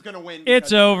 Zarkon's gonna win. It's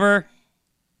because- over.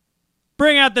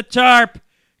 Bring out the tarp.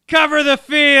 Cover the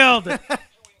field.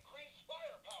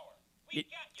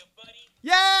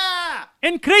 Yeah.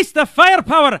 Increase the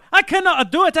firepower. I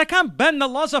cannot do it. I can't bend the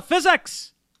laws of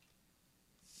physics.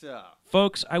 So.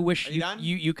 Folks, I wish Are you done?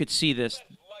 you could see this.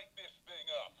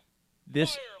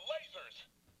 This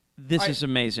All right, is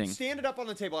amazing. Stand it up on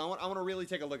the table. I want to really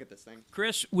take a look at this thing.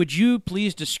 Chris, would you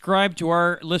please describe to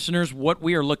our listeners what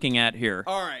we are looking at here?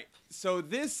 All right. So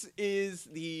this is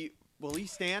the. Will he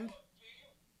stand?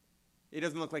 It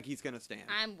doesn't look like he's gonna stand.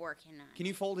 I'm working on it. Can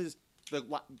you fold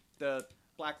the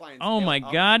Black Lion's Oh tail my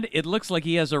up? God, it looks like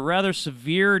he has a rather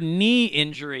severe knee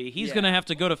injury. He's Yeah. going to have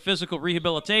to go to physical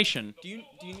rehabilitation. Do you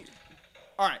need?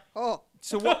 All right. Oh,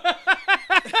 so what?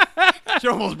 She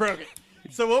almost broke it.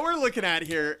 So what we're looking at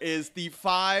here is the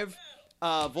 5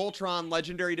 Voltron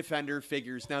Legendary Defender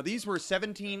figures. Now these were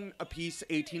 17 apiece,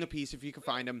 18 apiece if you can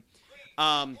find them.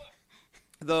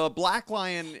 The Black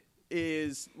Lion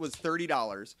was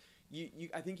 $30.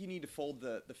 I think you need to fold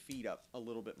the feet up a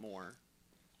little bit more.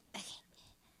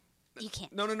 You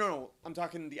can't. No. I'm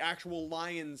talking the actual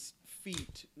lion's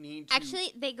feet need to...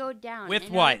 Actually, they go down. I know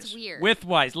Widthwise. it's weird.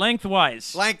 Widthwise.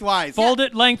 Lengthwise. Lengthwise. Fold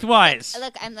it lengthwise.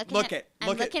 Look, I'm looking Look at. at- I'm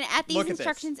look at- looking at these look at this.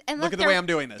 instructions, and Look look at the way I'm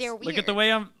doing this. They're weird. Look at the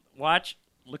way I'm... Watch.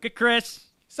 Look at Chris.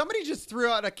 Somebody just threw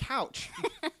out a couch.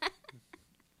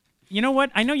 You know what?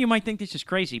 I know you might think this is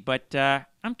crazy, but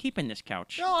I'm keeping this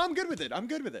couch. No, I'm good with it.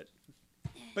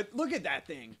 But look at that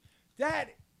thing. That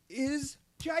is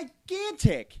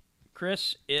gigantic.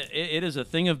 Chris, it is a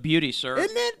thing of beauty, sir.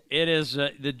 Isn't it? It is.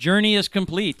 The journey is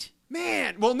complete.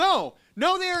 Man, well, no,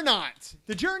 they are not.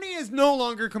 The journey is no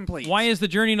longer complete. Why is the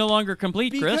journey no longer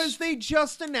complete, Chris? Because they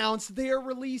just announced they are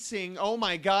releasing. Oh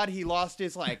my God, he lost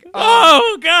his leg.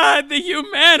 Oh God, the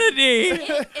humanity!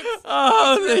 It's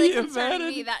the really concerning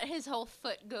humanity. me that his whole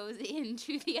foot goes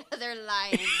into the other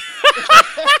lion.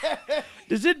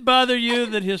 Does it bother you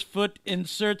that his foot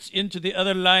inserts into the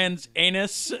other lion's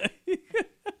anus? And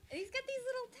he's got these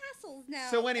little tassels now.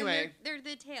 So and anyway- they're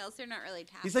the tails. They're not really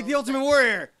tassels. He's like the Ultimate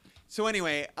Warrior. So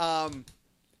anyway,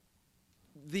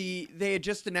 they had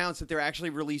just announced that they're actually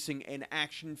releasing an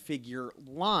action figure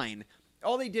line.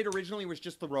 All they did originally was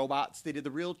just the robots. They did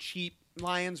the real cheap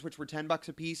lions, which were $10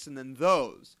 a piece, and then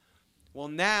those. Well,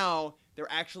 now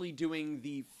they're actually doing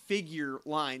the figure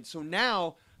line. So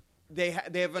now they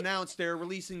have announced they're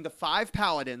releasing the 5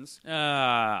 paladins.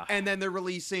 And then they're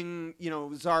releasing,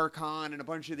 Zarkon and a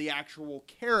bunch of the actual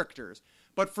characters.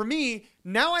 But for me,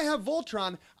 now I have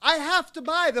Voltron. I have to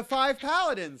buy the 5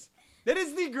 paladins. That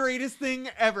is the greatest thing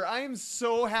ever. I am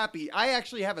so happy. I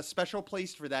actually have a special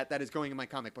place for that is going in my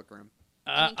comic book room.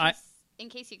 And in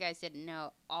case you guys didn't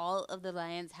know, all of the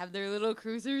lions have their little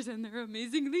cruisers and they're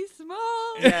amazingly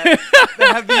small. Yeah, they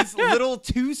have these little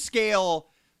 2-scale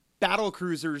battle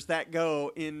cruisers that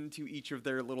go into each of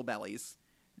their little bellies.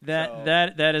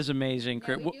 That is amazing, Now,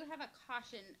 Chris. we do have a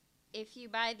caution. If you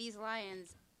buy these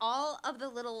lions, all of the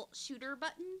little shooter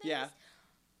button things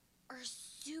are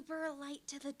super light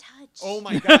to the touch. Oh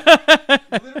my God.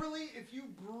 Literally, if you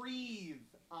breathe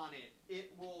on it,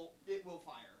 it will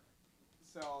fire.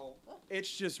 So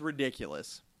it's just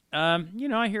ridiculous. I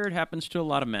hear it happens to a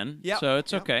lot of men, so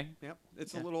it's okay. Yep.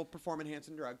 It's a little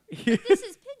performance-enhancing drug. This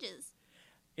is Pidge's.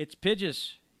 It's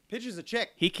Pidge's. Pidge's a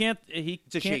chick. She can't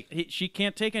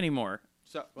take anymore.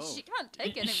 So She can't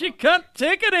take it She anymore. can't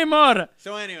take it anymore.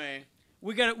 So anyway,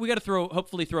 we got to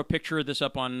hopefully throw a picture of this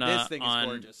up on This thing is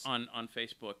gorgeous. on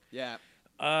Facebook. yeah.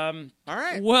 All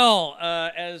right. Well,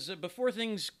 before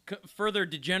things further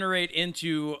degenerate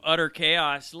into utter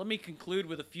chaos, let me conclude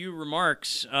with a few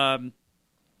remarks.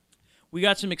 We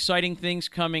got some exciting things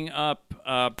coming up.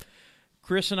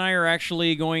 Chris and I are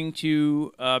actually going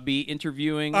to be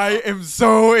interviewing. I am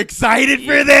so excited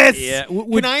for this. Yeah.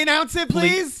 Can I announce it,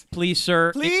 please? Please,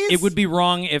 sir. Please? It would be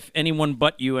wrong if anyone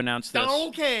but you announced this.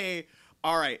 Okay.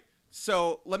 All right.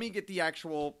 So let me get the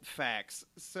actual facts.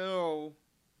 So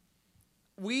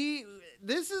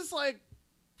this is like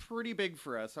pretty big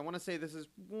for us. I want to say this is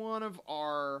one of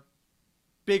our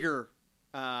bigger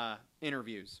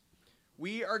interviews.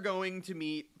 We are going to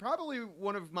meet probably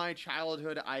one of my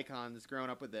childhood icons growing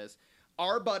up with this.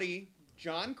 Our buddy,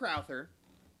 John Crowther,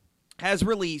 has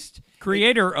released...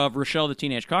 Creator of Rochelle the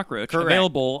Teenage Cockroach, Correct.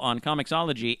 available on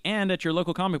Comixology and at your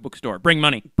local comic book store. Bring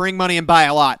money. Bring money and buy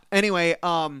a lot. Anyway,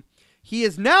 he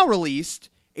has now released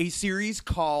a series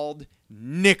called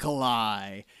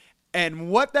Nikolai. And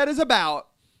what that is about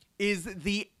is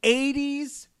the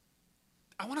 80s...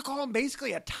 I want to call him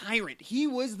basically a tyrant. He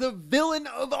was the villain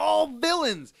of all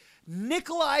villains.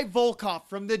 Nikolai Volkov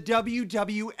from the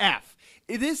WWF.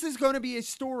 This is going to be a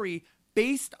story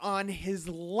based on his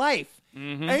life.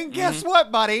 And guess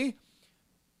what, buddy?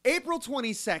 April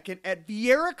 22nd at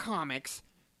Viera Comics,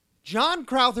 John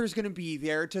Crowther's going to be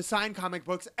there to sign comic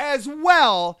books as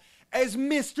well as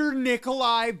Mr.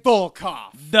 Nikolai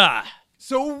Volkov. Duh.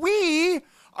 So we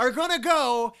are going to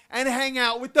go and hang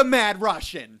out with the Mad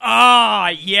Russian. Ah,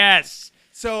 yes.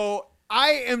 So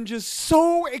I am just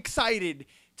so excited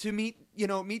to meet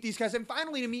these guys and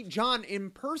finally to meet John in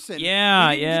person. Yeah,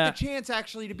 we didn't yeah. get the chance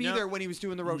actually to be there when he was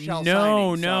doing the Rochelle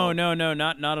No, signing. So.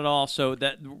 not at all. So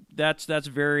that's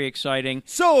very exciting.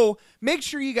 So make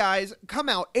sure you guys come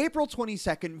out April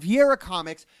 22nd, Viera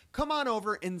Comics. Come on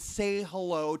over and say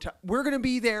hello. We're going to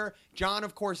be there. John,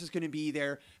 of course, is going to be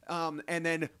there. And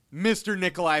then Mr.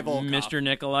 Nikolai Volkov. Mr.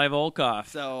 Nikolai Volkov.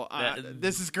 So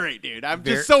this is great, dude. I'm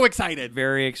just so excited.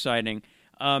 Very exciting.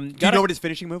 Do you know what his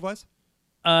finishing move was?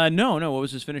 No. What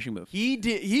was his finishing move?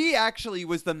 He actually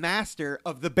was the master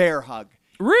of the bear hug.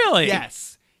 Really?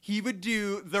 Yes. He would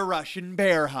do the Russian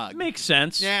bear hug. Makes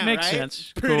sense. Yeah, Makes right?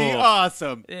 sense. Pretty Cool.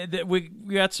 awesome. We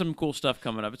got some cool stuff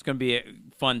coming up. It's going to be a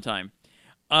fun time.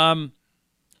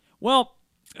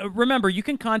 Remember, you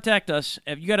can contact us.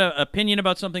 If you got an opinion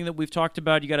about something that we've talked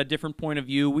about, you got a different point of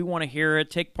view, we want to hear it,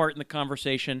 take part in the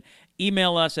conversation.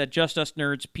 Email us at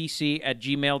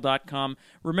justusnerdspc@gmail.com.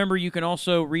 Remember, you can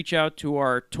also reach out to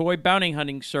our toy bounty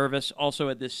hunting service, also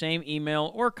at the same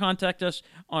email, or contact us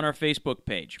on our Facebook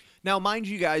page. Now, mind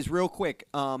you guys, real quick,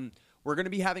 we're going to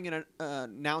be having an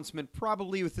announcement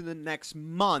probably within the next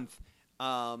month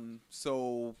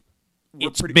So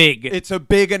It's big. It's a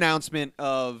big announcement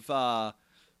of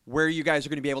where you guys are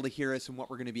going to be able to hear us and what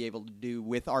we're going to be able to do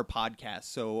with our podcast.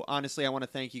 So honestly, I want to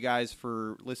thank you guys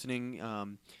for listening.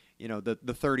 The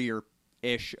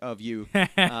 30-ish of you.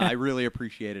 I really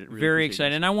appreciate it. Very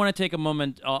excited. And I want to take a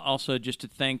moment also just to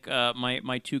thank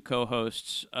my two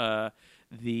co-hosts, of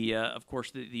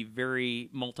course, the very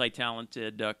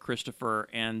multi-talented Christopher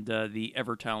and the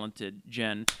ever-talented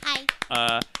Jen.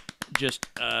 Hi. Just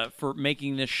for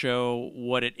making this show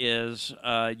what it is.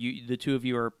 The two of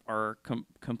you are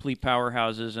complete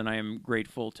powerhouses, and I am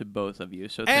grateful to both of you.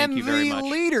 So thank you very much. And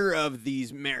the leader of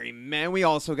these merry men, we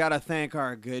also got to thank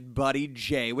our good buddy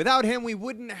Jay. Without him, we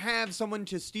wouldn't have someone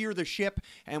to steer the ship,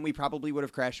 and we probably would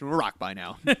have crashed into a rock by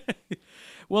now.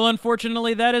 Well,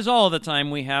 unfortunately, that is all the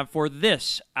time we have for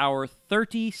this, our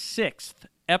 36th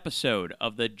episode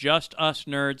of the Just Us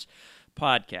Nerds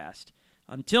podcast.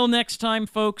 Until next time,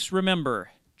 folks, remember,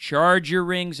 charge your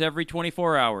rings every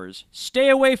 24 hours, stay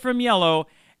away from yellow,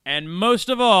 and most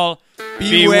of all,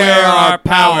 beware our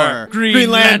power.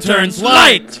 Green Lantern's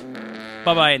light!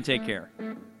 Bye-bye and take care.